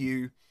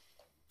rescue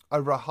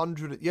over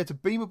 100. You had to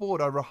beam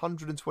aboard over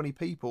 120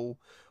 people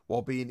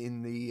while being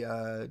in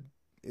the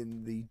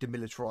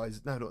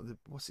demilitarized. No, not the,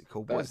 what's it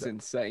called? That's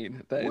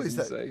insane. That is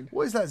insane.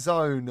 What is that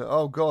zone?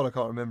 Oh god, I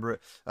can't remember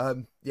it.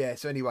 Yeah.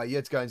 So anyway, you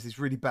had to go into this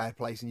really bad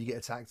place and you get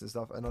attacked and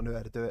stuff. And I knew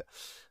how to do it.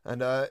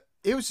 And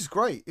it was just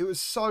great. It was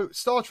so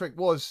Star Trek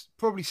was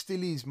probably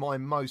still is my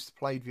most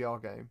played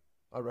VR game,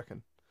 I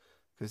reckon.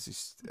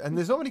 And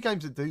there's not many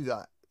games that do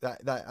that.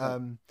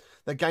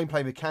 That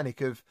gameplay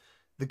mechanic of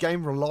the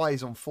game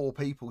relies on 4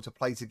 people to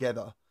play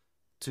together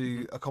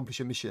to accomplish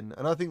a mission,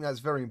 and I think that's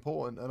very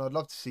important. And I'd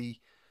love to see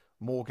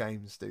more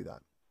games do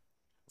that.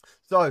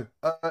 So,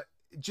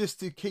 just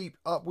to keep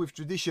up with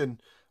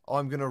tradition,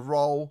 I'm gonna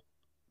roll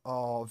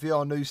our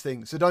VR news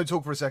thing. So don't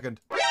talk for a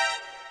second.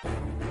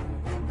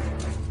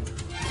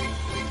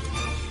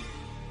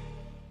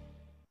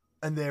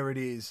 And there it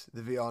is,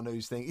 the VR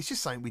news thing. It's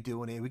just something we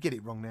do on here. We get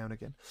it wrong now and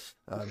again.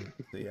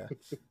 Yeah.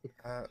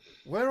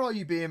 Where are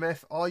you,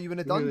 BMF? Are you in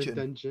a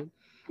dungeon?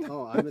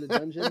 Oh, I'm in a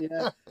dungeon,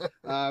 yeah.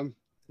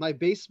 My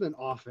basement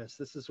office.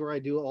 This is where I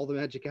do all the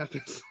magic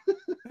happens.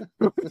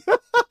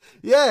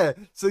 Yeah.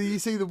 So you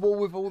see the wall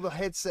with all the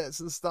headsets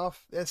and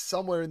stuff. There's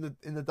somewhere in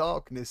the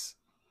darkness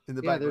in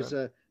the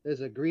background. There's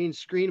a green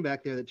screen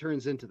back there that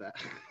turns into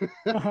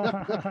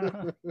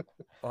that.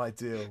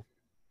 Ideal.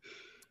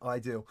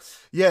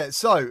 Yeah,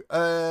 so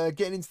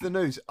getting into the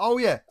news. Oh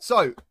yeah,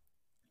 so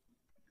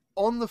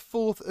on the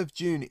 4th of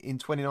June in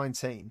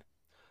 2019,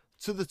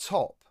 To the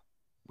Top,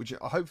 which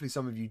hopefully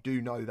some of you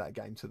do know that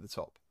game, To the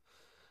Top,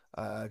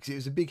 because it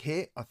was a big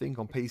hit, I think,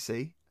 on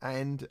PC.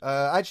 And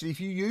actually, if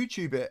you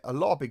YouTube it, a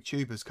lot of big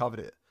tubers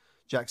covered it.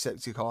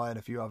 Jacksepticeye and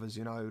a few others,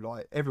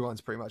 like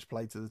everyone's pretty much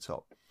played To the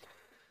Top.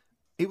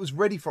 It was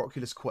ready for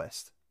Oculus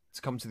Quest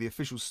to come to the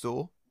official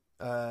store.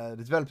 The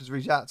developers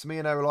reached out to me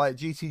and they were like,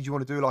 GT, do you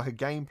want to do like a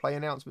gameplay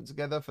announcement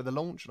together for the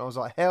launch? And I was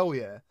like, hell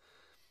yeah.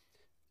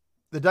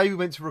 The day we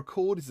went to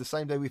record is the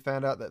same day we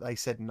found out that they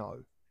said no.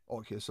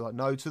 Oculus, so like,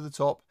 no, To the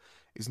Top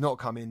is not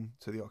coming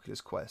to the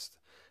Oculus Quest.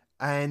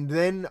 And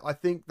then I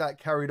think that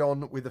carried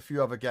on with a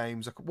few other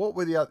games. What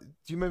were the other, do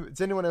you remember,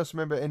 does anyone else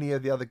remember any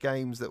of the other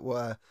games that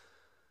were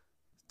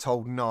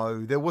told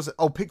no? There was,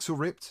 Pixel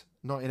Ripped,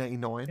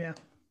 1989. Yeah.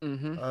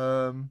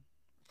 Mm-hmm.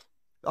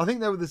 I think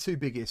they were the 2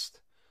 biggest.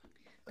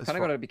 Kind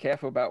of got to be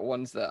careful about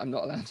ones that I'm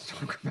not allowed to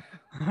talk about.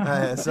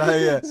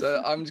 Yeah.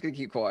 So I'm just gonna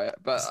keep quiet.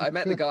 But I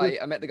met the guy.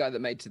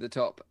 That made To the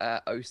Top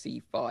at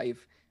OC5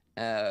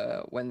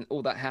 when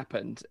all that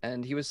happened,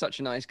 and he was such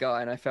a nice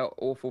guy, and I felt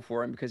awful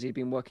for him because he'd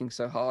been working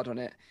so hard on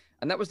it,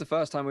 and that was the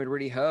first time we'd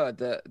really heard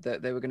that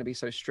they were going to be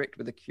so strict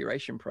with the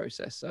curation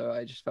process. So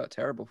I just felt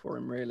terrible for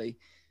him, really.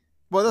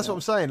 Well, that's what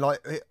I'm saying.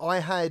 Like, I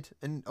had,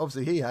 and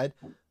obviously he had,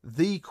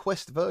 the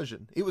Quest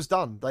version. It was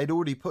done. They'd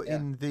already put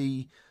in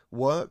the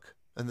work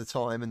and the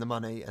time and the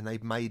money, and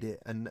they've made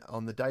it. And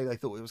on the day they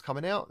thought it was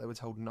coming out, they were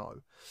told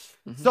no.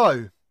 Mm-hmm.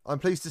 So I'm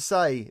pleased to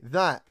say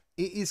that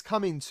it is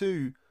coming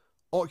to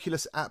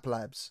Oculus App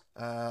Labs.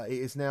 It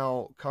is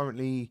now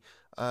currently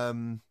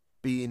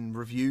being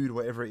reviewed,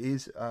 whatever it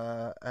is,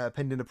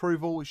 pending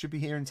approval. It should be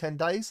here in 10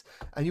 days,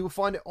 and you will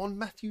find it on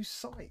Matthew's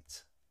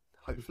site,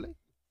 hopefully.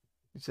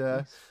 It's,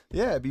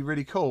 it'd be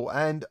really cool.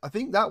 And I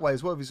think that way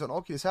as well, if it's on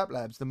Oculus App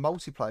Labs, the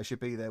multiplayer should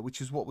be there, which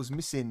is what was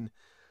missing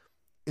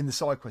in the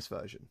SideQuest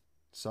version.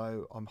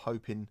 So I'm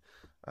hoping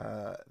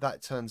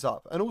that turns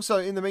up. And also,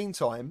 in the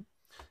meantime,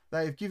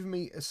 they've given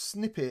me a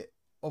snippet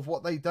of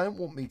what they don't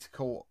want me to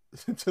call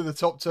To the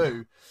Top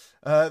 2.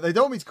 They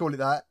don't want me to call it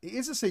that. It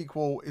is a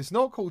sequel. It's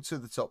not called To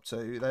the Top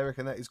 2. They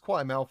reckon that is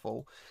quite a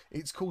mouthful.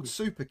 It's called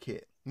Super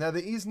Kit. Now,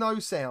 there is no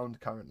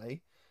sound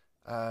currently,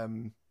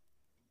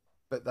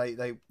 but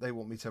they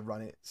want me to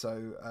run it.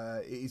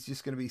 So it is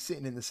just going to be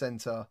sitting in the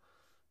centre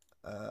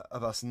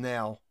of us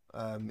now,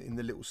 in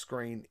the little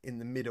screen in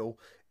the middle.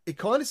 It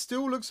kind of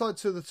still looks like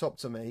To the Top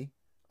to me.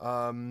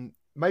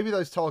 Maybe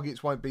those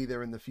targets won't be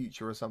there in the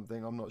future or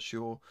something. I'm not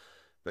sure.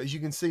 But as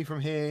you can see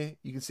from here,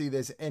 you can see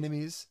there's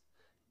enemies.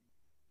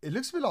 It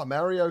looks a bit like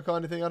Mario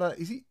kind of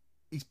thing.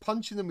 He's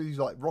punching them with his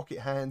like rocket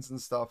hands and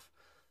stuff.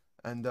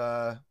 And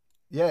I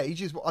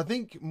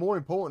think more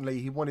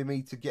importantly, he wanted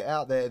me to get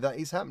out there. That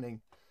is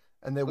happening.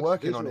 And they're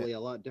working on it. A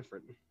lot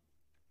different.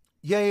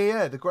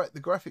 Yeah. The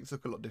graphics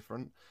look a lot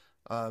different.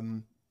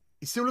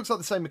 It still looks like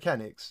the same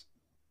mechanics.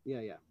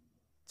 Yeah.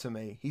 To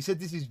me, he said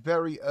this is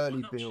very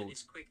early build.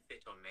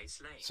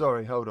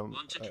 Sorry, hold on.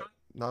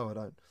 No, I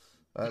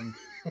don't.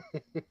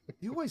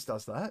 He always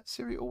does that.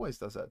 Siri always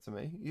does that to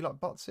me. He like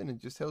butts in and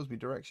just tells me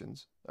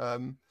directions.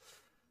 But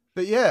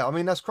yeah, I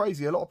mean that's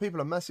crazy. A lot of people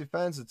are massive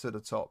fans of To the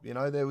Top.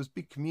 There was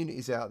big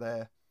communities out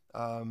there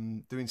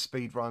doing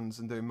speed runs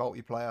and doing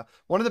multiplayer.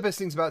 One of the best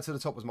things about To the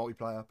Top was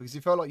multiplayer because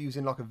it felt like you was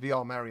in like a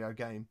VR Mario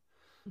game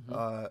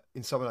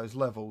in some of those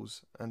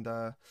levels. And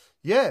so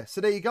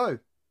there you go.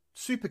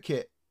 Super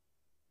Kit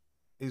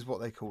is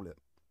what they call it.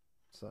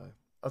 So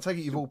I'll take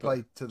it you've all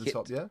played To the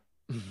Top, yeah?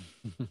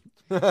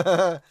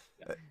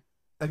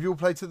 Have you all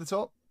played To the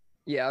Top?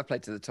 Yeah, I've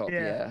played To the Top,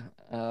 yeah.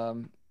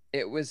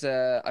 It was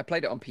I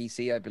played it on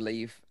PC, I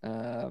believe,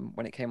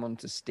 when it came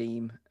onto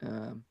Steam.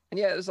 And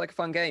yeah, it was like a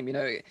fun game.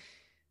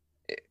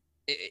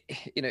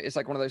 It's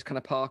like one of those kind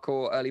of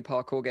early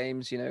parkour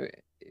games.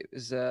 It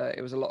was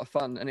a lot of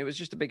fun, and it was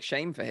just a big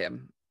shame for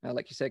him,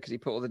 like you said, because he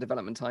put all the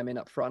development time in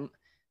up front,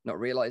 not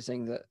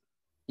realizing that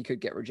he could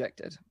get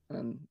rejected.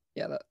 And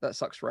yeah, that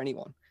sucks for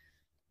anyone.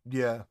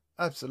 Yeah,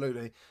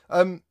 absolutely.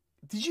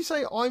 Did you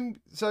say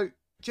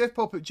Jeff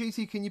Pop at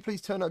GT? Can you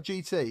please turn up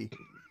GT?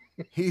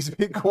 He's a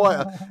bit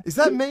quieter. Is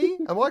that me?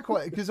 Am I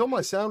quiet? Because on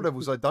my sound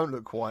levels, I don't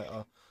look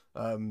quieter.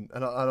 And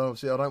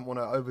obviously, I don't want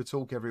to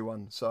overtalk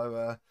everyone.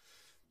 So,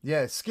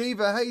 yeah,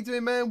 Skeever, how you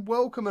doing, man?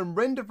 Welcome. And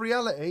Rend of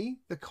Reality,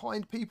 the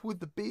kind people with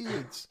the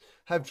beards,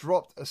 have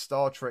dropped a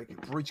Star Trek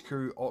Bridge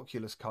Crew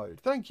Oculus code.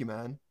 Thank you,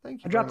 man.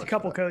 Thank you. I dropped a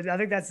couple codes. I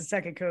think that's the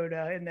second code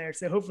in there.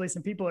 So hopefully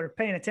some people are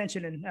paying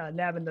attention and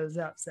nabbing those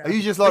up. So. Are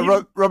you just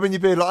like rubbing your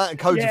beard like that and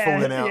codes are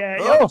falling out?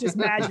 Yeah, just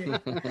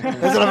magic.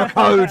 There's another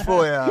code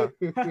for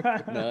you.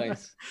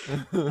 Nice.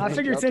 I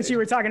figured since you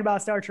were talking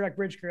about Star Trek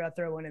Bridge Crew, I'd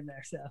throw one in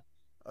there. So.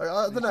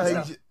 I don't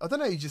know. I don't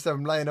know. You just have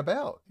them laying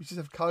about. You just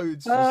have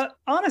codes.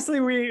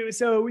 Honestly, we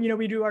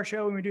do our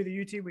show and we do the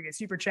YouTube. We get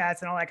super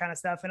chats and all that kind of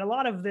stuff. And a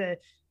lot of the,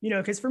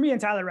 because for me and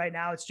Tyler right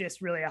now, it's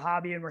just really a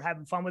hobby and we're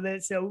having fun with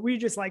it. So we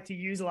just like to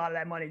use a lot of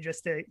that money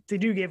just to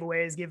do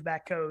giveaways, give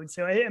back codes.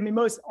 So I mean,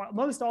 most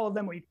all of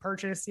them we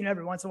purchase.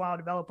 Every once in a while, a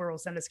developer will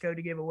send us code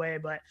to give away,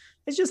 but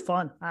it's just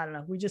fun. I don't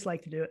know. We just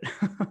like to do it.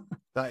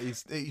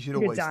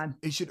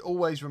 It should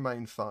always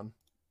remain fun.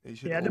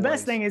 The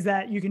best thing is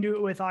that you can do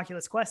it with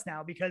Oculus Quest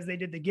now because they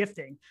did the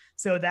gifting.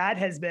 So that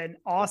has been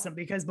awesome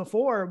because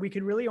before we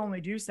could really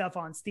only do stuff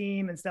on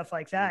Steam and stuff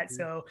like that. Mm-hmm.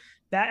 So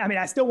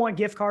I still want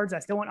gift cards. I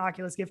still want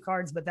Oculus gift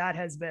cards, but that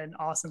has been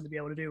awesome to be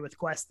able to do with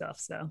Quest stuff.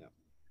 So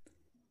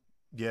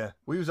yeah,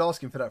 we was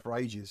asking for that for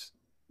ages.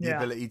 The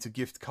ability to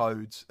gift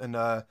codes. And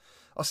I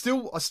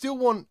still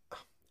want,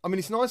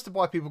 it's nice to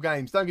buy people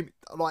games. Don't give me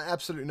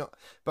absolutely not.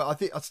 But I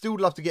think I'd still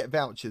love to get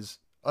vouchers.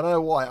 I don't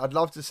know why. I'd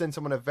love to send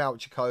someone a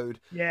voucher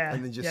code. Yeah.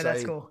 And then just say,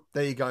 that's cool.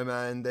 There you go,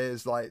 man.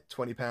 There's like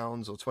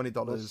 £20 or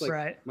 $20.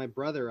 Right. My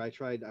brother, I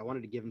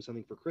wanted to give him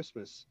something for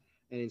Christmas.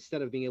 And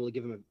instead of being able to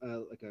give him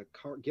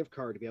a gift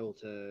card to be able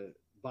to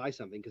buy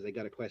something, because they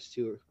got a Quest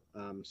 2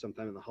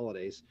 sometime in the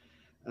holidays,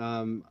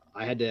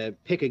 I had to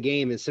pick a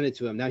game and send it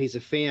to him. Now he's a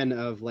fan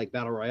of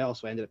Battle Royale,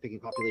 so I ended up picking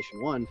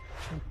Population 1,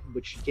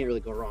 which you can't really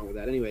go wrong with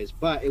that anyways.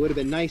 But it would have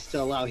been nice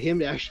to allow him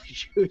to actually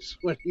choose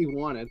what he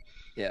wanted.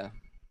 Yeah.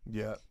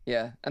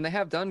 Yeah, and they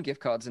have done gift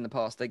cards in the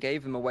past. They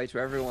gave them away to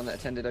everyone that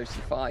attended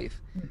OC5.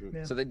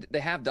 Yeah. So they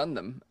have done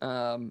them.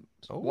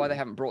 Why they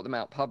haven't brought them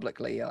out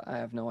publicly, I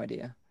have no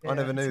idea. I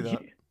never knew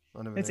that.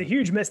 It's a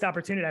huge missed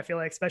opportunity. I feel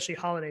like, especially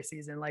holiday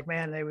season.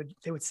 Man, they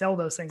would sell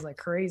those things like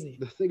crazy.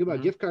 The thing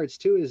about gift cards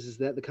too is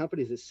that the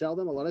companies that sell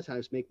them a lot of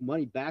times make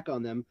money back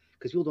on them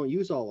because people don't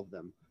use all of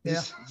them.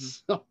 Yeah.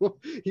 So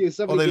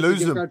they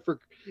lose them.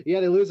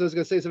 They lose. I was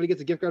gonna say somebody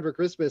gets a gift card for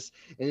Christmas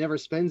and never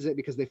spends it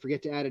because they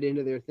forget to add it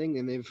into their thing,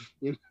 and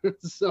they've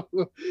so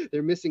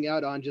they're missing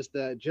out on just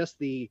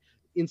the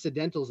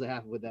incidentals that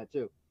happen with that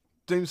too.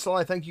 Doom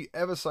Sly, thank you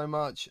ever so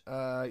much.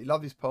 You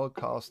love this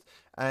podcast,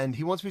 and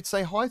he wants me to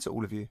say hi to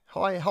all of you.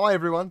 Hi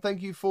everyone.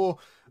 Thank you for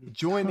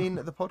joining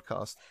the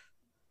podcast.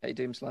 Hey,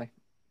 Doom Sly.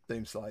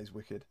 Doom Sly is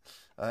wicked.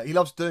 He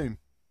loves Doom.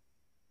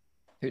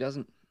 Who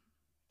doesn't?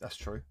 That's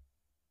true.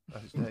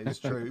 That is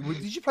true.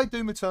 Did you play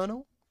Doom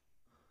Eternal?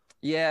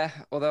 Yeah,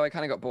 although I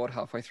kind of got bored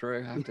halfway through,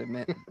 I have to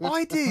admit.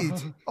 I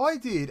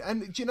did,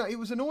 and it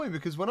was annoying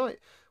because when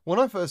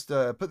I first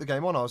put the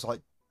game on, I was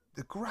like,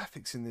 the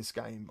graphics in this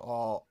game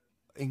are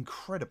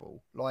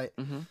incredible. But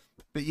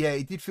yeah,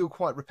 it did feel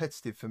quite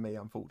repetitive for me,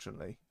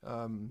 unfortunately.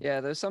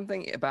 Yeah, there's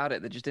something about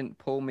it that just didn't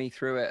pull me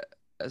through it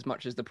as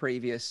much as the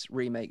previous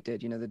remake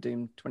did. The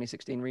Doom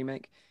 2016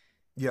 remake.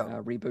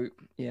 Yeah. Reboot.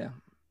 Yeah,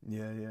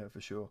 for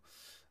sure.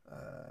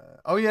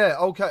 Okay.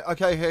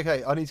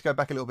 I need to go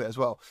back a little bit as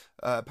well.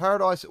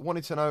 Paradise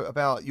wanted to know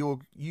about you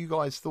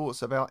guys'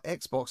 thoughts about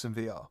Xbox and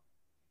VR.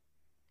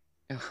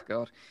 Oh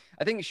God,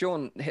 I think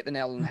Sean hit the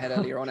nail on the head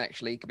earlier on,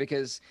 actually,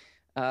 because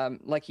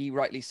like he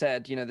rightly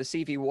said, the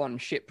CV1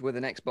 shipped with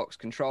an Xbox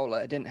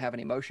controller. It didn't have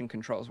any motion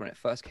controls when it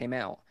first came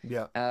out.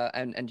 Yeah.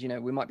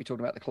 And we might be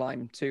talking about the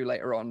Climb 2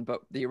 later on,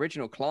 but the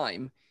original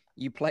Climb,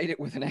 you played it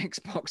with an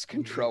Xbox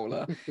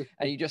controller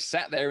and you just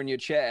sat there in your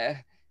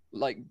chair,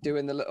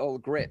 doing the little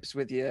grips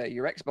with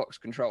your Xbox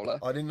controller.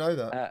 I didn't know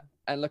that.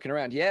 And looking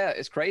around. Yeah,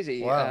 it's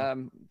crazy. Wow.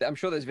 I'm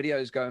sure there's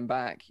videos going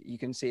back. You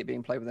can see it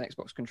being played with an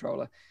Xbox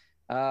controller.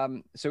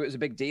 So it was a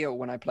big deal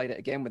when I played it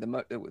again with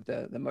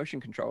the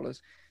motion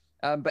controllers.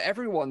 But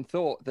everyone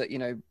thought that,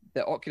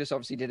 that Oculus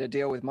obviously did a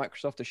deal with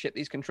Microsoft to ship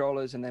these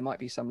controllers, and there might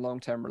be some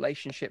long-term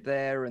relationship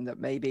there, and that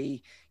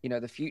maybe,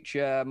 the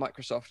future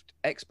Microsoft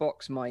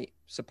Xbox might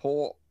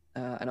support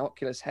an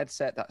Oculus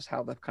headset. That's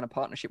how the kind of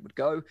partnership would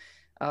go.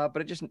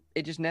 But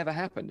it just never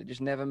happened. It just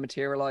never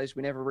materialized.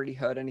 We never really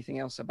heard anything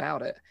else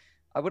about it.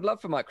 I would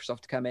love for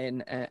Microsoft to come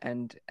in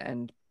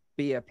and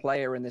be a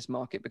player in this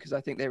market, because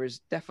I think there is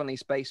definitely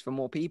space for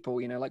more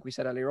people. Like we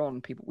said earlier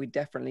on, we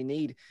definitely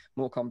need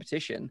more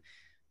competition.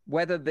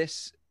 whether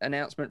this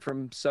announcement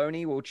from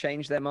Sony will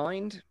change their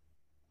mind,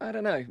 I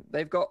don't know.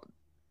 They've got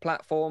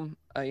platform,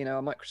 you know,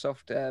 a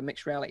Microsoft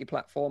mixed reality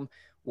platform.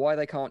 Why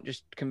they can't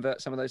just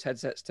convert some of those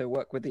headsets to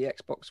work with the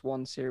Xbox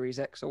One Series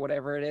X or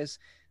whatever it is,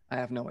 I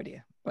have no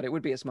idea. But it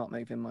would be a smart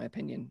move in my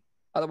opinion.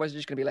 Otherwise, they're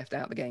just going to be left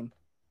out of the game.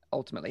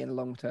 Ultimately, in the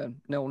long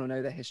term, no one will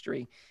know their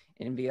history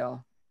in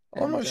VR.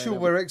 I'm not sure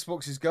where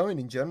Xbox is going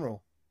in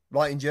general.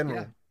 Like in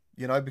general, Yeah.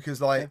 you know, because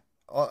like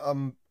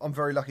I'm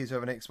very lucky to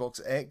have an Xbox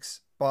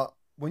X, but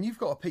when you've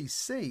got a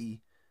PC,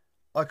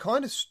 I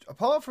kind of,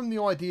 apart from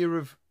the idea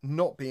of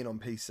not being on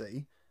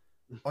PC,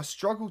 I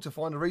struggle to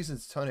find a reason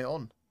to turn it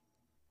on.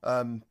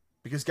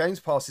 Because Games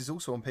Pass is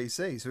also on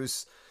PC, so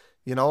it's,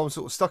 you know, I'm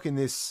sort of stuck in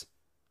this.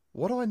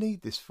 What do I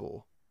need this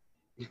for?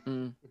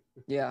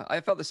 Yeah, I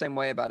felt the same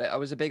way about it. I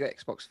was a big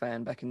Xbox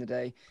fan back in the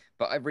day,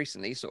 but I've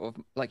recently sort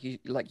of like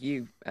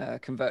you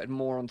converted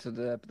more onto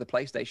the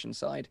PlayStation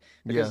side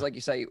because, like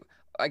you say,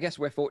 I guess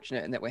we're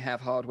fortunate in that we have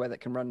hardware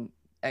that can run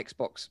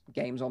Xbox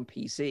games on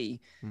PC,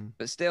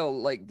 but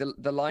still, like the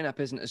lineup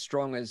isn't as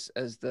strong as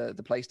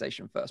the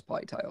PlayStation first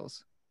party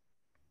titles.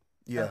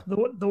 Yeah,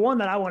 the one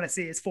that I want to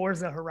see is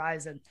Forza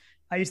Horizon.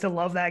 I used to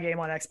love that game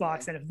on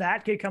Xbox, and if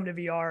that could come to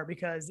VR,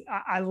 because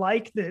I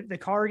like the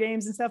car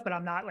games and stuff, but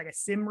I'm not like a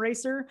sim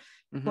racer.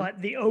 But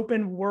the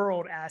open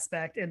world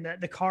aspect and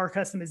the car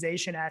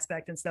customization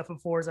aspect and stuff of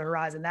Forza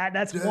Horizon,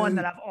 that's one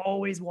that I've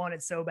always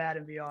wanted so bad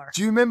in VR.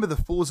 Do you remember the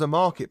Forza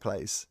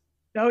Marketplace?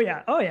 Oh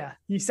yeah.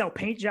 You sell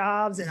paint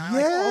jobs and I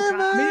like all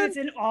kinds. I mean, it's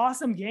an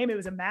awesome game. It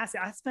was a massive.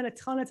 I spent a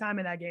ton of time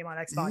in that game on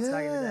Xbox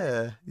back in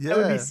the day. That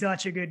would be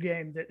such a good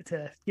game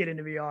to get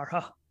into VR.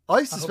 Huh. I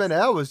used to spend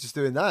hours just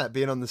doing that,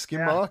 being on the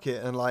skin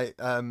market and like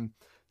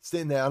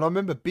sitting there. And I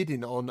remember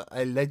bidding on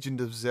a Legend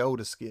of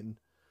Zelda skin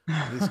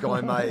this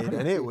guy made,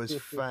 and it was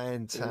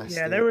fantastic.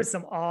 Yeah, there was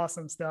some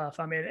awesome stuff.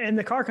 I mean, and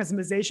the car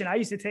customization, I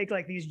used to take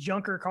like these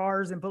junker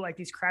cars and put like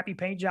these crappy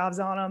paint jobs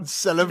on them.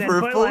 Sell them for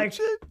a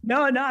fortune?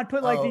 No, I'd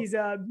put like these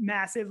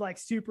massive like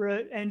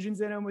Supra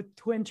engines in them with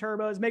twin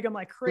turbos, make them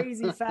like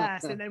crazy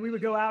fast. And then we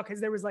would go out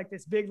because there was like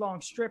this big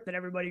long strip that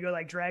everybody go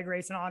like drag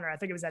racing on, or I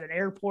think it was at an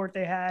airport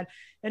they had.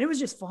 And it was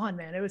just fun,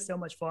 man. It was so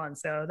much fun.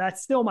 So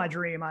that's still my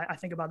dream. I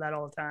think about that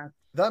all the time.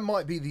 That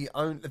might be the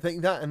only, I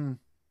think that and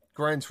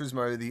Gran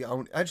Turismo, the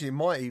only, actually it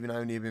might even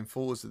only have been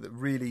Forza that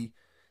really,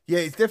 yeah,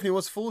 it definitely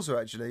was Forza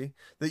actually,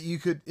 that you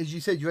could, as you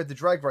said, you had the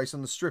drag race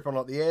on the strip on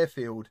like the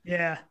airfield.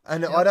 Yeah.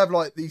 And I'd have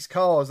like these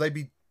cars, they'd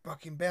be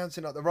fucking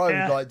bouncing up the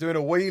road, like doing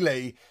a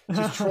wheelie,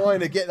 just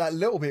trying to get that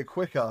little bit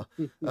quicker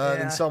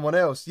than someone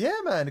else. Yeah,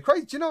 man,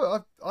 crazy. Do you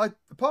know, I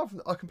apart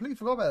from, I completely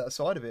forgot about that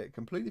side of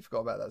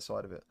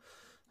it.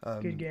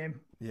 Good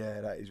game. Yeah,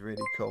 that is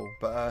really cool.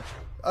 But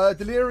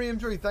Delirium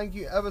Drew, thank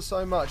you ever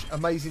so much.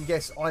 Amazing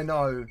guests. I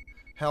know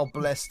how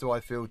blessed do I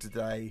feel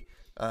today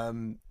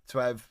to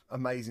have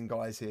amazing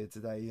guys here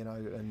today, you know,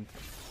 and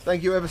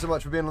thank you ever so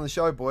much for being on the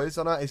show, boys.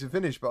 I know it's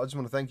finished, but I just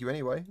want to thank you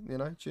anyway, you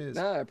know. Cheers.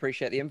 No, I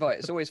appreciate the invite.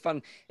 It's always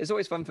fun. It's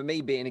always fun for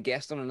me being a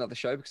guest on another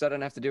show because I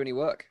don't have to do any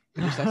work.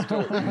 I just have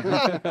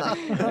to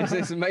talk.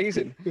 It's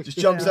amazing. Just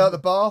jumps out the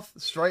bath,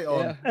 straight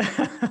on.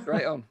 Yeah.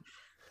 Straight on.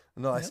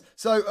 Nice. Yep.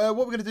 So what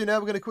we're going to do now,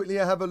 we're going to quickly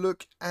have a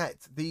look at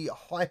the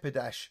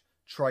Hyperdash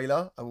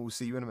trailer, and we'll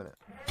see you in a minute.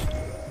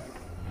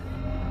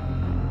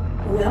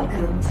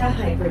 Welcome to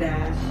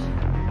Hyperdash.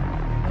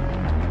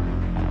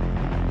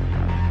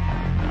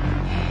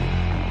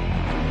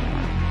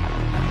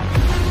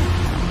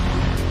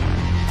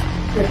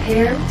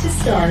 Prepare to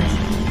start.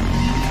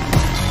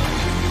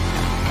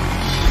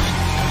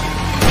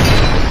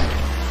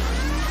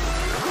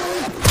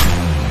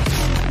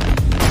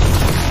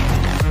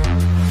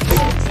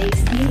 Take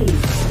speed.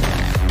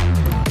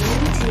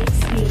 Take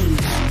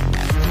speed.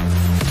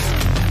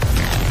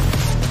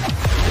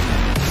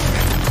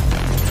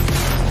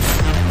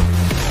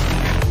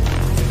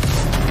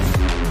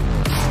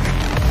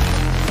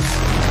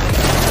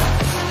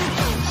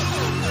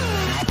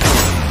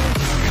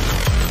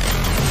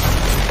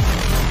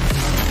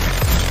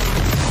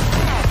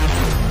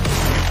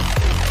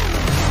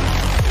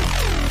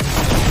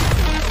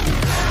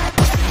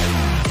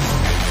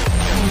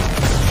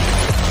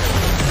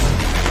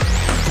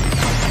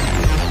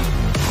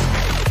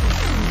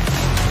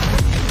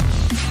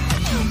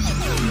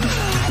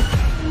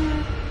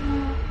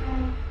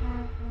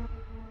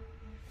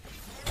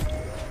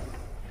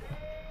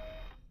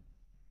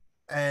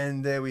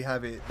 And there we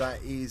have it.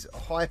 That is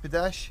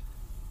Hyperdash.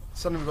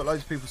 Suddenly we've got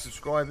loads of people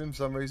subscribing for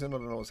some reason. I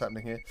don't know what's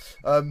happening here.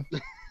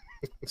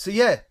 So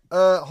yeah,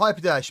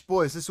 Hyperdash.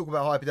 Boys, let's talk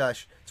about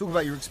Hyperdash. Talk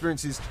about your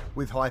experiences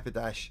with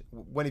Hyperdash.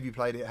 When have you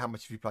played it? How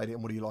much have you played it?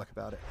 And what do you like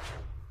about it?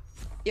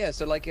 Yeah,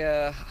 so like,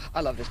 I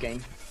love this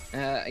game.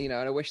 You know,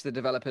 and I wish the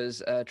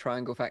developers,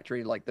 Triangle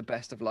Factory, like the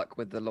best of luck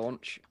with the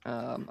launch.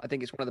 I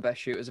think it's one of the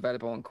best shooters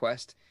available on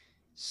Quest.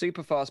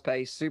 Super fast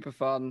paced, super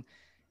fun.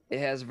 It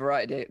has a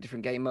variety of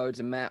different game modes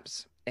and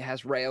maps. It It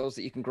has rails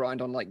that you can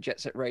grind on like Jet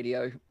Set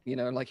Radio. You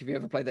know, like if you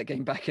ever played that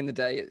game back in the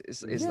day,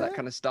 it's that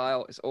kind of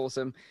style. It's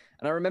awesome.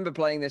 And I remember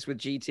playing this with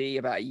GT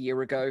about a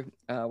year ago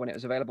when it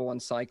was available on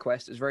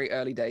SideQuest. It was very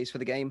early days for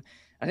the game.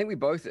 I think we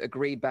both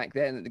agreed back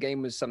then that the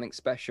game was something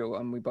special,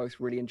 and we both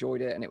really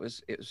enjoyed it, and it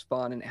was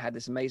fun, and it had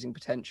this amazing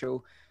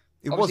potential.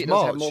 It Obviously,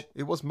 was March.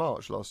 It was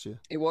March last year.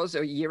 It was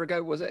a year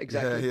ago, was it?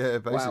 Exactly. Yeah,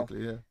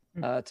 basically, wow.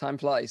 yeah. Time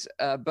flies.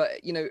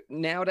 But you know,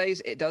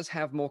 nowadays it does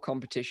have more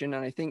competition,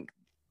 and I think,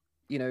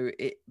 you know,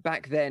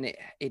 back then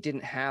it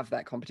didn't have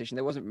that competition.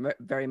 There wasn't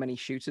very many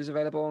shooters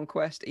available on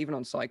Quest, even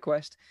on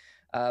SideQuest.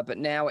 But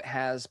now it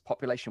has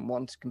Population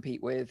 1 to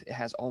compete with. It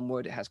has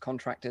Onward. It has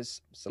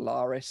Contractors,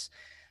 Solaris.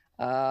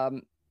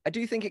 I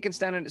do think it can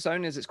stand on its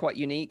own, as it's quite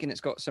unique and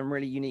it's got some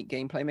really unique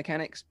gameplay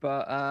mechanics.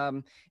 But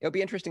it'll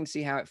be interesting to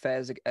see how it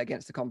fares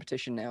against the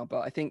competition now.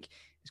 But I think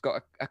it's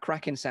got a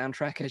cracking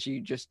soundtrack, as you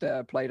just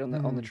played on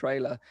the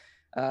trailer,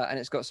 and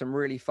it's got some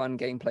really fun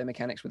gameplay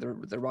mechanics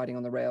with the riding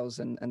on the rails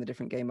and the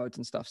different game modes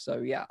and stuff. So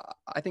yeah,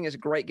 I think it's a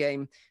great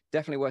game,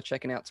 definitely worth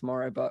checking out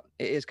tomorrow. But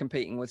it is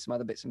competing with some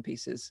other bits and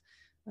pieces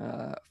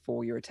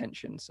for your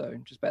attention. So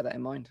just bear that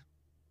in mind.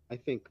 I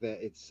think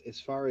that it's, as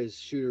far as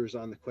shooters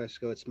on the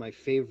Quest go, it's my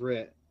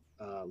favorite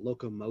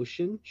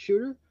locomotion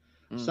shooter,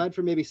 aside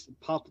from maybe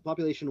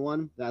Population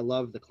 1. I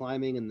love the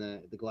climbing and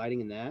the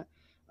gliding in that,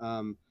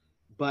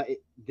 but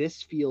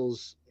this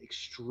feels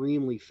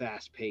extremely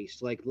fast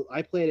paced. Like,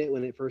 I played it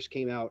when it first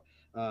came out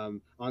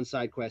on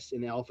SideQuest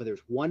in the alpha.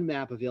 There's one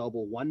map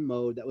available, one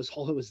mode, that was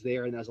all that was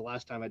there, and that was the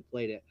last time I'd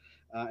played it.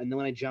 And then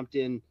when I jumped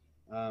in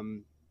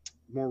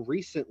more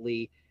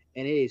recently,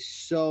 and it is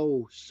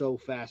so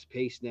fast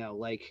paced now.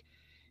 Like,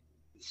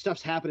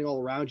 stuff's happening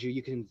all around you.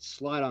 You can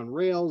slide on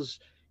rails.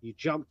 You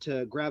jump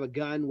to grab a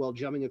gun while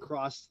jumping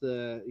across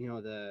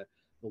the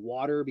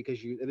water, because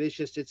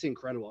it's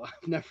incredible.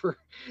 I've never,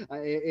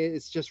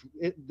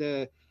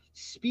 the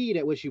speed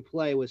at which you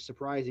play was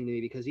surprising to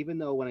me, because even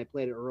though when I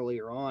played it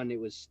earlier on, it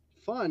was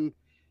fun,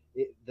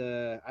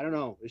 I don't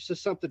know, there's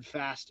just something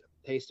fast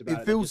paced about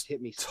it. It feels just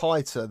hit me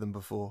tighter than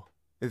before.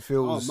 It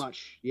feels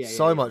much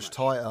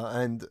tighter,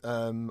 and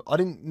I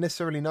didn't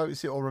necessarily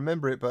notice it or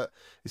remember it, but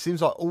it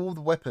seems like all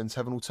the weapons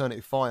have an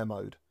alternative fire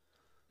mode.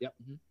 Yep.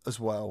 As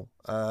well,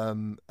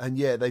 and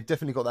yeah, they've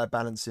definitely got that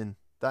balance in.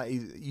 That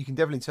is, you can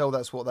definitely tell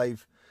that's what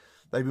they've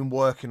been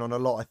working on a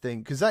lot. I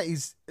think, because that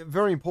is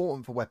very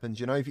important for weapons.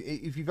 You know,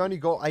 if you've only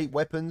got 8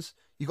 weapons,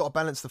 you've got to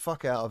balance the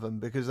fuck out of them,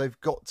 because they've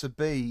got to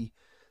be.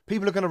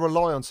 People are going to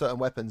rely on certain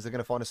weapons. They're going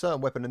to find a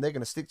certain weapon and they're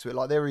going to stick to it.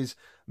 Like, there is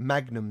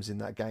magnums in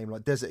that game,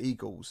 like Desert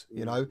Eagles,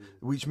 you know,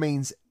 which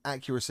means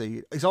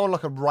accuracy. It's on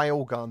like a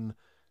rail gun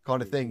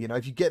kind of thing. You know,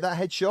 if you get that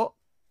headshot,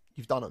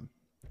 you've done them.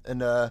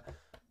 And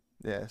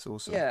yeah, it's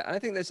awesome. Yeah, and I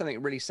think there's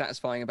something really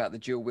satisfying about the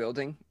dual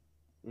wielding.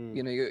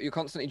 You know, you're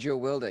constantly dual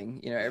wielding.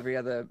 You know, every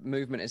other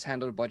movement is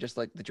handled by just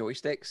like the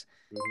joysticks,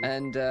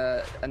 and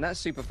that's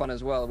super fun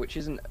as well, which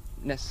isn't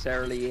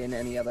necessarily in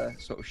any other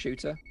sort of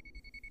shooter.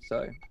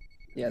 So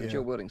yeah, the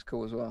dual wielding's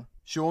cool as well.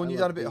 Sean, you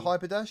done a bit of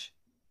Hyperdash?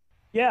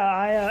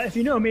 Yeah, if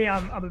you know me,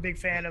 I'm a big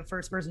fan of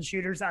first-person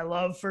shooters. I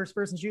love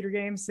first-person shooter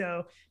games.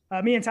 So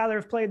me and Tyler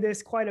have played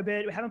this quite a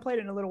bit. We haven't played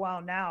it in a little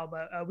while now,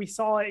 but we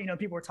saw it. You know,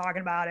 people were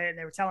talking about it, and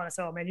they were telling us,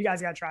 "Oh man, you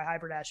guys got to try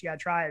Hyperdash. You got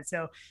to try it."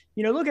 So,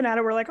 you know, looking at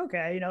it, we're like,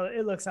 "Okay, you know,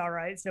 it looks all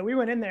right." So we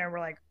went in there and we're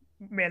like,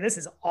 man, this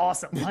is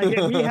awesome. Like,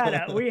 we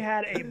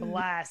had a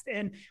blast.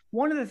 And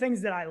one of the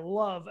things that I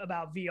love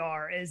about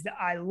VR is that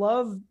I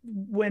love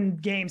when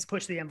games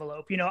push the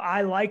envelope. You know,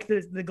 I like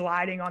the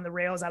gliding on the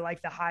rails. I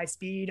like the high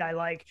speed. I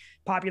like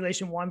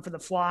Population 1 for the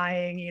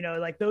flying. You know,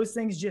 like, those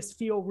things just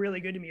feel really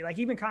good to me. Like,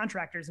 even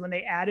Contractors, when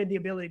they added the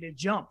ability to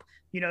jump,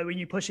 you know, when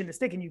you push in the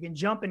stick and you can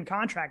jump in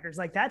Contractors,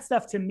 like, that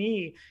stuff to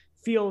me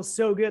feels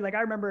so good. Like,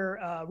 I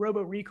remember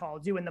Robo Recall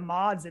doing the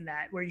mods in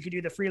that, where you could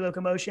do the free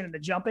locomotion and the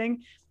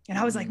jumping. And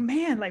I was like,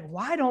 man, like,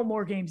 why don't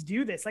more games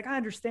do this? Like, I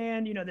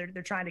understand, you know,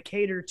 they're trying to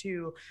cater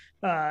to,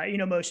 you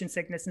know, motion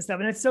sickness and stuff.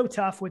 And it's so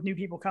tough with new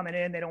people coming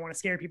in. They don't want to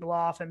scare people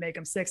off and make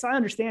them sick. So I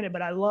understand it,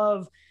 but I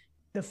love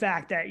the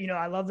fact that, you know,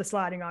 I love the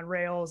sliding on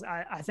rails.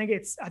 I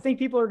think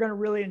people are going to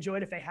really enjoy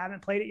it if they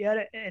haven't played it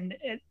yet.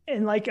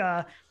 And like,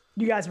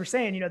 you guys were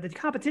saying, you know, the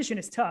competition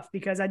is tough,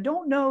 because I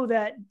don't know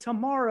that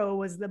tomorrow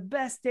was the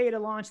best day to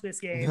launch this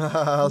game.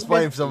 I was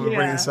waiting for someone to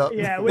bring this up.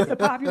 Yeah, with the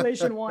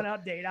Population 1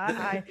 update.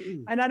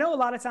 And I know a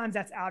lot of times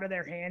that's out of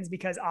their hands,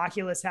 because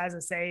Oculus has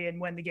a say in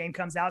when the game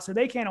comes out, so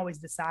they can't always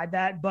decide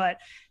that. But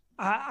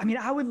I mean,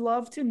 I would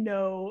love to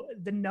know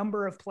the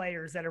number of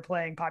players that are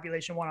playing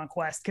Population 1 on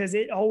Quest, because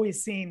it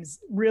always seems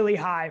really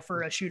high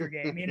for a shooter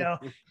game, you know,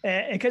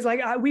 because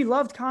we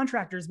loved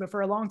Contractors, but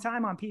for a long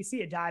time on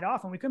PC, it died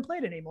off and we couldn't play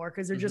it anymore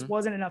because there just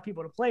wasn't enough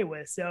people to play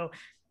with. So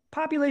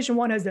Population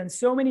 1 has done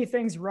so many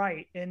things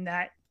right in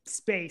that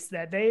space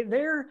that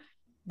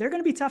they're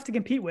going to be tough to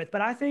compete with. But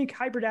I think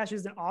Hyperdash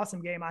is an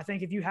awesome game. I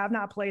think if you have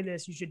not played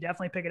this, you should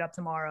definitely pick it up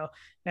tomorrow.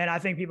 And I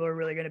think people are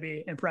really going to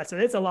be impressed.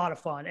 It's a lot of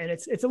fun. And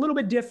it's a little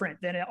bit different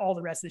than all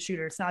the rest of the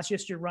shooters. It's not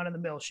just your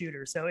run-of-the-mill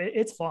shooter. So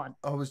it's fun.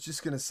 I was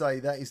just going to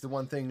say, that is the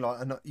one thing.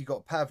 Like, you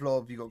got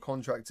Pavlov, you got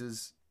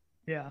Contractors,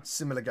 Yeah.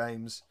 similar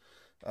games.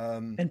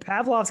 And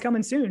Pavlov's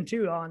coming soon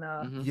too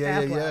on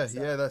Yeah.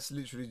 so. That's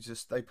literally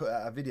just they put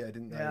out a video,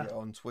 didn't they, Yeah.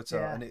 on Twitter,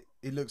 Yeah. and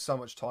it looks so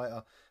much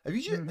tighter. Have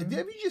you just Mhm.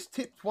 have you just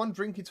tipped one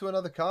drink into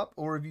another cup,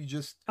 or have you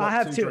just got I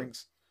have two.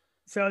 drinks?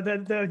 So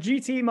the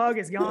GT mug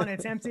is gone.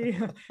 It's empty.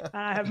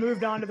 I have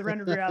moved on to the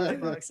rendered reality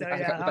mug. So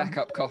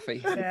Backup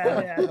coffee.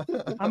 Yeah.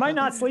 I might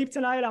not sleep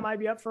tonight. I might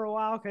be up for a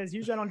while because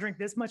usually I don't drink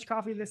this much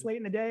coffee this late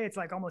in the day. It's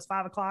like almost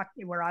 5 o'clock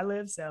where I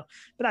live. So,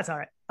 but that's all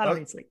right. I don't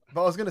need sleep.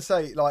 But I was going to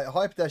say, like,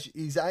 Hyperdash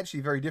is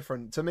actually very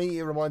different. To me,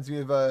 it reminds me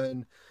of I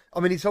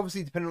mean, it's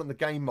obviously dependent on the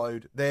game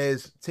mode.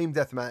 There's Team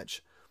Deathmatch,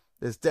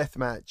 there's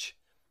Deathmatch,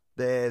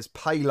 there's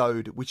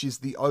Payload, which is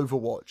the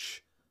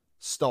Overwatch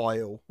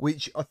style,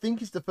 which I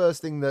think is the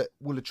first thing that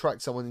will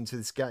attract someone into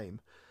this game,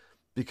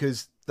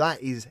 because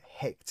that is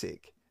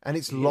hectic and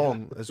it's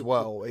long as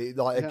well.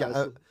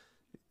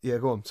 Yeah,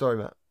 go on. Sorry,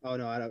 Matt. Oh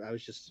no, I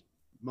was just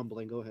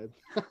mumbling. Go ahead.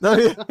 No,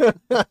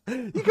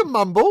 you can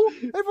mumble.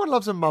 Everyone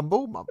loves a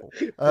mumble.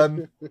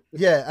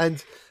 Yeah,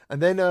 and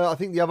then I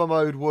think the other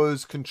mode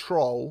was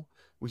Control,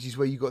 which is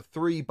where you got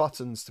 3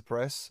 buttons to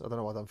press. I don't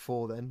know why I've done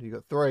 4 then. You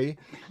got 3,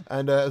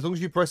 and as long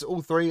as you press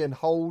all 3 and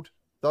hold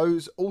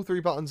all 3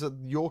 buttons at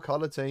your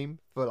color team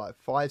for like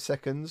 5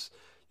 seconds,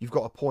 you've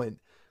got a point,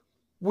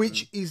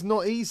 which is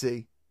not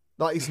easy.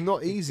 Like, it's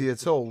not easy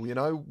at all. You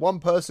know, one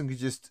person could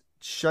just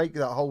shake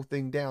that whole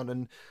thing down.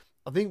 And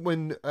I think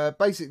when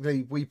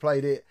basically we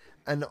played it,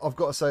 and I've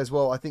got to say as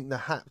well, I think the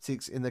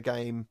haptics in the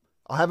game,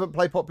 I haven't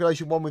played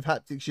Population 1 with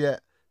haptics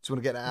yet. Just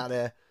want to get that out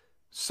there.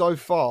 So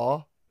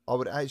far, I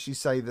would actually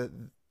say that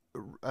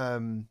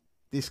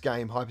this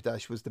game,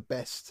 Hyperdash, was the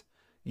best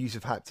use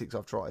of haptics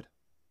I've tried.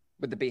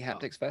 With the B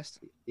Haptics Fest?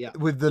 Yeah.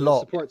 With the lot.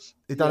 Supports.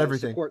 It done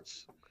everything.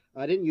 Supports.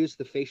 I didn't use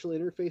the facial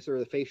interface or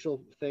the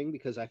facial thing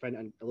because I find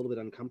it a little bit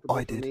uncomfortable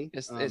for me.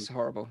 It's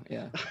horrible,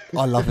 yeah.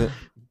 I love it.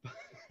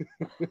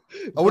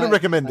 I wouldn't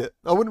recommend it.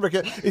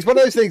 It's one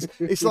of those things.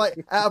 It's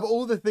like, out of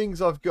all the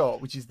things I've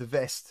got, which is the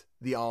vest,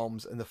 the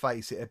arms, and the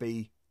face, it'd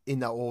be in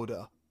that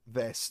order: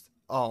 vest,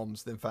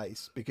 arms, then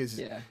face, because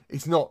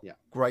it's not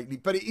greatly,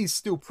 but it is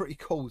still pretty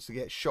cool to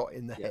get shot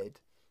in the head.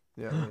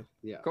 Yeah,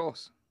 of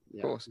course.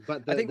 Yeah. Of course.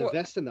 But the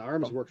vest and the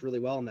arms worked really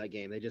well in that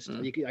game. They just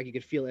you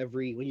could feel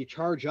when you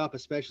charge up,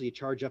 especially you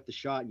charge up the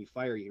shot and you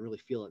fire, you can really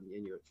feel it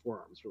in your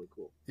forearm. It's really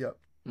cool. Yep.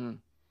 And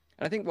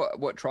I think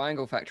what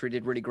Triangle Factory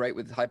did really great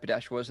with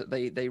Hyperdash was that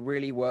they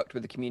really worked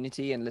with the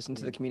community and listened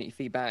to the community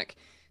feedback.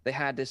 They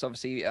had this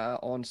obviously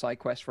on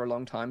SideQuest for a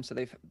long time, so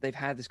they've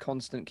had this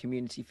constant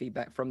community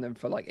feedback from them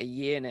for like a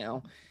year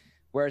now.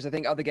 Whereas I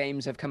think other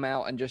games have come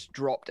out and just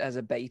dropped as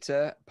a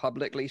beta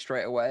publicly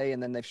straight away,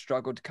 and then they've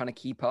struggled to kind of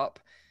keep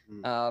up.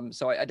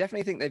 So I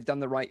definitely think they've done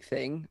the right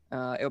thing.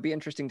 It'll be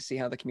interesting to see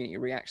how the community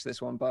reacts to this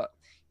one. But,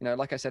 you know,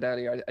 like I said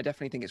earlier, I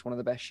definitely think it's one of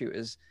the best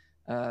shooters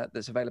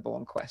that's available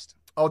on Quest.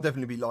 I'll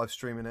definitely be live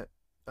streaming it.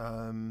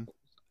 And,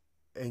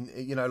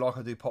 you know, like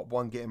I do Pop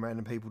 1, getting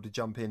random people to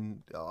jump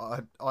in.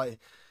 I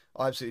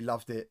absolutely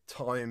loved it.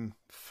 Time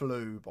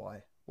flew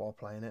by while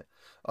playing it.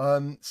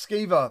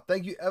 Skiva,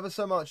 thank you ever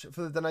so much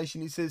for the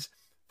donation. He says,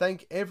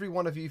 thank every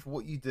one of you for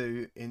what you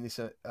do in this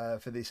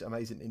for this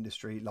amazing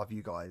industry. Love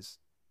you guys.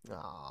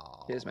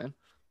 Aww. Cheers, man.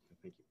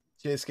 Thank you.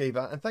 Cheers,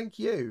 Skiva, and thank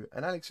you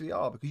and Alex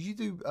VR, because you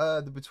do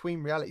the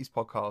Between Realities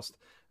podcast,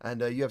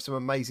 and you have some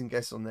amazing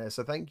guests on there.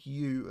 So thank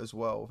you as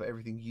well for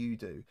everything you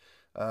do.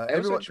 I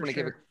also just want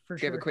to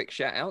give a quick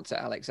shout out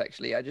to Alex.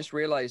 Actually, I just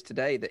realized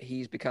today that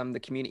he's become the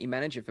community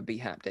manager for B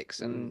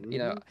Haptics, and you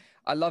know,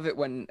 I love it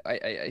when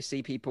I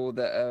see people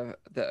that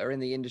are in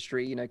the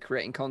industry, you know,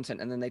 creating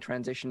content, and then they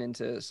transition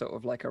into sort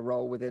of like a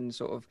role within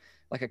sort of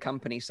like a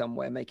company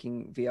somewhere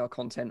making VR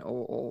content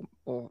or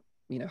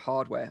you know,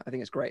 hardware. I think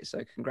it's great.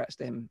 So congrats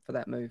to him for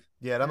that move.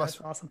 Yeah, that's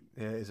awesome.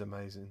 Yeah, it is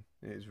amazing.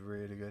 It is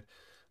really good.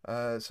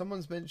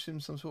 Someone's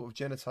mentioned some sort of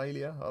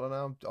genitalia. I don't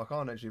know. I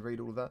can't actually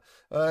read all of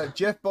that.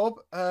 Jeff Bob.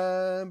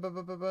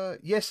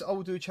 Yes, I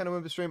will do a channel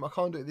member stream. I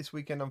can't do it this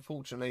weekend,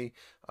 unfortunately,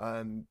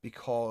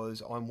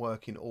 because I'm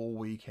working all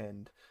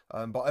weekend.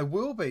 But I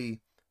will be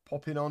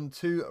popping on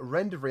to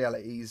Render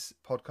Realities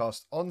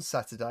podcast on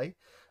Saturday.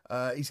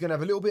 He's going to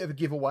have a little bit of a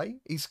giveaway.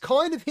 He's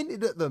kind of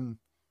hinted at them.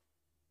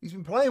 He's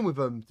been playing with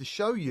them to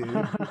show you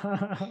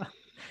sort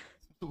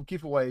of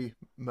giveaway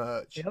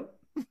merch.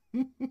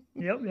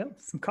 Yep.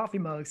 Some coffee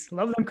mugs.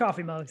 Love them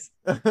coffee mugs.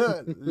 Love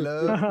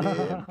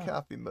them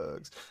coffee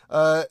mugs.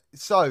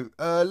 So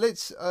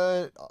let's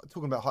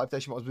talking about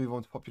Hyperdash. Might as well move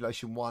on to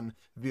Population 1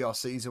 VR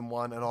Season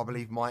 1, and I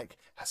believe Mike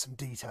has some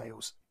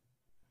details.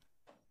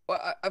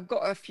 Well, I've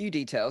got a few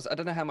details. I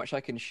don't know how much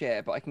I can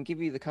share, but I can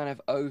give you the kind of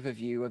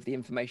overview of the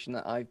information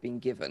that I've been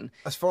given.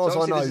 As far as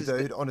I know,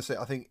 dude, honestly,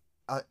 I think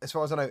as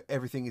far as I know,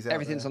 everything's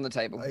on the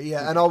table.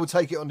 Yeah, and I will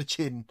take it on the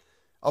chin.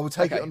 I will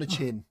take it on the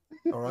chin.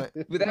 All right.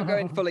 Without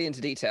going fully into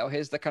detail,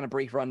 here's the kind of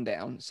brief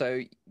rundown.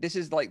 So this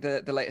is like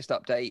the latest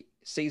update,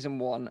 Season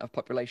 1 of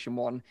Population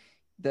 1.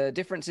 The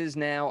differences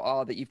now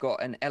are that you've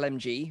got an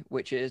LMG,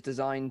 which is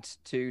designed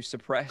to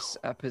suppress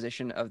a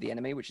position of the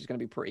enemy, which is going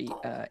to be pretty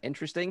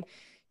interesting.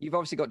 You've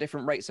obviously got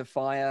different rates of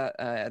fire,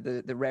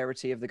 the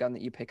rarity of the gun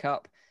that you pick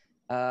up.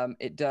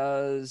 It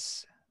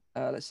does.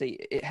 Let's see.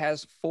 It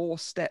has 4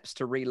 steps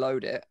to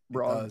reload it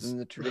rather than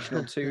the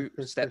traditional 2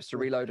 steps to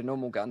reload a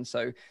normal gun.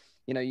 So,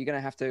 you know, you're going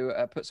to have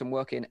to put some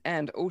work in,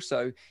 and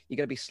also you're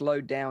going to be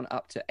slowed down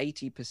up to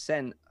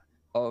 80%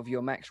 of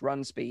your max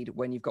run speed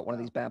when you've got one of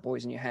these bad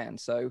boys in your hand.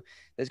 So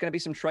there's going to be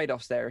some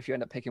trade-offs there if you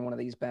end up picking one of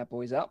these bad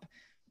boys up.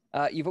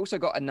 You've also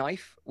got a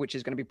knife, which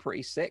is going to be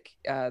pretty sick.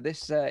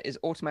 This is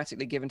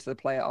automatically given to the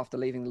player after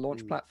leaving the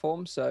launch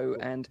platform. So,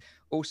 and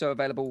also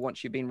available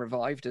once you've been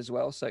revived as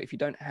well. So if you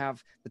don't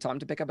have the time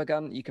to pick up a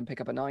gun, you can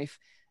pick up a knife.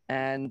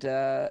 And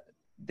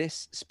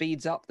this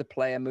speeds up the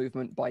player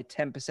movement by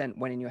 10%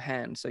 when in your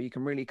hand. So you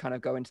can really kind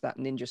of go into that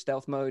ninja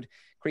stealth mode,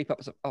 creep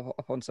up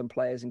on some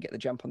players and get the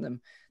jump on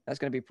them. That's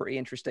going to be pretty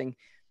interesting.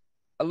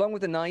 Along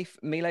with the knife,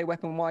 melee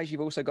weapon-wise,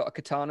 you've also got a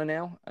katana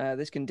now.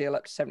 This can deal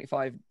up to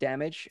 75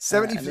 damage.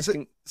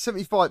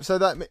 75.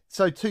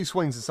 So 2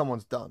 swings and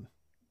someone's done.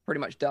 Pretty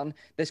much done.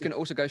 This can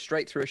also go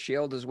straight through a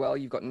shield as well.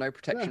 You've got no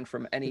protection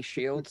from any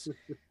shields.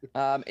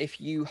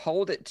 If you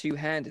hold it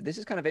two-handed, this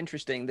is kind of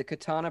interesting. The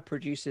katana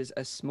produces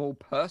a small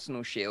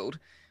personal shield,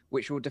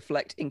 which will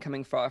deflect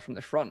incoming fire from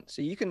the front.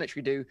 So you can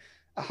literally do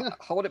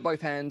hold it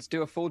both hands,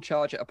 do a full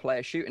charge at a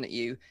player shooting at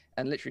you,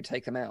 and literally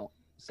take them out.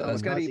 So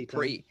that's going to be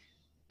pretty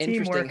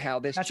interesting. Teamwork. How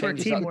this that's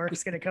changes where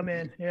teamwork's going to come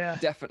in. Yeah,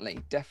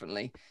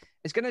 definitely.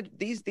 It's going to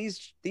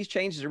these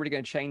changes are really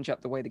going to change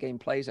up the way the game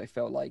plays. I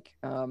feel like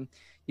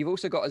you've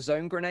also got a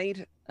zone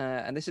grenade,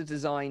 and this is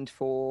designed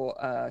for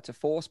to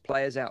force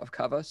players out of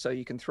cover. So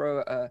you can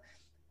throw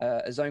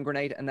a zone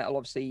grenade, and that'll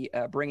obviously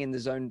bring in the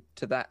zone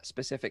to that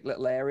specific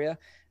little area,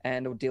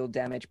 and it'll deal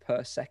damage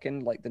per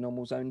second like the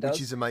normal zone does.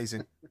 Which is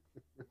amazing.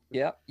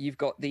 Yeah, you've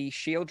got the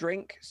shield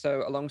drink.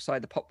 So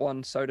alongside the Pop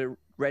One soda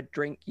red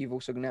drink, you've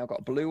also now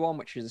got a blue one,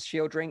 which is a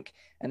shield drink,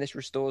 and this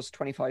restores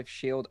 25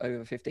 shield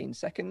over 15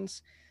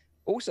 seconds.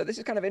 Also, this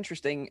is kind of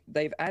interesting.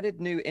 They've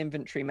added new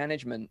inventory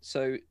management.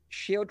 So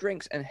shield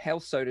drinks and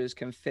health sodas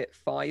can fit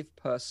 5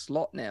 per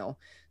slot now.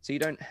 So you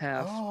don't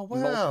have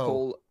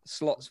multiple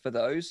slots for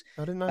those.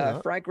 I didn't know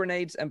that. Frag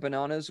grenades and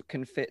bananas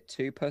can fit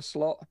 2 per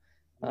slot.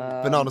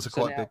 Bananas are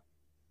quite big.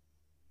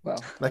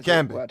 Well, they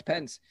can be. Well, it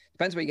depends.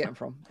 Depends where you get them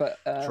from. But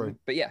True.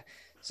 But yeah.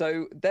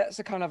 So that's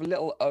a kind of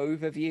little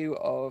overview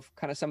of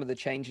kind of some of the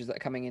changes that are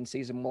coming in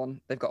season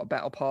 1. They've got a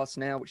battle pass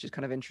now, which is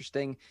kind of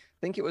interesting. I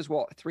think it was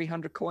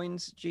 300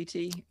 coins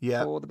GT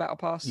for the battle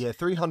pass. Yeah,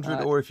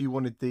 300, or if you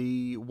wanted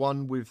the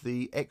one with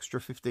the extra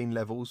 15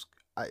 levels,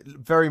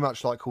 very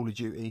much like Call of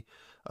Duty.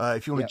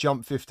 If you want to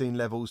jump 15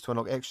 levels to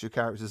unlock extra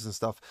characters and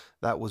stuff,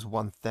 that was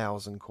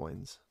 1,000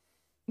 coins.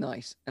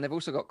 Nice. And they've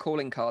also got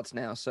calling cards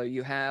now. So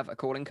you have a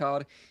calling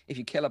card. If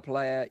you kill a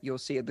player, you'll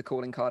see the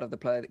calling card of the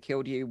player that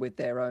killed you with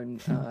their own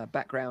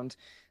background,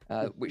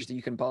 which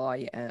you can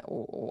buy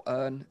or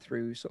earn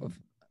through sort of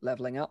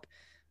leveling up.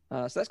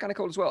 So that's kind of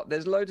cool as well.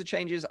 There's loads of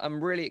changes.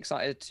 I'm really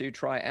excited to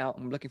try it out.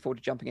 I'm looking forward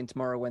to jumping in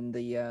tomorrow when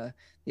the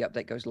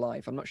update goes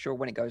live. I'm not sure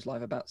when it goes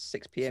live. About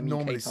 6 p.m.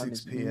 Normally UK time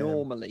 6 p.m.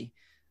 normally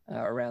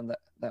around that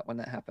when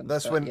that happens.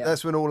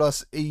 That's when all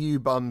us EU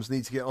bums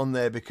need to get on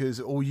there, because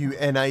all you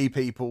NA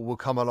people will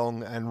come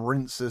along and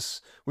rinse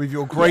us with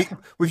your great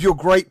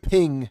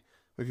ping.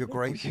 With your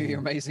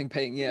amazing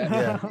ping,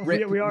 yeah.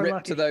 Rip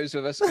lucky. To those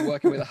of us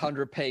working with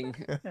 100 ping.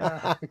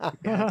 God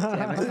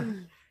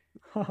damn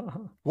it.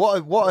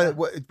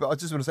 But I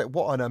just want to say,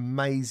 what an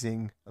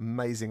amazing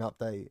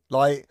update.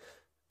 Like,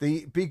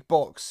 the big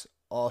box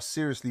are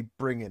seriously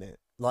bringing it.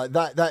 Like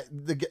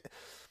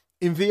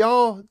in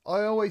VR,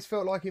 I always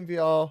felt like in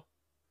VR,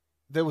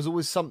 there was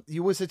always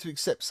you always had to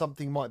accept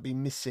something might be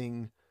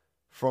missing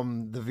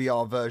from the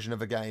VR version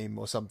of a game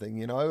or something,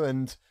 you know?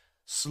 And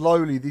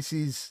slowly this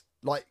is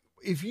like,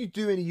 if you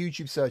do any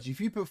YouTube search,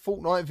 if you put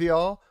Fortnite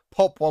VR,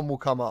 Pop One will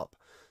come up.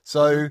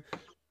 So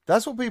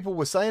that's what people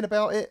were saying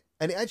about it.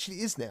 And it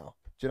actually is now.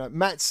 Do you know,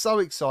 Matt's so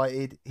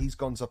excited, he's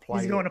gone to play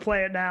it. He's going to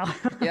play it now.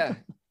 Yeah,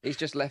 he's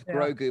just left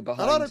Grogu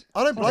behind. And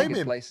I don't blame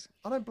him. Place.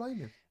 I don't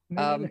blame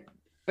him.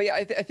 But yeah,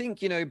 I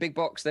think, you know, Big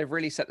Box, they've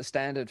really set the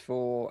standard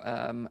for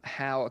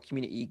how a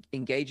community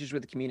engages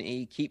with the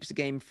community, keeps the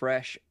game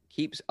fresh,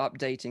 keeps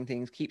updating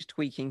things, keeps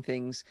tweaking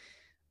things.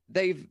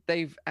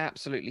 They've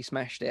absolutely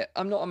smashed it.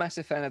 I'm not a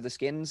massive fan of the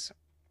skins,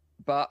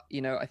 but,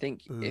 you know, I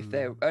think if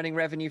they're earning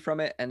revenue from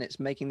it and it's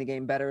making the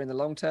game better in the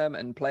long term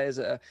and players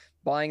are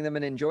buying them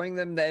and enjoying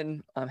them,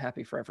 then I'm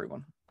happy for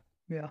everyone.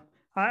 Yeah.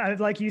 I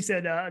like you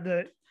said,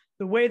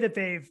 the way that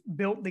they've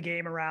built the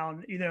game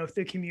around, you know,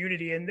 the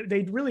community, and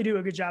they really do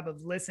a good job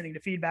of listening to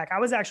feedback. I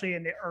was actually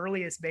in the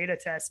earliest beta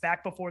test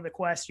back before the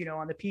Quest, you know,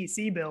 on the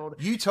PC build.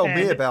 You told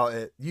me about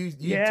it. You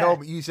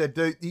told me, you said,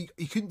 dude,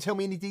 you couldn't tell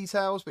me any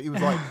details, but he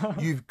was like,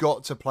 you've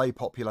got to play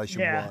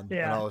Population 1.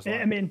 Yeah. And I was like,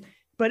 I mean,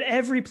 but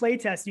every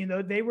playtest, you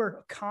know, they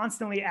were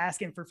constantly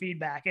asking for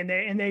feedback, and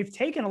they've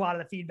taken a lot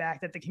of the feedback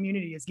that the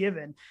community has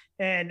given.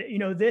 And, you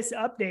know, this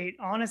update,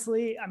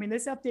 honestly, I mean,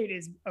 this update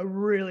is a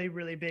really,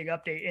 really big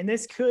update, and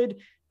this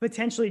could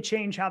potentially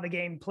change how the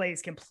game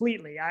plays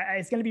completely.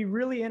 It's going to be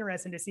really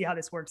interesting to see how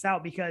this works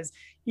out, because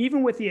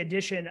even with the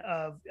addition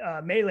of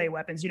melee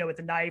weapons, you know, with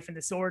the knife and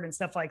the sword and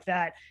stuff like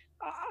that,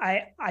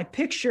 I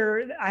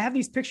picture, I have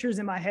these pictures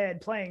in my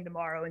head playing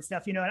tomorrow and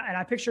stuff, you know, and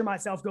I picture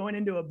myself going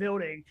into a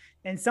building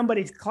and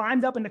somebody's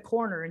climbed up in the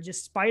corner and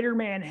just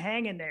Spider-Man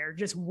hanging there,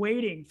 just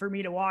waiting for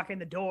me to walk in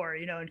the door,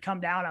 you know, and come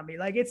down on me.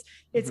 Like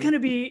it's going to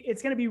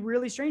be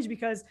really strange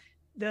because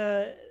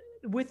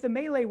with the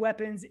melee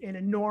weapons in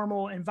a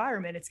normal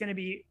environment, it's going to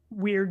be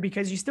weird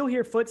because you still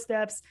hear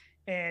footsteps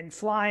and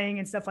flying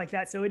and stuff like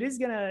that. So it is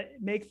going to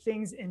make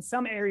things in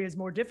some areas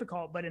more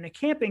difficult, but in a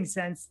camping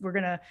sense,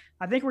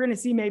 I think we're going to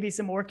see maybe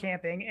some more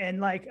camping. And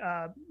like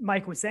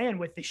Mike was saying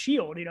with the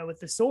shield, you know, with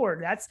the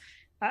sword,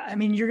 I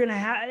mean, you're going to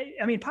have,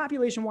 I mean,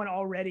 Population 1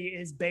 already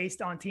is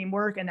based on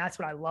teamwork, and that's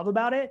what I love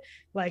about it.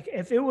 Like,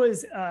 if it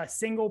was a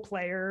single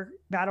player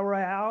battle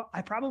royale,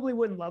 I probably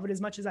wouldn't love it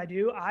as much as I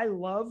do. I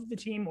love the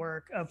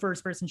teamwork of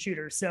first person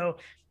shooters. So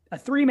a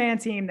 3-man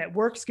team that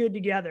works good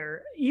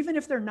together, even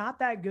if they're not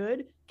that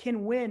good,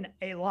 can win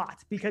a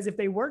lot, because if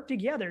they work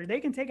together, they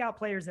can take out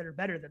players that are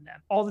better than them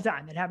all the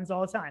time. It happens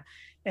all the time.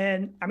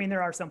 And I mean,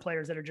 there are some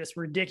players that are just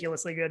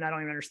ridiculously good, and I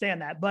don't even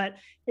understand that, but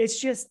it's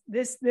just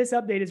this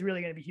update is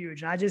really going to be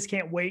huge. And I just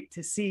can't wait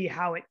to see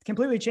how it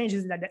completely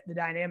changes the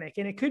dynamic.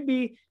 And it could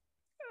be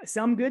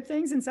some good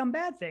things and some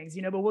bad things,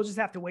 you know, but we'll just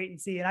have to wait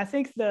and see. And I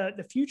think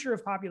the future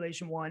of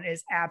Population 1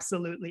 is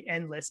absolutely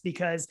endless,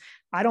 because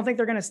I don't think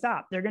they're going to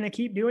stop. They're going to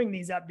keep doing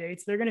these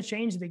updates. They're going to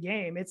change the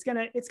game. It's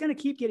going to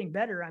keep getting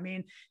better. I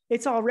mean,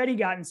 it's already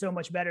gotten so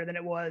much better than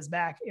it was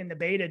back in the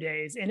beta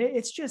days. And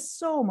it's just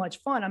so much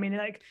fun. I mean,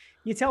 like,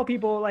 you tell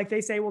people, like, they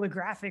say, well, the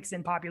graphics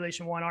in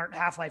Population 1 aren't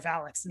Half-Life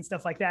Alyx and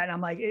stuff like that. And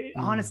I'm like,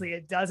 honestly,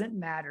 it doesn't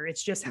matter.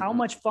 It's just how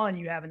much fun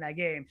you have in that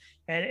game.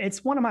 And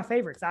it's one of my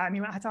favorites. I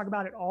mean, I talk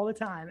about it all the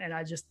time, and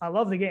I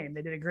love the game.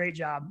 They did a great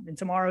job. And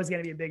tomorrow is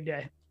going to be a big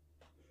day.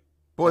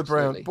 Boy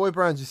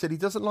Brown just said he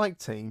doesn't like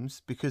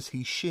teams because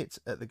he's shit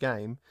at the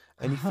game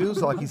and he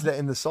feels like he's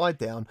letting the side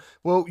down.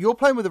 Well, you're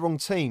playing with the wrong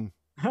team.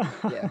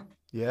 Yeah.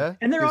 Yeah.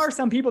 And there are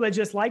some people that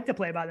just like to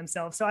play by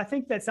themselves. So I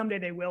think that someday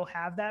they will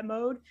have that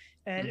mode.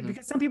 And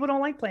because some people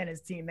don't like playing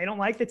as a team, they don't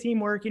like the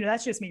teamwork. You know,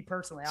 that's just me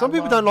personally. Some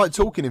people don't like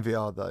talking in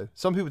VR though.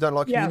 Some people don't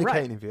like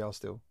communicating in VR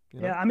still. You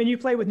know? Yeah. I mean, you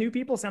play with new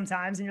people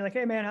sometimes and you're like,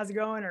 hey man, how's it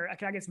going? Or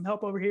can I get some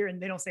help over here?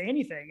 And they don't say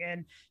anything.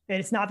 And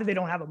it's not that they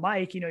don't have a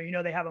mic, you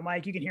know, they have a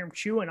mic, you can hear them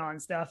chewing on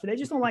stuff, but they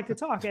just don't like to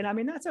talk. And I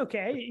mean, that's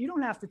okay. You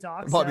don't have to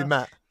talk. It might be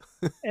Matt.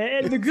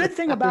 And the good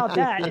thing about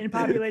that in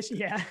Population,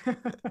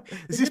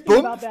 Is this boom?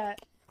 About that,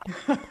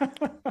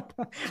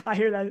 I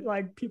hear that,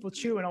 like, people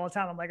chewing all the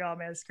time. I'm like, oh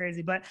man, it's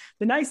crazy. But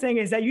the nice thing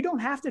is that you don't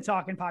have to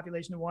talk in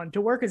Population 1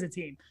 to work as a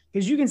team,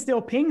 because you can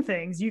still ping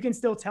things. You can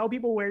still tell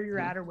people where you're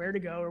at or where to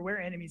go or where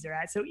enemies are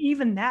at. So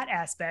even that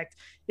aspect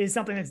is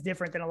something that's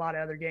different than a lot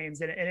of other games.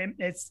 And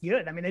it's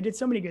good. I mean, they did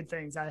so many good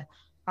things.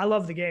 I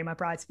love the game. I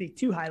probably speak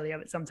too highly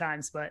of it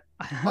sometimes, but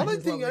I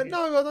don't think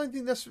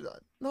that's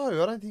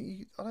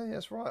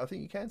right. I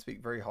think you can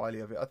speak very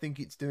highly of it. I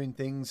think it's doing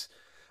things.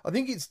 I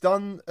think it's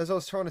done, as I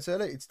was trying to say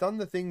earlier, it's done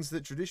the things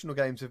that traditional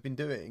games have been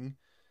doing,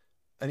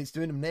 and it's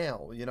doing them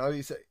now. You know,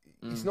 it's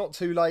not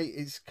too late.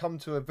 It's come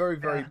to a very,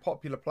 very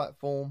popular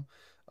platform,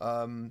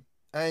 and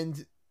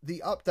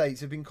the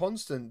updates have been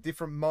constant.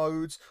 Different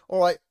modes.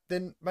 All right,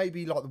 then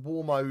maybe like the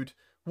war mode.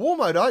 War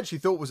mode, I actually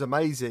thought was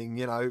amazing.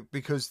 You know,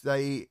 because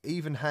they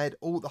even had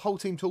the whole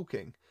team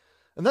talking.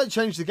 And that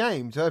changed the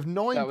game to have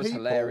 9 people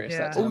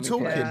hilarious, all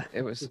talking. Yeah.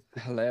 It was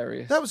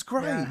hilarious. That was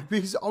great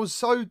because I was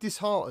so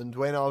disheartened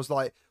when I was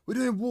like, we're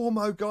doing war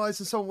mode, guys.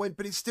 And someone went,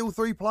 but it's still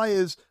 3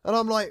 players. And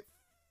I'm like,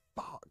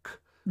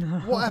 fuck.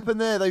 What happened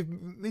there? They've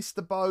missed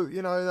the boat.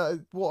 You know,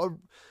 what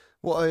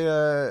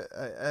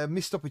a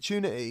missed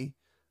opportunity.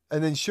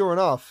 And then sure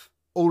enough,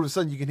 all of a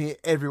sudden you can hear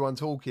everyone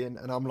talking.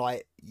 And I'm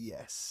like,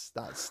 yes,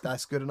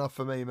 that's good enough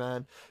for me,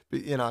 man.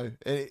 But, you know,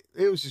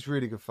 it was just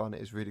really good fun.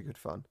 It was really good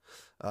fun.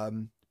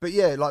 But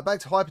yeah, like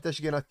back to Hyperdash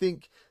again, I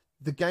think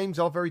the games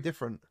are very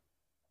different.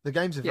 The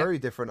games are very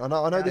different. I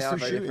know they're still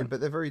shooting, but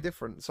they're very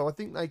different. So I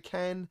think they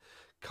can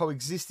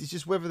coexist. It's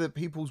just whether the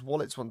people's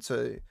wallets want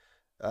to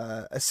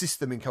assist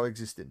them in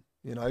coexisting,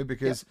 you know,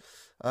 because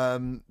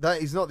that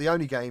is not the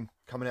only game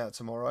coming out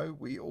tomorrow.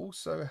 We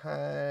also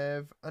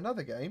have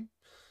another game,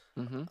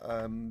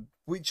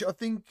 which I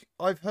think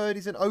I've heard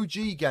is an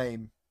OG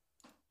game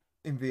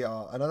in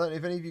VR. And I don't know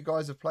if any of you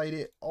guys have played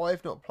it.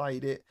 I've not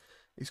played it.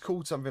 It's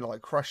called something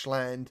like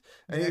Crashland.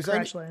 And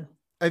Crashland.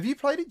 Have you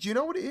played it? Do you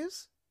know what it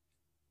is?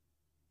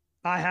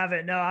 I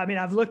haven't. No, I mean,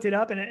 I've looked it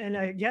up, and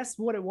I guess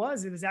what it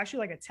was actually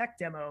like a tech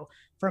demo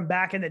from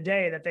back in the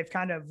day that they've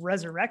kind of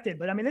resurrected.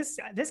 But I mean,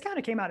 this kind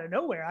of came out of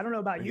nowhere. I don't know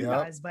about you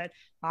guys, but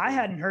I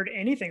hadn't heard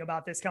anything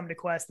about this coming to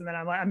Quest. And then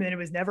I'm like, I mean, it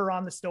was never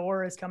on the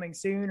store as coming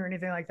soon or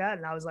anything like that.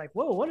 And I was like,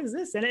 whoa, what is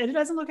this? And it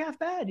doesn't look half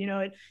bad. You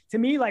know, to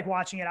me, like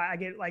watching it, I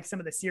get like some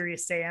of the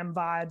Serious Sam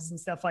vibes and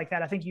stuff like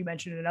that. I think you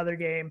mentioned another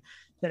game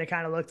that it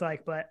kind of looked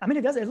like, but I mean,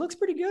 it looks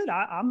pretty good.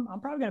 I'm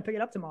probably going to pick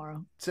it up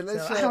tomorrow. So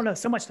I don't know,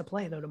 so much to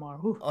play though tomorrow.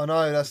 Ooh. I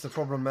know, that's the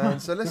problem, man.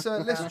 So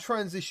let's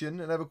transition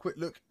and have a quick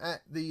look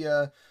at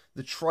the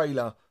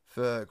trailer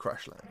for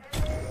Crashland.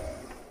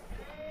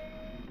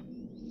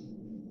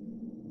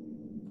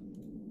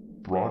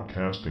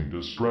 Broadcasting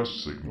distress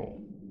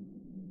signal.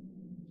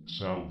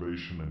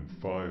 salvation in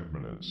 5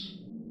 minutes.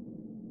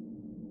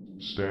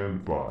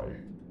 Stand by.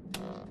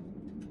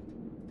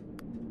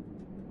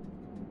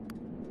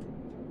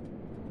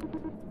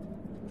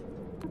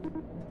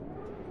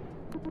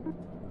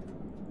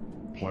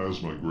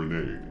 Plasma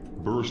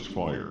grenade. Burst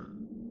fire.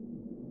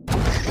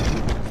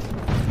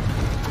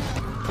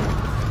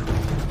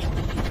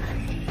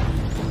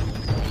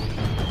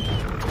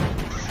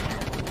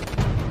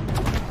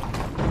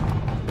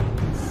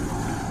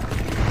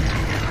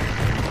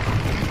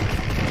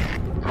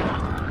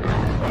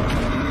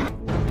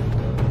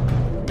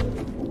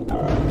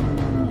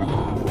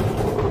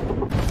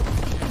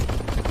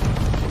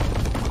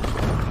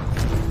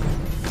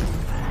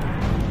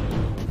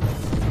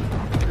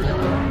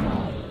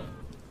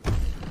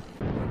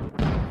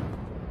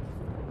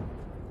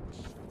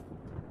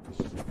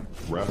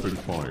 Rapid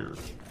fire.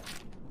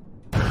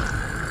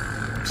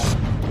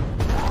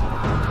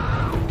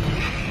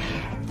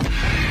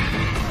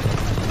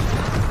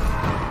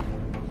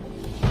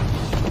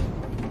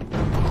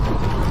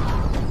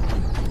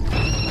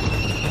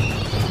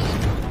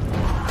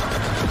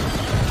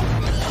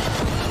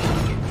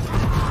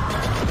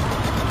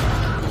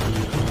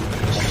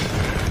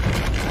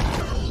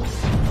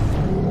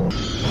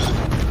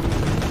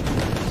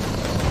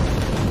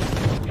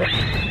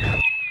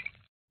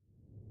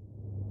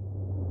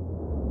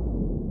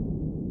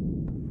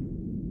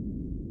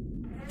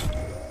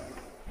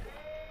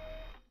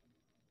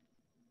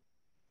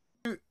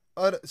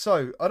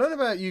 So, I don't know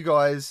about you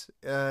guys,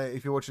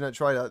 if you're watching that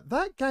trailer.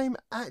 That game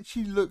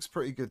actually looks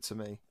pretty good to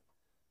me.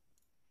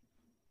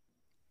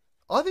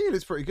 I think it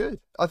looks pretty good.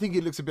 I think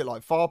it looks a bit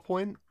like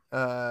Farpoint.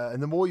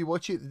 And the more you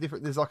watch it, the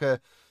different. There's like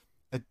a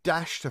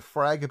dash to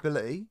frag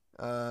ability.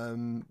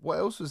 What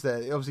else was there?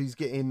 Obviously, he's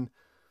getting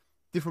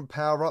different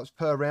power-ups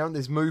per round.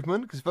 There's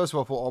movement. Because first of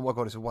all, I thought, oh my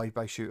god, it's a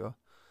wave-based shooter.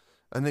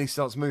 And then he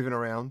starts moving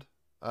around.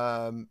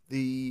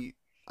 The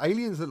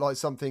aliens look like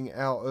something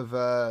out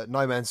of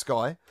No Man's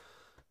Sky.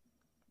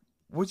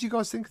 What do you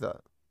guys think of that?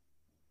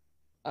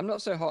 I'm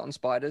not so hot on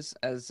spiders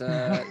as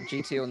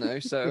GT will know,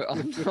 so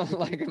I'm not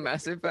like a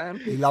massive fan.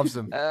 He loves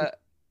them.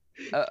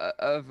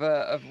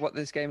 Of what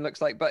this game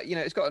looks like, but you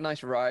know, it's got a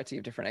nice variety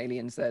of different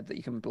aliens there that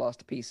you can blast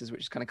to pieces,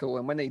 which is kind of cool.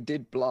 And when they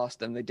did blast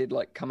them, they did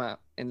like come out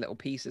in little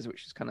pieces,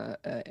 which is kind of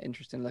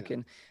interesting looking.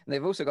 And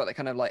they've also got that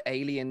kind of like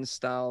alien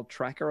style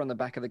tracker on the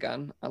back of the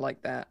gun. I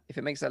like that. If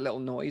it makes that little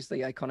noise, the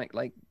iconic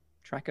like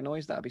tracker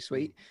noise, that'd be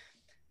sweet.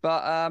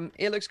 But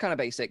it looks kind of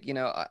basic, you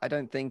know. I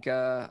don't think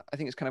I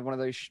think it's kind of one of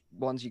those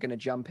ones you're going to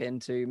jump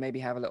into, maybe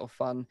have a little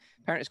fun.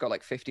 Apparently, it's got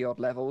like 50 odd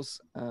levels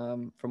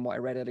from what I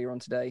read earlier on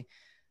today.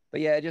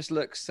 But yeah, it just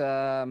looks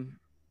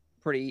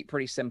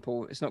pretty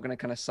simple. It's not going to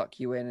kind of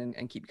suck you in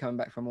and keep coming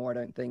back for more, I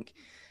don't think.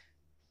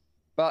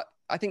 But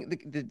I think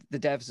the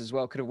devs as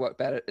well could have worked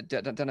better,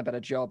 done a better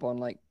job on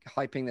like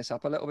hyping this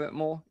up a little bit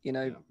more. You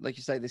know, like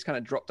you say, this kind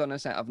of dropped on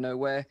us out of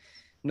nowhere.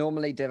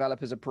 Normally,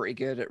 developers are pretty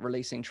good at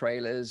releasing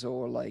trailers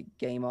or like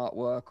game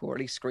artwork or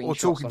at least screenshots. Or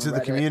talking to the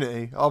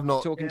community. I'm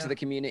not talking to the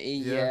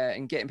community,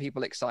 and getting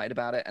people excited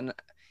about it. And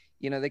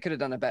you know, they could have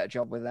done a better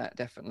job with that,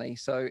 definitely.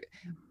 So,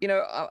 you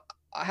know,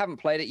 I haven't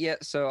played it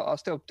yet, so I'll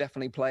still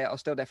definitely play it. I'll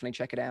still definitely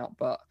check it out,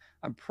 but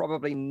I'm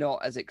probably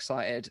not as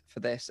excited for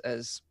this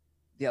as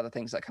the other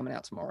things that are coming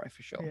out tomorrow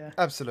for sure. Yeah,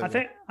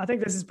 absolutely. I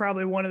think this is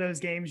probably one of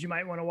those games you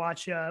might want to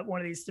watch. One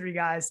of these three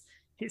guys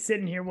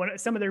sitting here,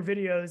 some of their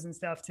videos and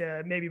stuff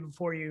to maybe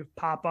before you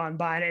pop on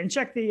buying it and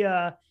check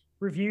the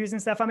reviews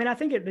and stuff. I mean, I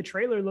think the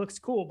trailer looks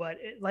cool, but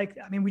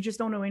we just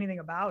don't know anything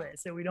about it.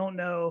 So we don't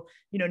know,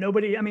 you know,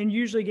 nobody, I mean,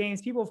 usually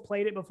games, people have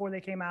played it before they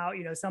came out,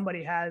 you know,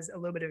 somebody has a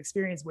little bit of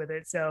experience with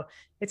it. So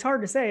it's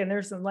hard to say. And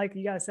there's some, like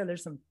you guys said,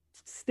 there's some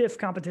stiff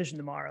competition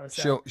tomorrow.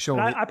 So sure.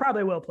 I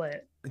probably will play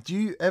it. Do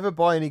you ever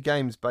buy any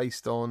games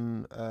based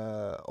on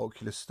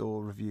Oculus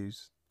Store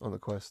reviews on the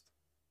Quest?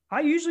 I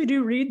usually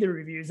do read the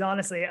reviews,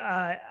 honestly.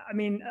 I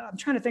mean, I'm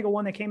trying to think of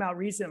one that came out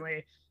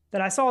recently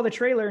that I saw the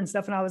trailer and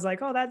stuff, and I was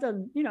like, oh, that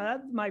doesn't, you know,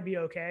 that might be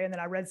okay. And then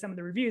I read some of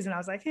the reviews, and I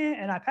was like,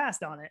 and I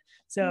passed on it.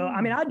 So,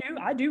 I mean,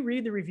 I do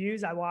read the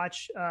reviews. I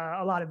watch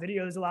a lot of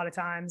videos a lot of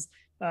times,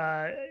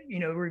 you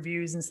know,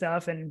 reviews and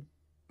stuff. And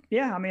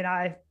yeah, I mean,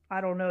 I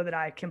don't know that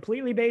I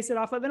completely base it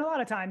off of. And a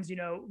lot of times, you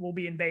know, we'll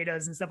be in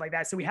betas and stuff like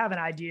that, so we have an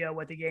idea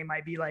what the game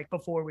might be like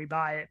before we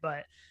buy it.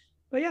 But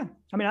yeah,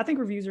 I mean, I think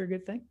reviews are a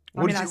good thing.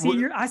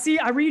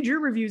 I read your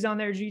reviews on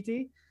there,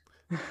 GT.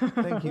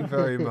 Thank you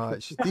very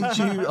much.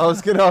 I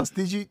was going to ask,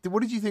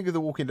 what did you think of The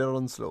Walking Dead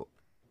Onslaught?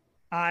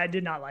 I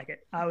did not like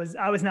it. I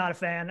was not a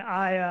fan.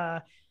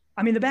 I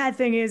mean, the bad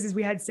thing is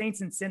we had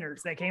Saints and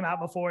Sinners that came out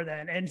before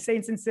then, and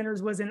Saints and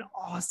Sinners was an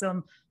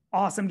awesome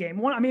game.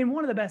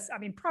 One of the best,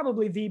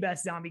 probably the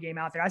best zombie game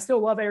out there. I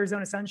still love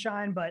Arizona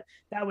Sunshine, but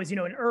that was, you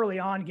know, an early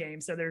on game.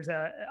 So there's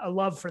a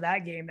love for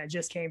that game that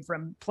just came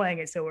from playing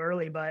it so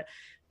early. But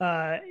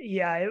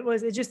yeah,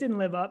 it just didn't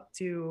live up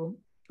to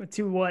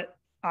what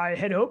I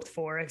had hoped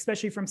for,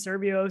 especially from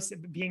Servios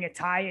being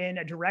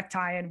a direct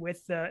tie-in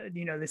with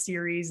the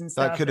series and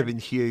stuff. That could have been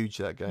huge,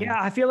 that game.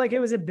 Yeah, I feel like it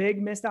was a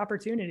big missed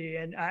opportunity,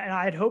 and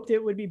I had hoped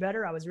it would be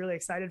better. I was really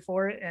excited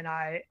for it, and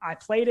I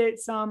played it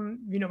some,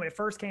 when it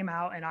first came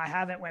out, and I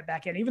haven't went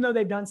back in, even though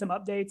they've done some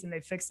updates and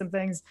they've fixed some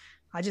things.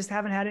 I just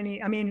haven't had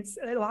any. I mean,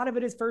 a lot of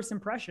it is first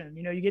impression.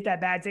 You get that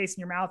bad taste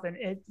in your mouth,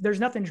 and there's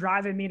nothing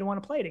driving me to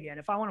want to play it again.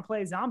 If I want to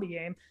play a zombie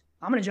game,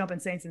 I'm going to jump in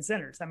Saints and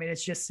Sinners. I mean,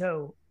 it's just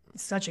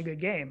such a good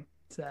game.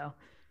 So,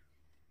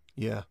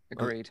 yeah,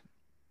 agreed.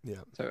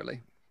 Yeah, totally.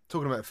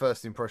 Talking about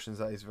first impressions,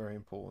 that is very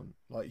important.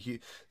 Like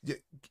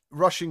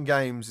rushing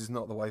games is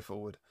not the way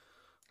forward.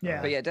 Yeah,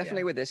 but yeah,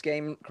 definitely with this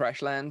game,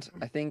 Crashland,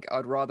 I think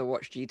I'd rather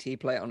watch GT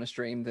play it on a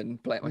stream than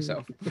play it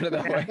myself. Put it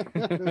that way.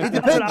 It depends.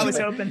 That's what I was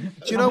hoping.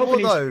 Do you know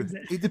what though?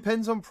 It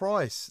depends on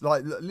price.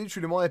 Like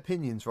literally, my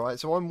opinions, right?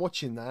 So I'm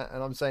watching that,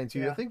 and I'm saying to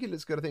you, I think it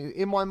looks good. I think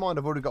in my mind,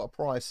 I've already got a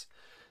price,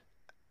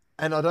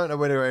 and I don't know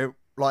whether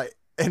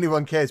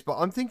anyone cares, but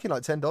I'm thinking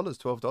like $10,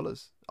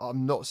 $12.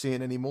 I'm not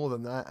seeing any more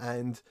than that,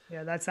 and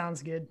yeah, that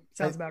sounds good.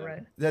 Sounds about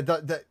right.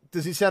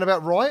 Does it sound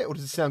about right, or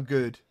does it sound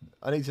good?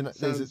 I need to know.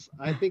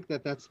 I think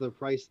that's the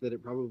price that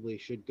it probably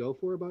should go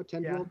for, about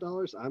 $10,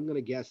 $12. I'm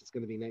gonna guess it's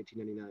gonna be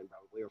 $19.99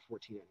 probably, or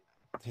 $14.99.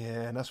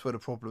 Yeah, and that's where the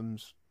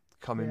problems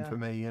come in for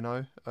me,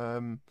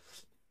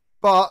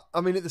 But I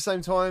mean, at the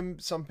same time,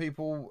 some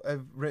people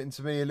have written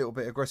to me a little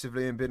bit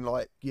aggressively and been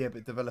like, "Yeah,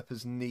 but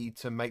developers need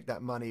to make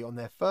that money on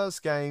their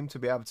first game to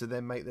be able to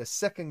then make their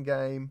second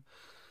game."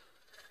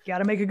 Got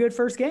to make a good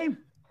first game.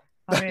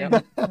 I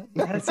mean,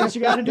 that's what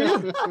you got to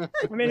do.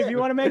 I mean, if you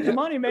want to make the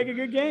money, make a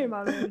good game.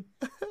 I mean,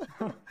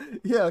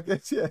 yeah, I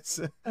guess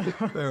yes.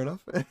 Fair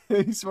enough.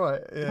 He's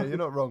right. Yeah, you're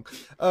not wrong.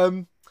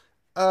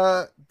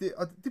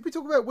 Did we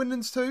talk about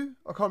Windlands 2?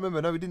 I can't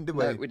remember. No, we didn't, did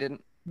we? No, we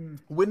didn't.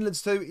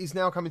 Windlands 2 is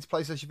now coming to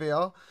PlayStation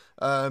VR.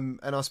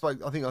 And I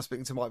think I was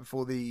speaking to Mike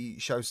before the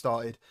show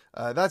started.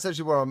 That's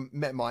actually where I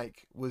met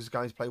Mike, was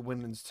going to play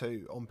Windlands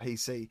 2 on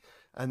PC.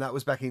 And that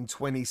was back in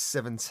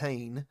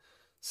 2017.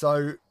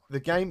 So the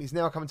game is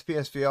now coming to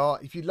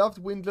PSVR. If you loved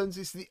Windlands,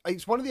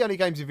 it's one of the only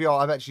games in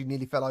VR I've actually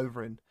nearly fell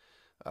over in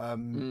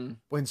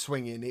when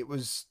swinging. It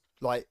was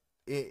like,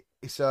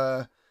 it's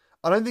I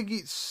don't think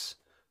it's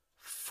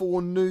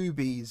for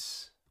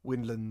newbies,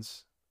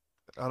 Windlands.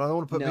 I don't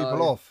want to put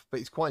people off, but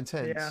it's quite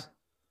intense. Yeah.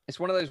 It's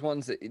one of those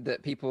ones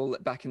that people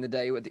back in the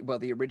day,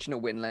 the original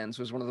Windlands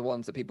was one of the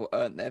ones that people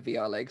earned their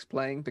VR legs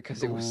playing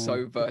because it was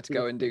so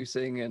vertigo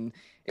inducing, and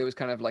it was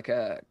kind of like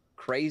a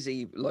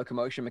crazy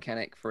locomotion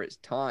mechanic for its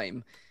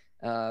time.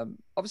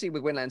 Obviously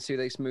with Windlands 2,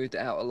 they smoothed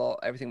it out a lot.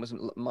 Everything was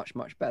much,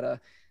 much better.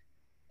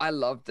 I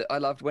loved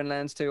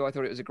Windlands 2. I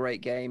thought it was a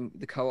great game.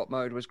 The co-op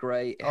mode was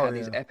great. It had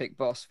these epic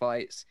boss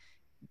fights.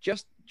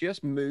 Just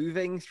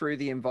moving through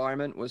the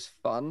environment was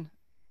fun.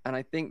 And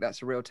I think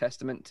that's a real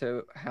testament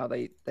to how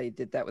they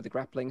did that with the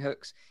grappling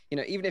hooks.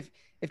 Even if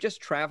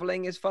just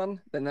traveling is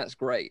fun, then that's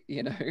great,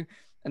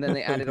 And then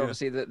they added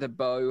obviously the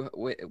bow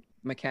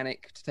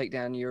mechanic to take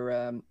down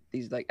your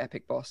these like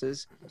epic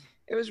bosses.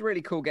 It was a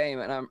really cool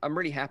game, and I'm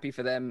really happy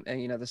for them. The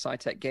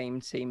Cytec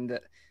game team,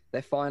 that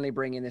they're finally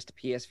bringing this to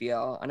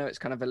PSVR. I know it's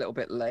kind of a little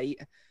bit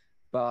late,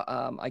 but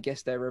I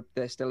guess they're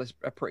still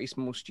a pretty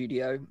small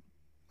studio.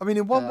 I mean,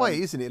 in one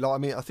way, isn't it? Like, I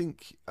mean, I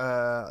think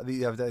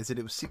the other day they said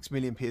it was 6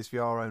 million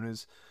PSVR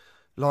owners.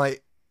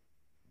 Like,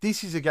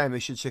 this is a game they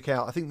should check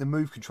out. I think the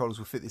Move controllers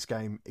will fit this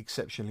game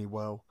exceptionally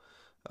well.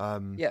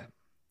 Yeah.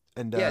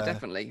 And yeah,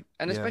 definitely.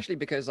 And especially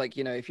because, like,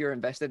 if you're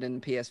invested in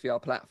the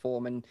PSVR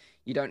platform and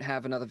you don't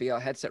have another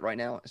VR headset right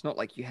now, it's not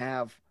like you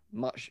have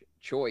much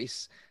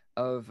choice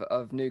of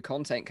new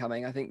content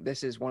coming. I think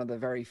this is one of the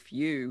very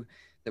few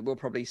that we'll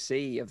probably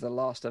see of the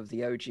last of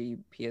the OG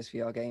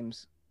PSVR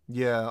games.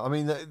 Yeah, I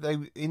mean, they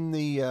in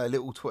the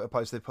little Twitter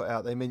post they put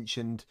out, they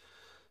mentioned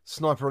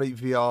Sniper Elite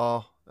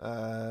VR.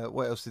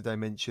 What else did they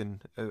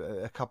mention?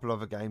 A couple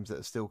other games that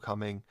are still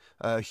coming.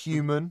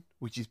 Human,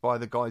 which is by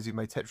the guys who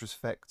made Tetris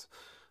Effect.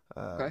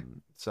 Okay.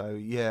 So,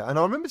 yeah. And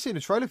I remember seeing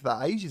a trailer for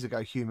that ages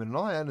ago, Human, and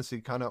I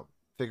honestly cannot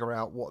figure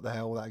out what the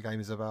hell that game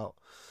is about.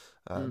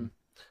 And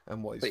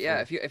what it's But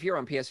for. if you're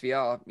on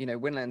PSVR,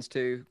 Windlands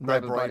 2,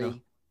 grab a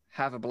buddy,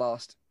 have a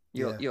blast.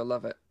 You'll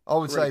love it. I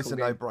would say Really it's cool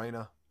a game.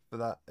 no-brainer for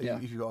that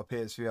if you've got a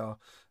PSVR.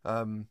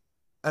 And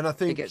I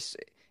think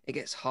it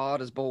gets hard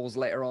as balls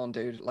later on,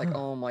 dude. Like,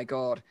 oh my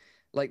god,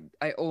 like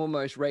I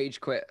almost rage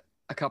quit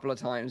a couple of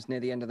times near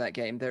the end of that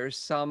game. There are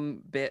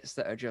some bits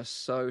that are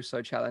just so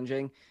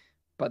challenging,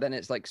 but then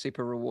it's like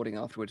super rewarding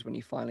afterwards when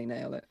you finally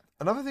nail it.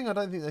 Another thing I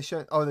don't think they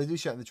show. Oh, they do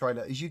show it in the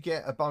trailer. Is you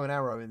get a bow and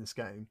arrow in this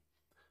game.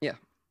 Yeah,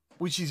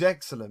 which is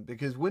excellent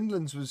because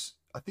Windlands was.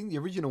 I think the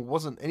original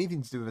wasn't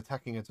anything to do with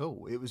attacking at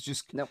all. It was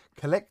just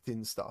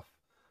collecting stuff.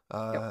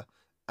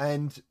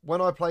 And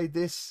when I played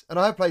this, and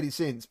I have played it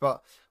since,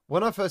 but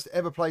when I first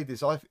ever played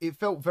this, it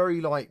felt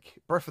very like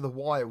Breath of the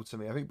Wild to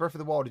me. I think Breath of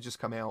the Wild had just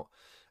come out,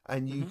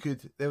 and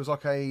there was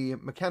like a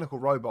mechanical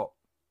robot,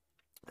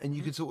 and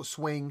you could sort of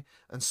swing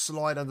and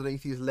slide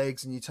underneath his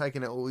legs, and you're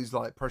taking out all these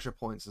like pressure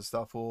points and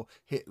stuff, or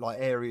hit like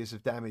areas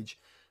of damage.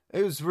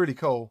 It was really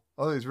cool.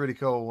 I think it was really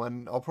cool,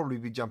 and I'll probably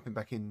be jumping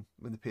back in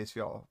when the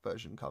PSVR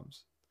version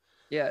comes.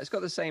 Yeah, it's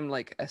got the same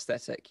like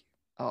aesthetic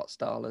art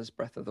style as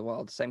Breath of the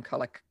Wild, same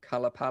color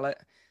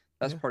palette.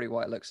 That's Yeah. probably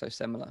why it looks so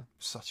similar.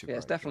 Such a Yeah,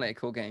 it's great definitely game. a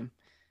cool game.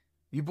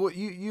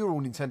 You're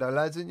all Nintendo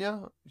lads, aren't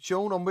you?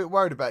 Sean, I'm a bit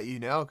worried about you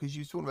now because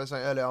you were talking about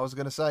something earlier. I was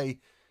going to say,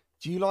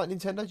 do you like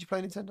Nintendo? Do you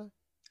play Nintendo?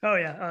 Oh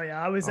yeah.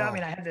 I was. I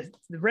mean, I had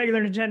the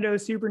regular Nintendo,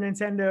 Super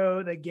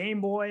Nintendo, the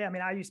Game Boy. I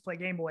mean, I used to play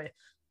Game Boy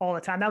all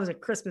the time. That was a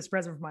Christmas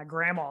present for my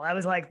grandma. That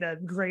was like the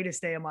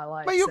greatest day of my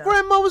life. But your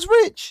grandma was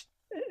rich.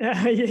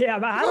 Yeah,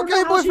 but I You got don't a know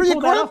Game how Boy she for your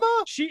pulled that off.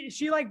 grandma?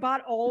 She like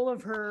bought all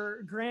of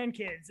her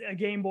grandkids a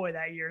Game Boy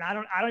that year, and I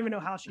don't even know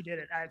how she did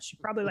it. She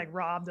probably like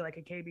robbed like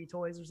a KB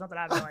Toys or something.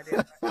 I have no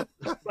idea.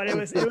 But it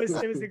was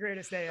the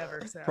greatest day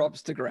ever. So.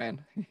 Props to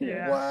Gran.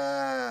 Yeah.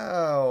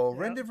 Wow. Yep.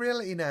 Rendered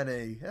reality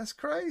nanny. That's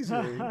crazy.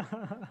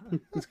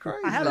 That's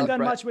crazy. I haven't Love done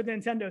Brett. much with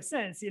Nintendo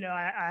since. You know,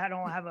 I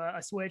don't have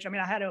a Switch. I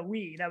mean, I had a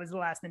Wii. That was the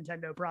last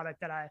Nintendo product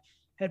that I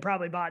had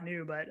probably bought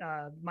new. But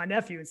my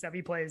nephew and stuff,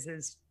 he plays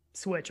his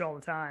Switch all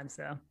the time.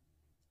 So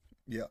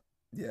Yeah.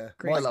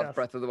 great I stuff. love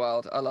Breath of the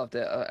Wild. I loved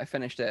it. I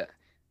finished it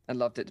and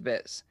loved it to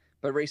bits.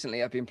 But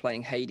recently I've been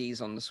playing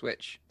Hades on the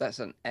Switch. That's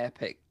an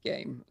epic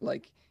game.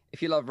 Like,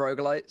 if you love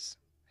roguelites,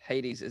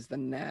 Hades is the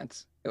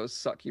nads. It will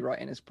suck you right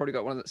in. It's probably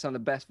got some of the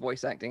best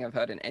voice acting I've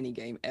heard in any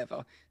game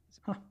ever. It's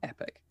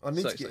epic. I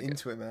need So, to get so good.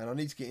 into it, man. I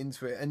need to get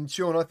into it. And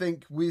Sean, I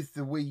think with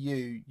the Wii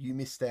U, you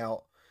missed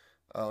out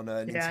on Yeah,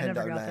 I never Nintendo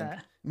got Land.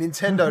 that.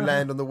 Nintendo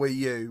Land on the Wii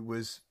U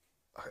was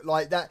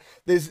like that.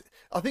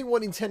 I think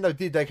what Nintendo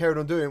did, they carried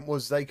on doing,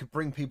 was they could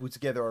bring people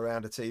together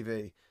around a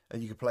TV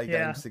and you could play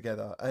Yeah. games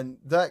together. And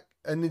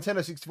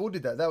Nintendo 64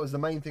 did that. That was the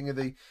main thing of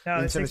the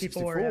No, the Nintendo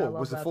 64, yeah, I love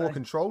was the that 4 thing.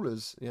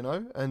 controllers, you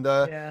know. And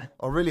Yeah.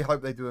 I really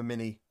hope they do a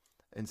mini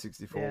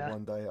N64 Yeah.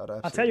 one day.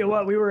 I'll tell you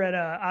what, we were at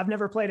I've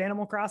never played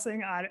Animal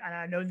Crossing.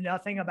 I know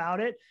nothing about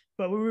it,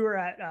 but we were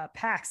at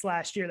PAX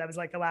last year. That was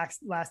like the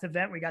last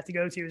event we got to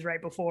go to. It was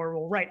right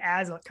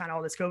as kind of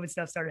all this COVID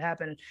stuff started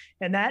happening.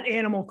 And that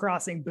Animal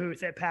Crossing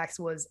booth at PAX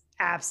was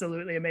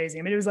absolutely amazing.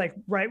 I mean, it was like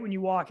right when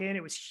you walk in,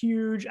 it was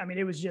huge. I mean,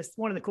 it was just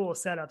one of the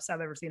coolest setups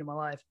I've ever seen in my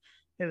life.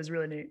 It was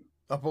really neat.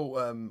 I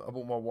bought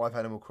my wife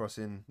Animal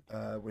Crossing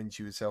when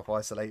she was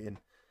self-isolating.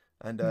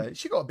 And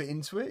she got a bit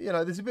into it. You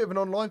know, there's a bit of an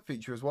online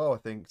feature as well, I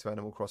think, to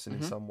Animal Crossing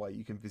in some way.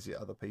 You can visit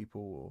other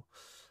people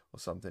or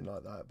something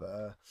like that.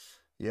 But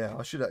yeah,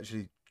 I should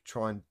actually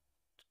try and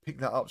pick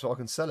that up so I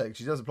can sell it because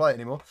she doesn't play it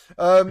anymore.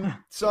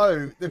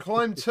 So The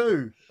Climb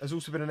 2 has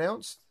also been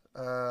announced.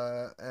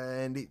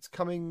 And it's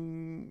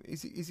coming.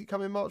 Is it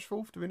coming March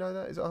 4th? Do we know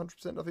that? Is it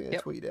 100%? I think they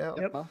Yep. tweeted it out.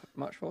 Yep.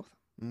 March 4th.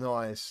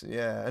 Nice,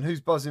 yeah. And who's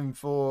buzzing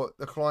for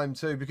The Climb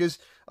 2? Because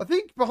I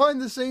think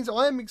behind the scenes,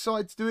 I am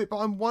excited to do it, but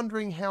I'm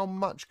wondering how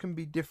much can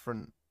be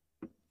different.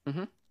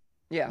 Yeah,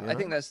 Yeah. I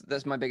think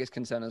that's my biggest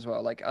concern as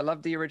well. Like, I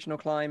love the original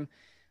Climb.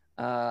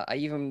 I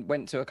even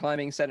went to a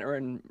climbing center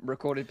and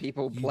recorded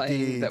people You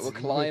playing that did. were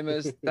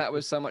climbers. That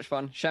was so much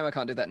fun. Shame I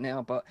can't do that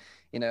now, but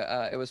you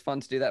know, it was fun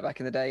to do that back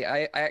in the day.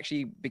 I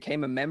actually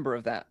became a member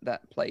of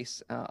that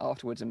place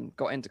afterwards and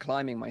got into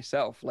climbing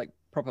myself, like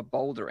proper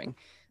bouldering.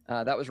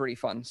 That was really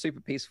fun.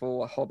 Super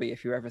peaceful hobby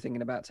if you're ever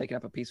thinking about taking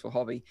up a peaceful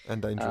hobby.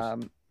 And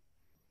dangerous.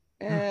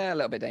 A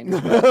little bit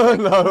dangerous.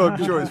 No,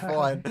 I'm sure it's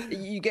fine.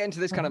 You get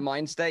into this kind of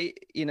mind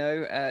state, you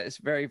know, it's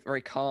very,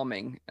 very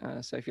calming.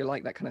 So if you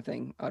like that kind of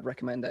thing, I'd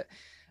recommend it.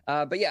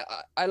 But yeah,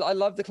 I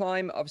love The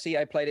Climb. Obviously,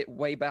 I played it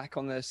way back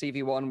on the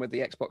CV1 with the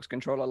Xbox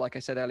controller, like I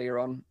said earlier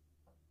on.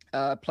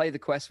 Play the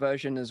Quest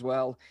version as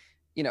well.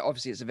 You know,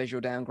 obviously it's a visual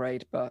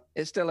downgrade, but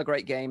it's still a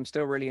great game.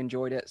 Still really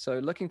enjoyed it. So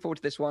looking forward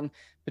to this one,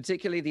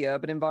 particularly the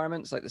urban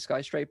environments like the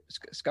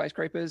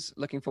skyscrapers.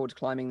 Looking forward to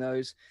climbing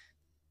those.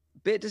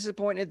 Bit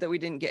disappointed that we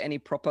didn't get any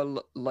proper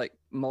like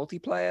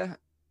multiplayer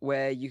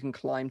where you can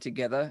climb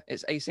together.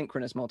 It's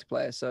asynchronous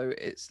multiplayer, so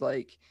it's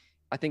like,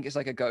 I think it's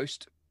like a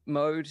ghost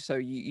mode. So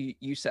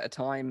you set a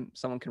time,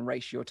 someone can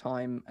race your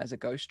time as a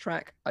ghost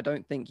track. I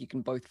don't think you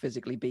can both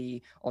physically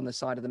be on the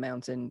side of the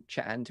mountain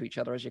chatting to each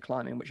other as you're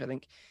climbing, which I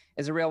think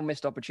is a real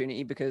missed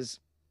opportunity because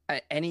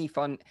any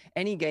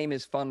game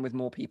is fun with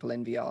more people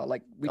in VR.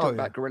 Like we talked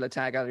about Gorilla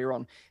Tag earlier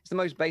on. It's the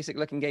most basic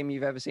looking game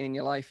you've ever seen in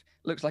your life.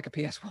 Looks like a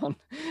PS1,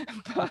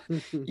 but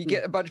you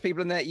get a bunch of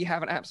people in there, you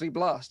have an absolute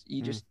blast.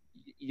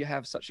 You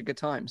have such a good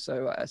time.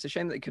 So it's a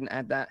shame that they couldn't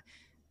add that.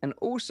 And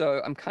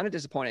also, I'm kind of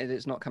disappointed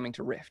it's not coming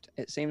to Rift.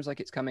 It seems like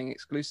it's coming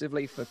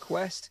exclusively for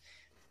Quest.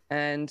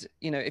 And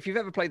you know, if you've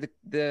ever played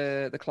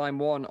the Climb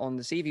 1 on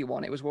the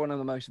CV1, it was one of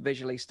the most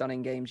visually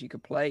stunning games you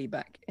could play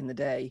back in the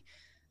day.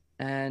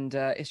 And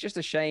it's just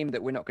a shame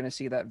that we're not going to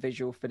see that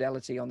visual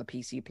fidelity on the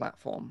PC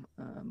platform.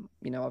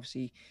 You know,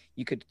 obviously,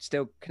 you could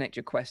still connect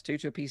your Quest 2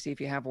 to a PC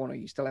if you have one, or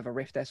you still have a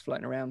Rift S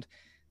floating around.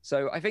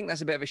 So I think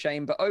that's a bit of a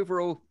shame, but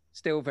overall,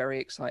 still very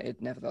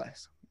excited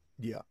nevertheless.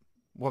 Yeah.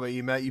 What about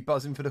you, Matt? You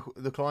buzzing for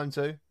the Climb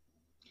too?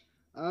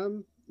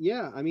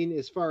 Yeah, I mean,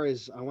 as far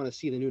as I want to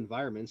see the new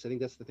environments, I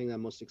think that's the thing that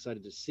I'm most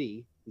excited to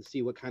see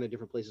what kind of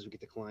different places we get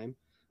to climb.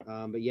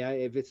 But yeah,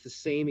 if it's the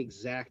same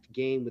exact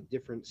game with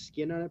different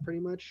skin on it,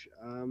 pretty much,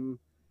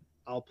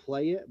 I'll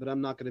play it, but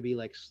I'm not going to be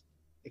like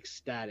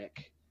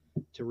ecstatic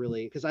to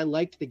really, because I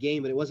liked the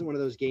game, but it wasn't one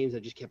of those games I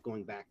just kept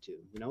going back to.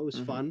 You know, it was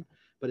fun,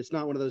 but it's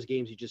not one of those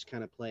games you just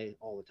kind of play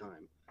all the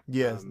time.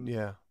 Yeah,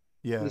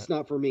 And it's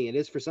not for me. It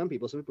is for some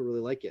people. Some people really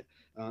like it,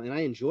 and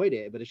I enjoyed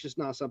it, but it's just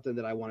not something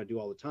that I want to do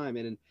all the time.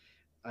 And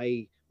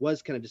I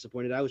was kind of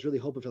disappointed. I was really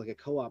hoping for like a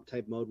co-op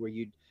type mode where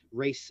you'd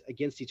race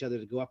against each other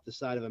to go up the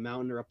side of a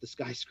mountain or up the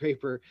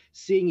skyscraper,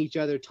 seeing each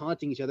other,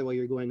 taunting each other while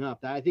you're going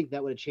up. I think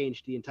that would have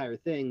changed the entire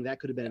thing. That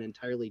could have been an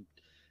entirely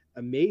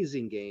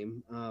amazing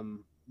game.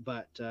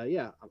 But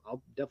yeah,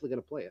 I'm definitely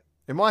gonna play it.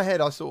 In my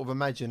head, I sort of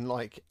imagine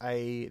like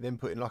them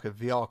putting like a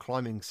VR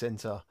climbing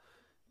center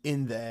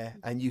in there,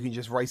 and you can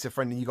just race a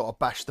friend, and you got to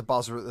bash the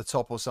buzzer at the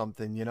top or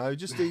something. You know,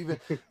 just even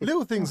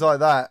little things like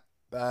that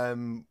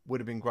would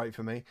have been great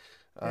for me.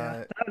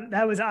 Yeah,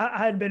 that was, I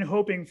had been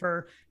hoping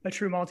for a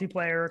true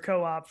multiplayer or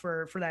co-op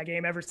for that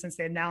game ever since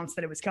they announced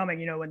that it was coming,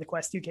 you know, when the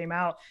Quest 2 came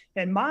out.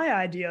 And my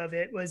idea of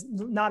it was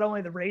not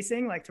only the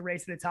racing, like to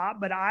race to the top,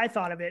 but I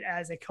thought of it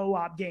as a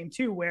co-op game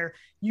too, where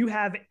you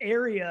have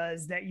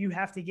areas that you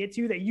have to get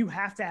to that you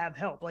have to have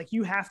help. Like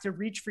you have to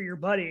reach for your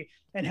buddy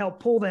and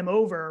help pull them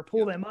over or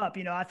pull them up.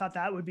 You know, I thought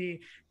that would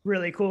be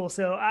really cool.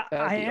 So I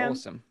am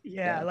awesome.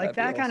 Yeah, like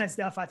that kind of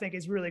stuff I think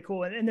is really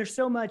cool. And there's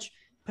so much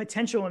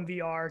potential in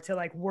VR to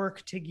like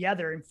work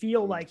together and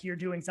feel like you're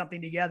doing something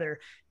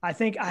together.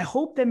 I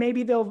hope that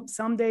maybe they'll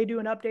someday do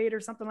an update or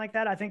something like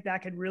that. I think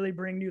that could really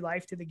bring new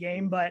life to the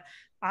game, but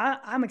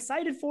I'm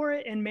excited for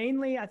it. And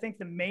mainly, I think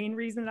the main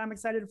reason that I'm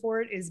excited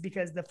for it is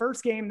because the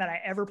first game that I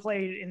ever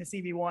played in the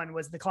CV1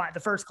 was the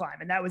first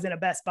climb, and that was in a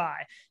Best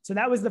Buy. So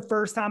that was the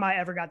first time I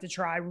ever got to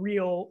try a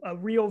real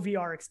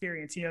VR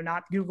experience, you know,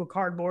 not Google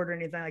Cardboard or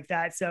anything like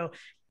that. So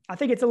I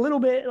think it's a little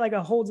bit like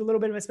holds a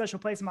little bit of a special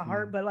place in my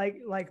heart, but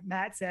like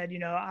Matt said, you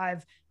know, I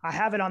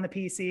have it on the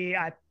PC.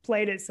 I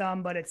played it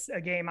some, but it's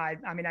a game I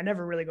mean, I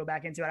never really go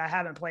back into it. I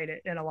haven't played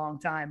it in a long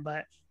time,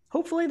 but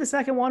hopefully the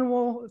second one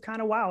will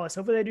kind of wow us.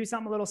 Hopefully they do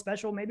something a little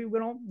special. Maybe we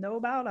don't know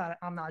about.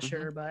 I'm not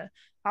sure, but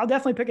I'll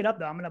definitely pick it up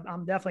though.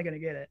 I'm definitely gonna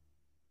get it.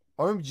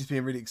 I remember just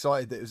being really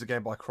excited that it was a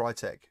game by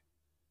Crytek.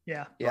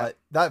 Yeah. Like,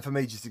 that for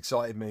me just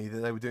excited me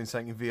that they were doing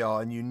something in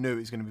VR, and you knew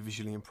it was going to be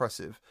visually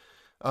impressive.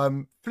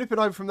 Flipping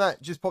over from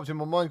that, just popped in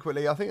my mind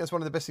quickly. I think that's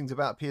one of the best things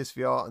about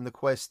PSVR and the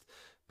Quest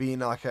being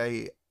like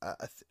a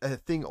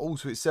thing all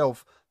to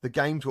itself. The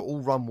games will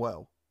all run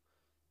well.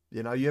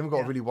 You know, you haven't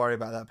got to really worry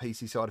about that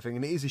PC side of thing.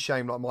 And it is a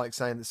shame, like Mike's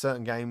saying, that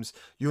certain games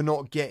you're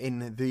not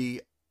getting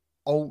the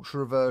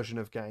ultra version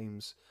of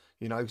games.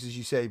 You know, because as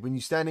you said, when you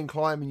stand in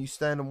Climb and you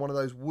stand on one of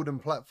those wooden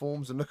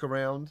platforms and look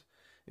around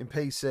in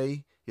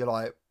PC, you're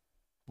like,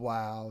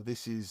 wow,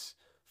 this is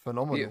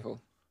phenomenal.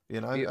 Beautiful. You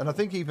know, and I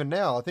think even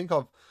now, I think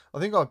I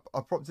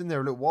popped in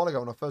there a little while ago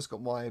when I first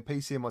got my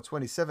PC and my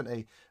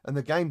 2070, and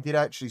the game did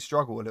actually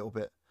struggle a little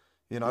bit.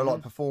 You know,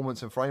 like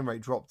performance and frame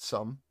rate dropped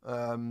some.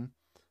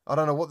 I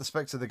don't know what the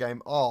specs of the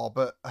game are,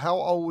 but how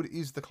old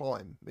is the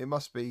Climb? It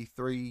must be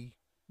 3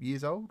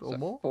 years old or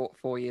more.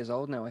 4 years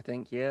old now, I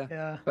think. Yeah.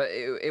 Yeah. But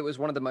it was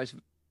one of the most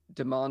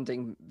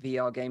demanding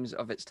VR games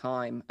of its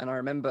time, and I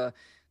remember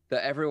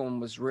that everyone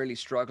was really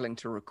struggling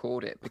to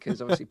record it because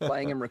obviously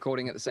playing and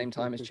recording at the same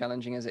time is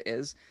challenging as it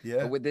is. Yeah.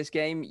 But with this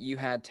game, you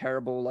had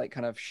terrible, like,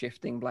 kind of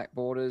shifting black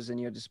borders in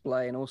your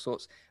display and all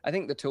sorts. I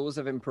think the tools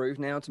have improved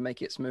now to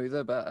make it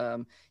smoother,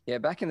 but yeah,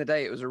 back in the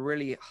day, it was a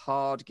really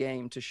hard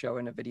game to show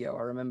in a video.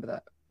 I remember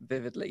that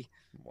vividly.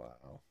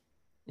 Wow.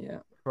 Yeah.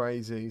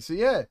 Crazy. So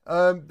yeah,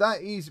 that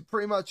is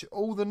pretty much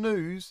all the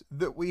news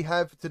that we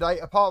have today.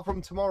 Apart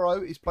from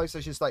tomorrow is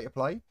PlayStation State of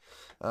Play.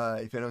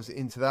 If anyone's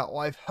into that,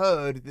 I've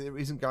heard that there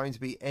isn't going to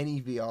be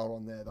any VR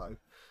on there though.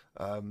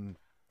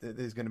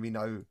 There's going to be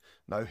no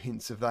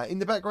hints of that. In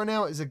the background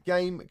now is a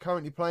game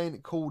currently playing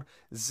called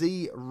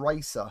Z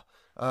Racer.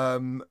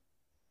 BMF,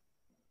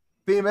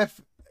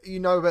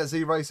 you know about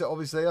Z Racer,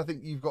 obviously. I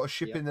think you've got a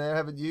ship in there,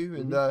 haven't you?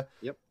 And have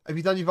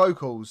you done your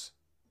vocals?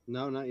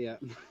 No, not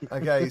yet.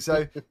 Okay,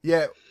 so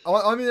yeah,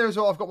 I'm in there as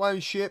well. I've got my own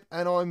ship,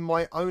 and I'm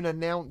my own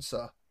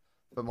announcer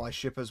for my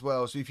ship as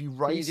well. So if you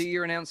race, can you do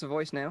your announcer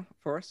voice now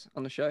for us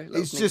on the show?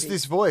 It's just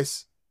this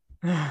voice.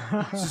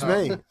 It's just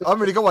me. I haven't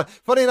really got one.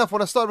 Funny enough,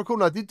 when I started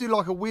recording, I did do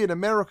like a weird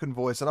American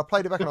voice, and I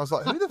played it back, and I was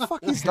like, "Who the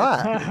fuck is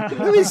that?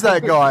 Who is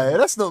that guy?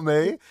 That's not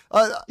me."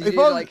 You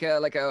do like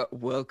a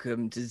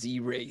welcome to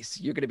Z Race.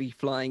 You're going to be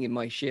flying in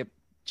my ship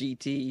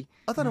GT.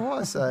 I don't know what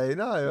I say.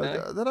 No, I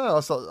don't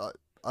know.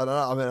 I don't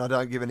know. I mean, I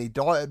don't give any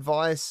diet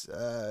advice.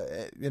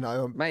 You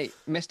know, mate,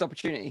 missed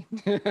opportunity.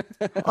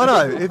 I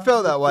know it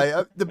felt that way.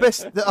 I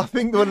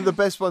think one of the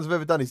best ones I've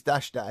ever done is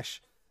Dash Dash,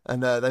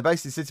 and they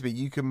basically said to me,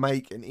 "You can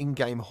make an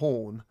in-game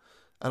horn,"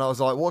 and I was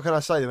like, "What can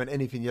I say?" They went,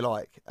 "Anything you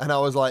like," and I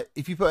was like,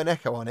 "If you put an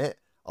echo on it,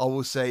 I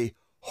will say,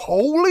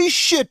 'Holy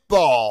shit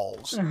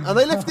balls!'" And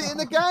they left it in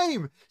the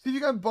game. So if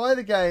you go and buy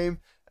the game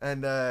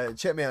and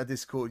check me out on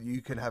Discord,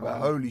 you can have a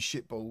holy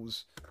shit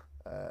balls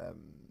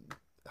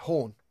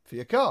horn for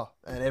your car,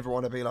 and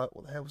everyone will be like,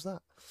 "What the hell was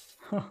that?"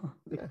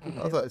 Yeah,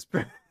 I thought it was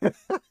pretty...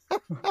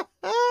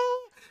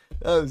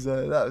 that was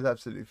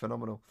absolutely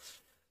phenomenal.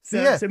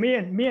 So, Yeah. so me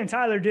and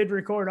Tyler did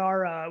record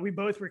our. We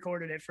both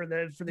recorded it for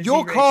the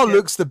Your Z-Race car ship.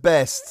 looks the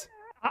best.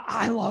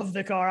 I love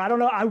the car. I don't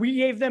know. We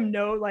gave them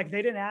like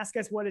they didn't ask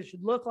us what it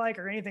should look like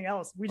or anything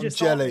else. We just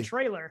saw the jelly.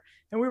 trailer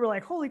and we were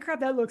like, holy crap,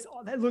 that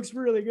looks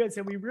really good.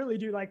 So we really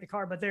do like the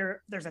car, but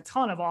there's a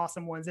ton of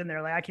awesome ones in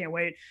there. Like I can't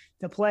wait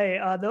to play.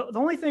 The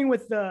only thing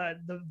with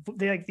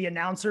the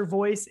announcer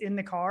voice in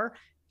the car,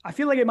 I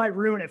feel like it might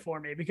ruin it for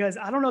me because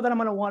I don't know that I'm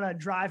going to want to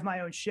drive my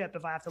own ship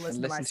if I have to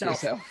listen to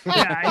myself.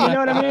 Yeah, you know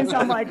what I mean? So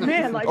I'm like,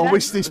 man, like I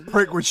wish this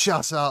prick would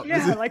shut up.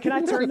 yeah, like can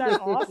I turn that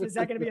off? Is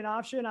that going to be an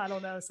option? I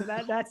don't know. So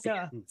that's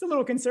it's a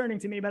little concerning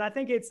to me, but I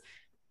think it's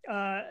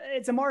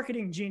a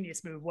marketing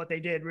genius move what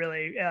they did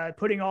really,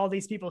 putting all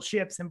these people's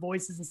ships and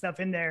voices and stuff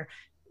in there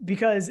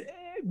because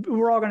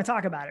we're all going to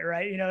talk about it,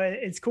 right? You know,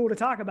 it's cool to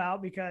talk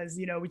about because,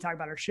 you know, we talk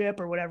about our ship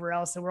or whatever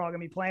else. So we're all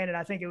going to be playing it.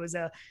 I think it was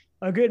a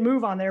good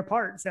move on their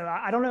part. So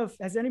I don't know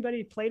has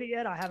anybody played it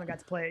yet? I haven't got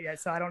to play it yet.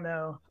 So I don't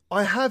know.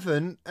 I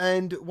haven't.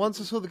 And once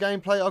I saw the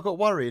gameplay, I got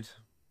worried,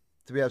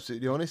 to be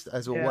absolutely honest,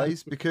 as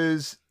always,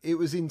 because it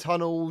was in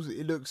tunnels.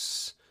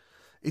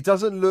 It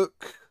doesn't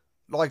look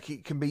like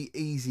it can be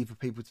easy for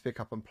people to pick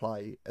up and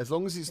play as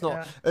long as it's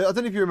not. I don't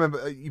know if you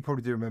remember, you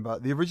probably do remember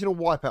the original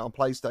Wipeout on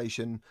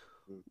PlayStation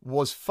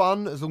was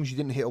fun as long as you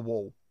didn't hit a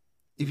wall.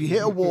 If you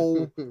hit a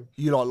wall,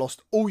 you like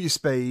lost all your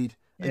speed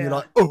and you're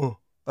like, oh,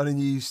 and then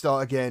you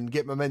start again,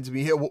 get momentum,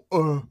 you hit a wall,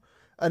 oh,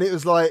 and it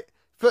was like,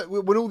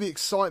 when all the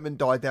excitement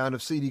died down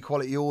of CD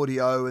quality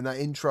audio and that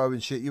intro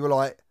and shit, you were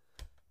like,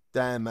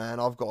 damn man,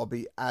 I've got to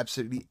be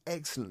absolutely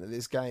excellent at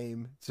this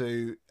game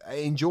to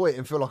enjoy it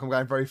and feel like I'm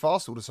going very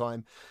fast all the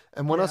time.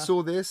 And when I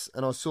saw this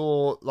and I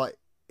saw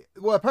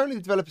apparently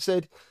the developer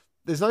said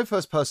there's no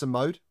first person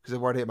mode because they're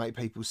worried it'd make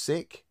people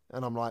sick.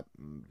 And I'm like,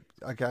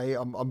 okay,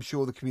 I'm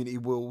sure the community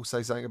will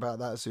say something about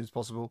that as soon as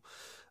possible.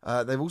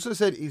 They've also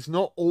said it's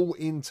not all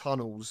in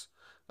tunnels.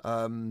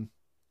 Because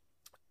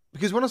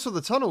when I saw the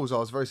tunnels, I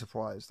was very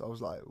surprised. I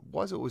was like,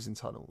 why is it always in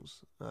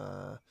tunnels?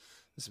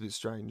 It's a bit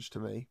strange to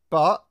me.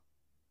 But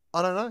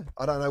I don't know.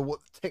 I don't know what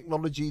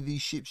technology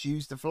these ships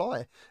use to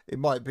fly. It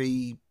might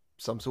be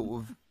some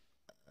sort of,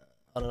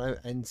 I don't know,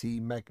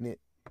 anti-magnet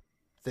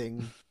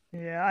thing.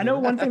 Yeah, I know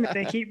one thing that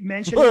they keep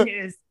mentioning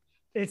is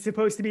it's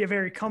supposed to be a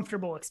very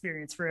comfortable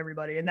experience for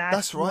everybody. And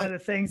that's right. One of the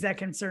things that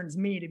concerns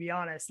me, to be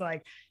honest.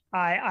 Like,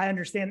 I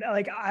understand,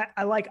 like,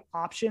 I like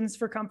options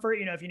for comfort,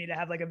 you know, if you need to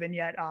have like a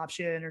vignette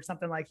option or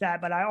something like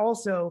that. But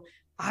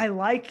I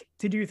like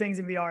to do things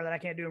in VR that I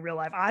can't do in real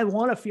life. I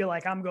want to feel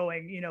like I'm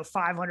going, you know,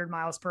 500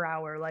 miles per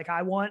hour. Like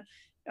I want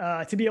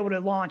to be able to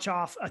launch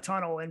off a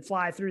tunnel and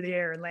fly through the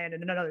air and land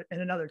in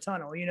another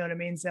tunnel. You know what I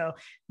mean? So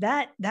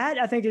that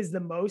I think is the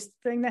most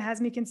thing that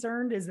has me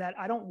concerned is that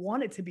I don't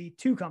want it to be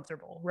too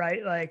comfortable,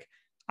 right? Like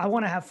I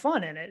want to have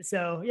fun in it.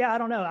 So yeah, I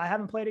don't know. I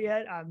haven't played it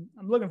yet. I'm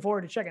looking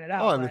forward to checking it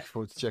out. I'm looking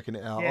forward to checking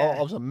it out.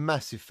 I was a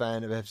massive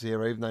fan of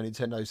F-Zero, even though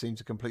Nintendo seemed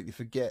to completely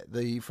forget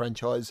the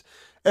franchise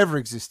ever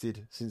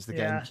existed since the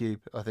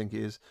GameCube, I think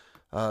it is.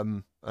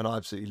 And I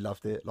absolutely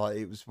loved it. Like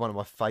it was one of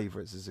my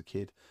favorites as a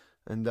kid.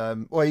 And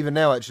well, even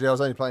now, actually, I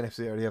was only playing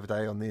F-Zero the other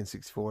day on the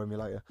N64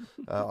 emulator.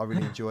 I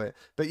really enjoy it.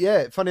 But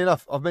yeah, funny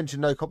enough, I've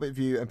mentioned no cockpit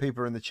view, and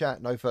people are in the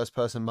chat. No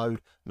first-person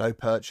mode, no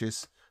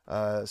purchase.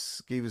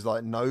 Ski was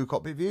like, no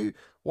cockpit view.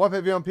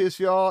 Wipeout VR on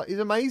PSVR is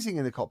amazing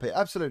in the cockpit.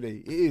 Absolutely,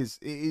 it is.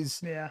 It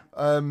is. Yeah.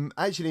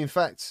 Actually, in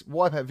fact,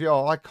 Wipeout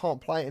VR, I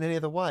can't play it in any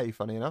other way.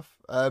 Funny enough,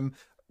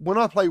 when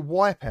I play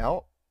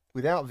Wipeout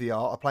without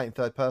VR, I play it in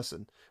third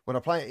person. When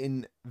I play it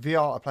in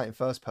VR, I play it in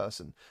first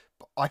person.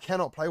 I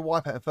cannot play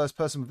Wipeout in first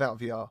person without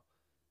VR.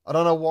 I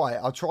don't know why.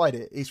 I tried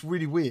it. It's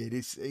really weird.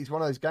 It's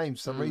one of those games.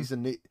 For some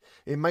reason,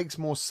 it makes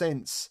more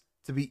sense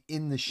to be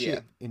in the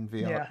ship in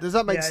VR. Yeah. Does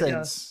that make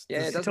sense?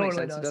 It does make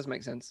sense. It does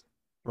make sense.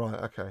 Right.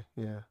 Okay.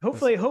 Yeah.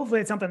 Hopefully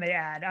it's something they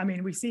add. I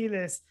mean, we see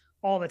this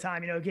all the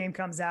time. You know, a game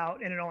comes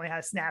out and it only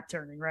has snap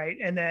turning, right?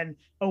 And then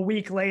a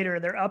week later,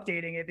 they're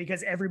updating it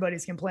because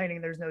everybody's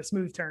complaining there's no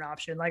smooth turn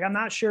option. Like, I'm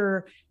not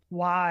sure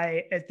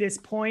why at this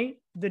point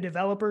the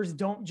developers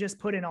don't just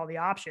put in all the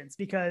options,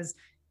 because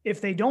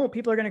if they don't,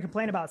 people are going to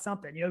complain about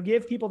something. You know,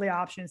 give people the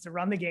options to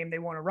run the game they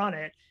want to run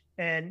it.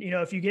 And, you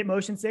know, if you get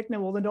motion sickness,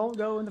 well, then don't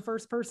go in the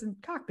first person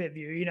cockpit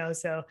view, you know?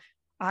 So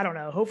I don't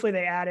know. Hopefully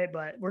they add it,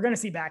 but we're going to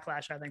see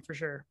backlash, I think, for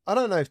sure. I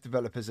don't know if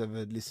developers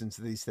ever listen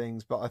to these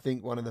things, but I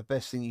think one of the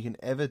best things you can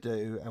ever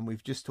do, and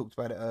we've just talked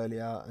about it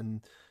earlier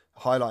and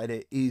highlighted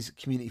it, is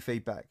community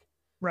feedback.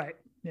 Right.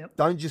 Yep.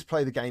 Don't just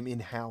play the game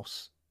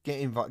in-house.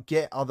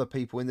 Get other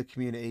people in the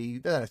community.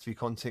 They don't have to be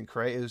content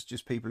creators,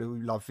 just people who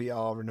love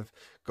VR and have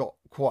got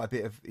quite a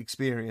bit of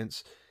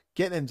experience.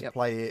 Get them to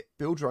play it,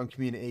 build your own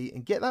community,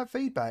 and get that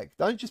feedback.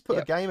 Don't just put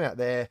a game out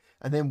there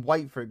and then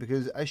wait for it,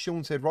 because as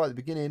Sean said right at the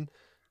beginning,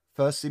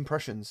 first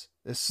impressions,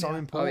 they're so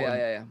important.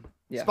 Oh,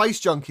 yeah. Space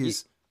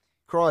Junkies.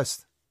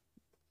 Christ.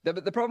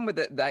 The problem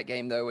with that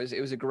game, though, is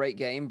it was a great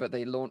game, but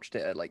they launched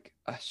it at like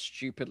a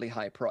stupidly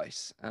high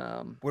price.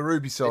 We're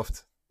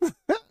Ubisoft.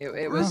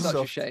 It was such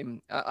a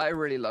shame. I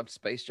really loved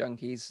Space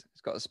Junkies.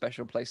 It's got a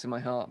special place in my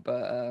heart,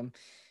 but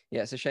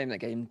Yeah, it's a shame that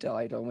game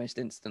died almost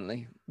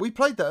instantly. We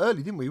played that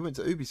early, didn't we? We went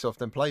to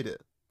Ubisoft and played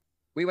it.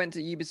 We went to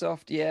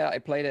Ubisoft. Yeah, I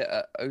played it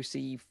at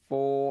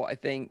OC4, I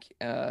think.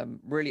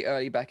 Really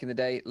early back in the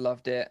day.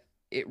 Loved it.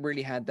 It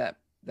really had that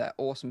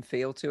awesome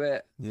feel to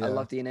it. Yeah. I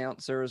loved the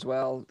announcer as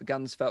well. The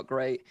guns felt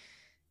great.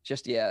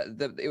 Just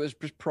it was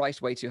just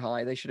priced way too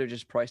high. They should have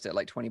just priced it at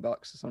like $20 or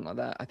something like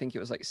that. I think it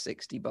was like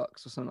 $60 or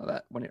something like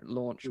that when it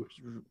launched, which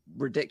was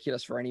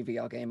ridiculous for any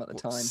VR game at the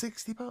time.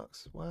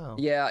 $60? Wow.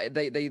 Yeah,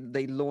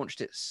 they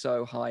launched it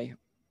so high.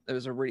 It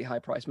was a really high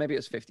price. Maybe it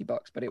was $50,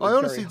 but it was I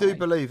honestly very do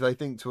high. believe they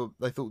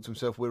thought to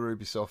themselves, we're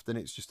Ubisoft and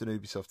it's just an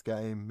Ubisoft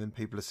game and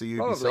people see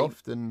Probably.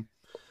 Ubisoft and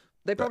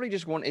They probably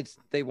just wanted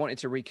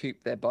to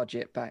recoup their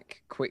budget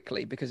back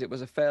quickly because it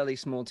was a fairly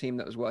small team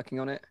that was working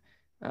on it.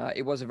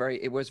 It was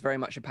very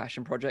much a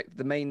passion project.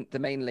 The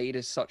main lead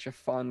is such a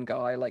fun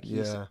guy. Like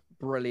he's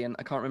brilliant.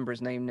 I can't remember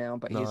his name now,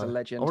 but he's a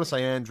legend. I want to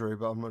say Andrew,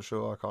 but I'm not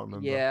sure. I can't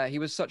remember. Yeah, he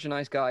was such a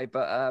nice guy,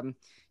 but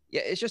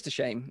yeah, it's just a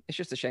shame. It's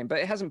just a shame, but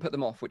it hasn't put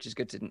them off, which is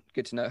good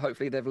to know.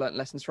 Hopefully, they've learned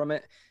lessons from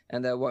it,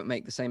 and they won't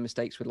make the same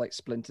mistakes with like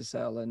Splinter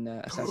Cell and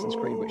Assassin's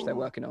Creed, which they're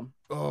working on.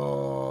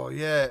 Oh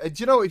yeah. Do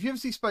you know if you ever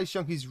see Space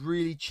Junkies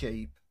really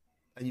cheap,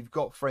 and you've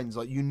got friends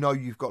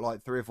you've got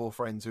like 3 or 4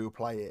 friends who will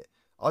play it,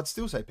 I'd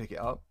still say pick it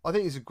up. I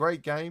think it's a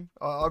great game.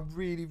 I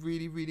really,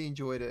 really, really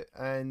enjoyed it,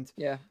 and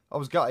yeah, I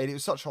was gutted. It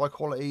was such high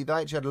quality. They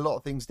actually had a lot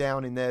of things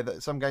down in there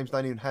that some games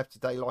don't even have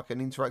today, like an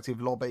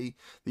interactive lobby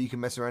that you can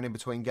mess around in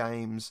between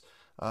games.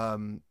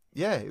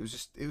 Yeah, it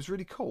was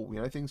really cool.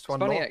 Things to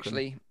unlock. Funny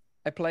actually.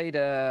 I played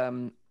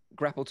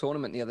Grapple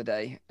Tournament the other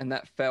day, and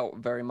that felt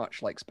very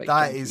much like Space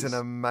Junkies. That is an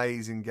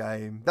amazing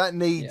game. That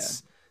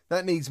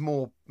needs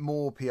more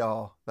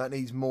PR. That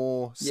needs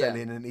more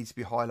selling, and it needs to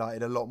be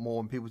highlighted a lot more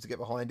and people to get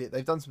behind it.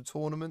 They've done some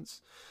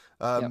tournaments,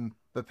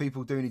 but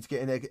people do need to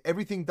get in there.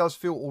 Everything does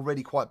feel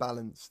already quite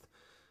balanced.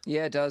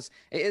 Yeah, it does.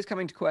 It is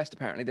coming to Quest,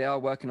 apparently. They are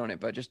working on it,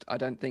 but I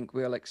don't think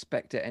we'll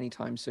expect it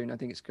anytime soon. I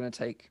think it's going to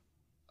take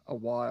a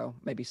while,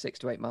 maybe 6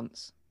 to 8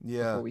 months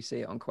before we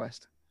see it on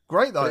Quest.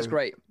 Great, though. But it's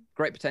great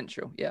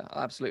potential. Yeah,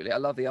 absolutely. I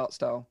love the art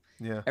style.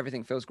 Yeah,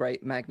 everything feels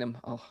great. Magnum,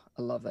 oh,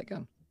 I love that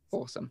gun.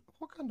 Awesome.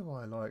 What gun do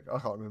I like? I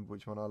can't remember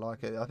which one I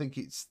like. I think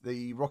it's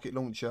the rocket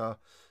launcher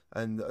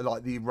and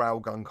like the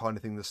railgun kind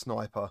of thing. The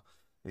sniper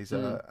is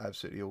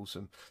absolutely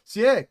awesome. So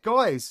yeah,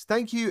 guys,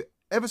 thank you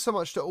ever so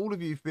much to all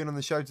of you for being on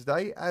the show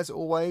today. As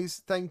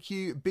always, thank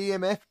you,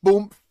 BMF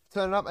Boom,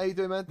 turning up. How you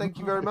doing, man? Thank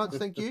you very much.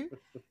 Thank you.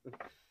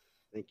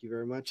 Thank you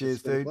very much. Cheers,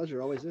 it's been dude. A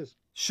pleasure, always is.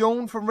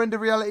 Sean from Render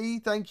Reality,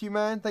 thank you,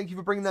 man. Thank you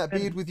for bringing that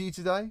beard with you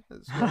today.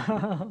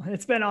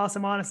 It's been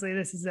awesome, honestly.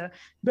 This has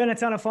been a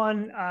ton of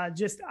fun. I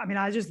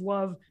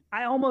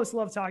almost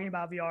love talking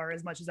about VR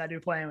as much as I do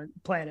playing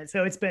it.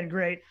 So it's been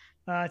great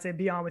to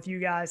be on with you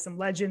guys, some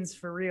legends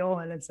for real.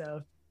 And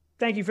so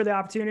thank you for the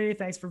opportunity.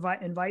 Thanks for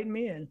inviting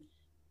me. And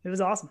it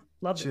was awesome.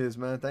 Loved it. Cheers,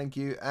 man. Thank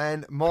you.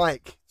 And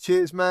Mike,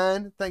 cheers,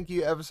 man. Thank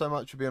you ever so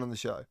much for being on the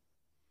show.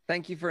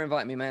 Thank you for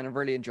inviting me, man. I've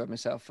really enjoyed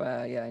myself.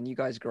 And you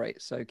guys are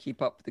great. So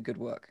keep up the good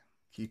work.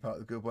 Keep up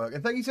the good work.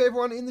 And thank you to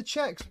everyone in the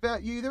chat.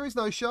 Without you, there is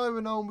no show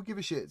and no one would give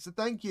a shit. So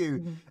thank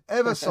you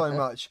ever so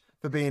much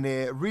for being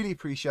here. Really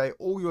appreciate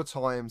all your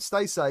time.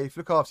 Stay safe.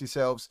 Look after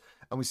yourselves.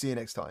 And we'll see you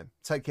next time.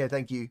 Take care.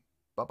 Thank you.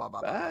 Bye.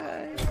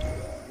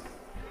 Bye.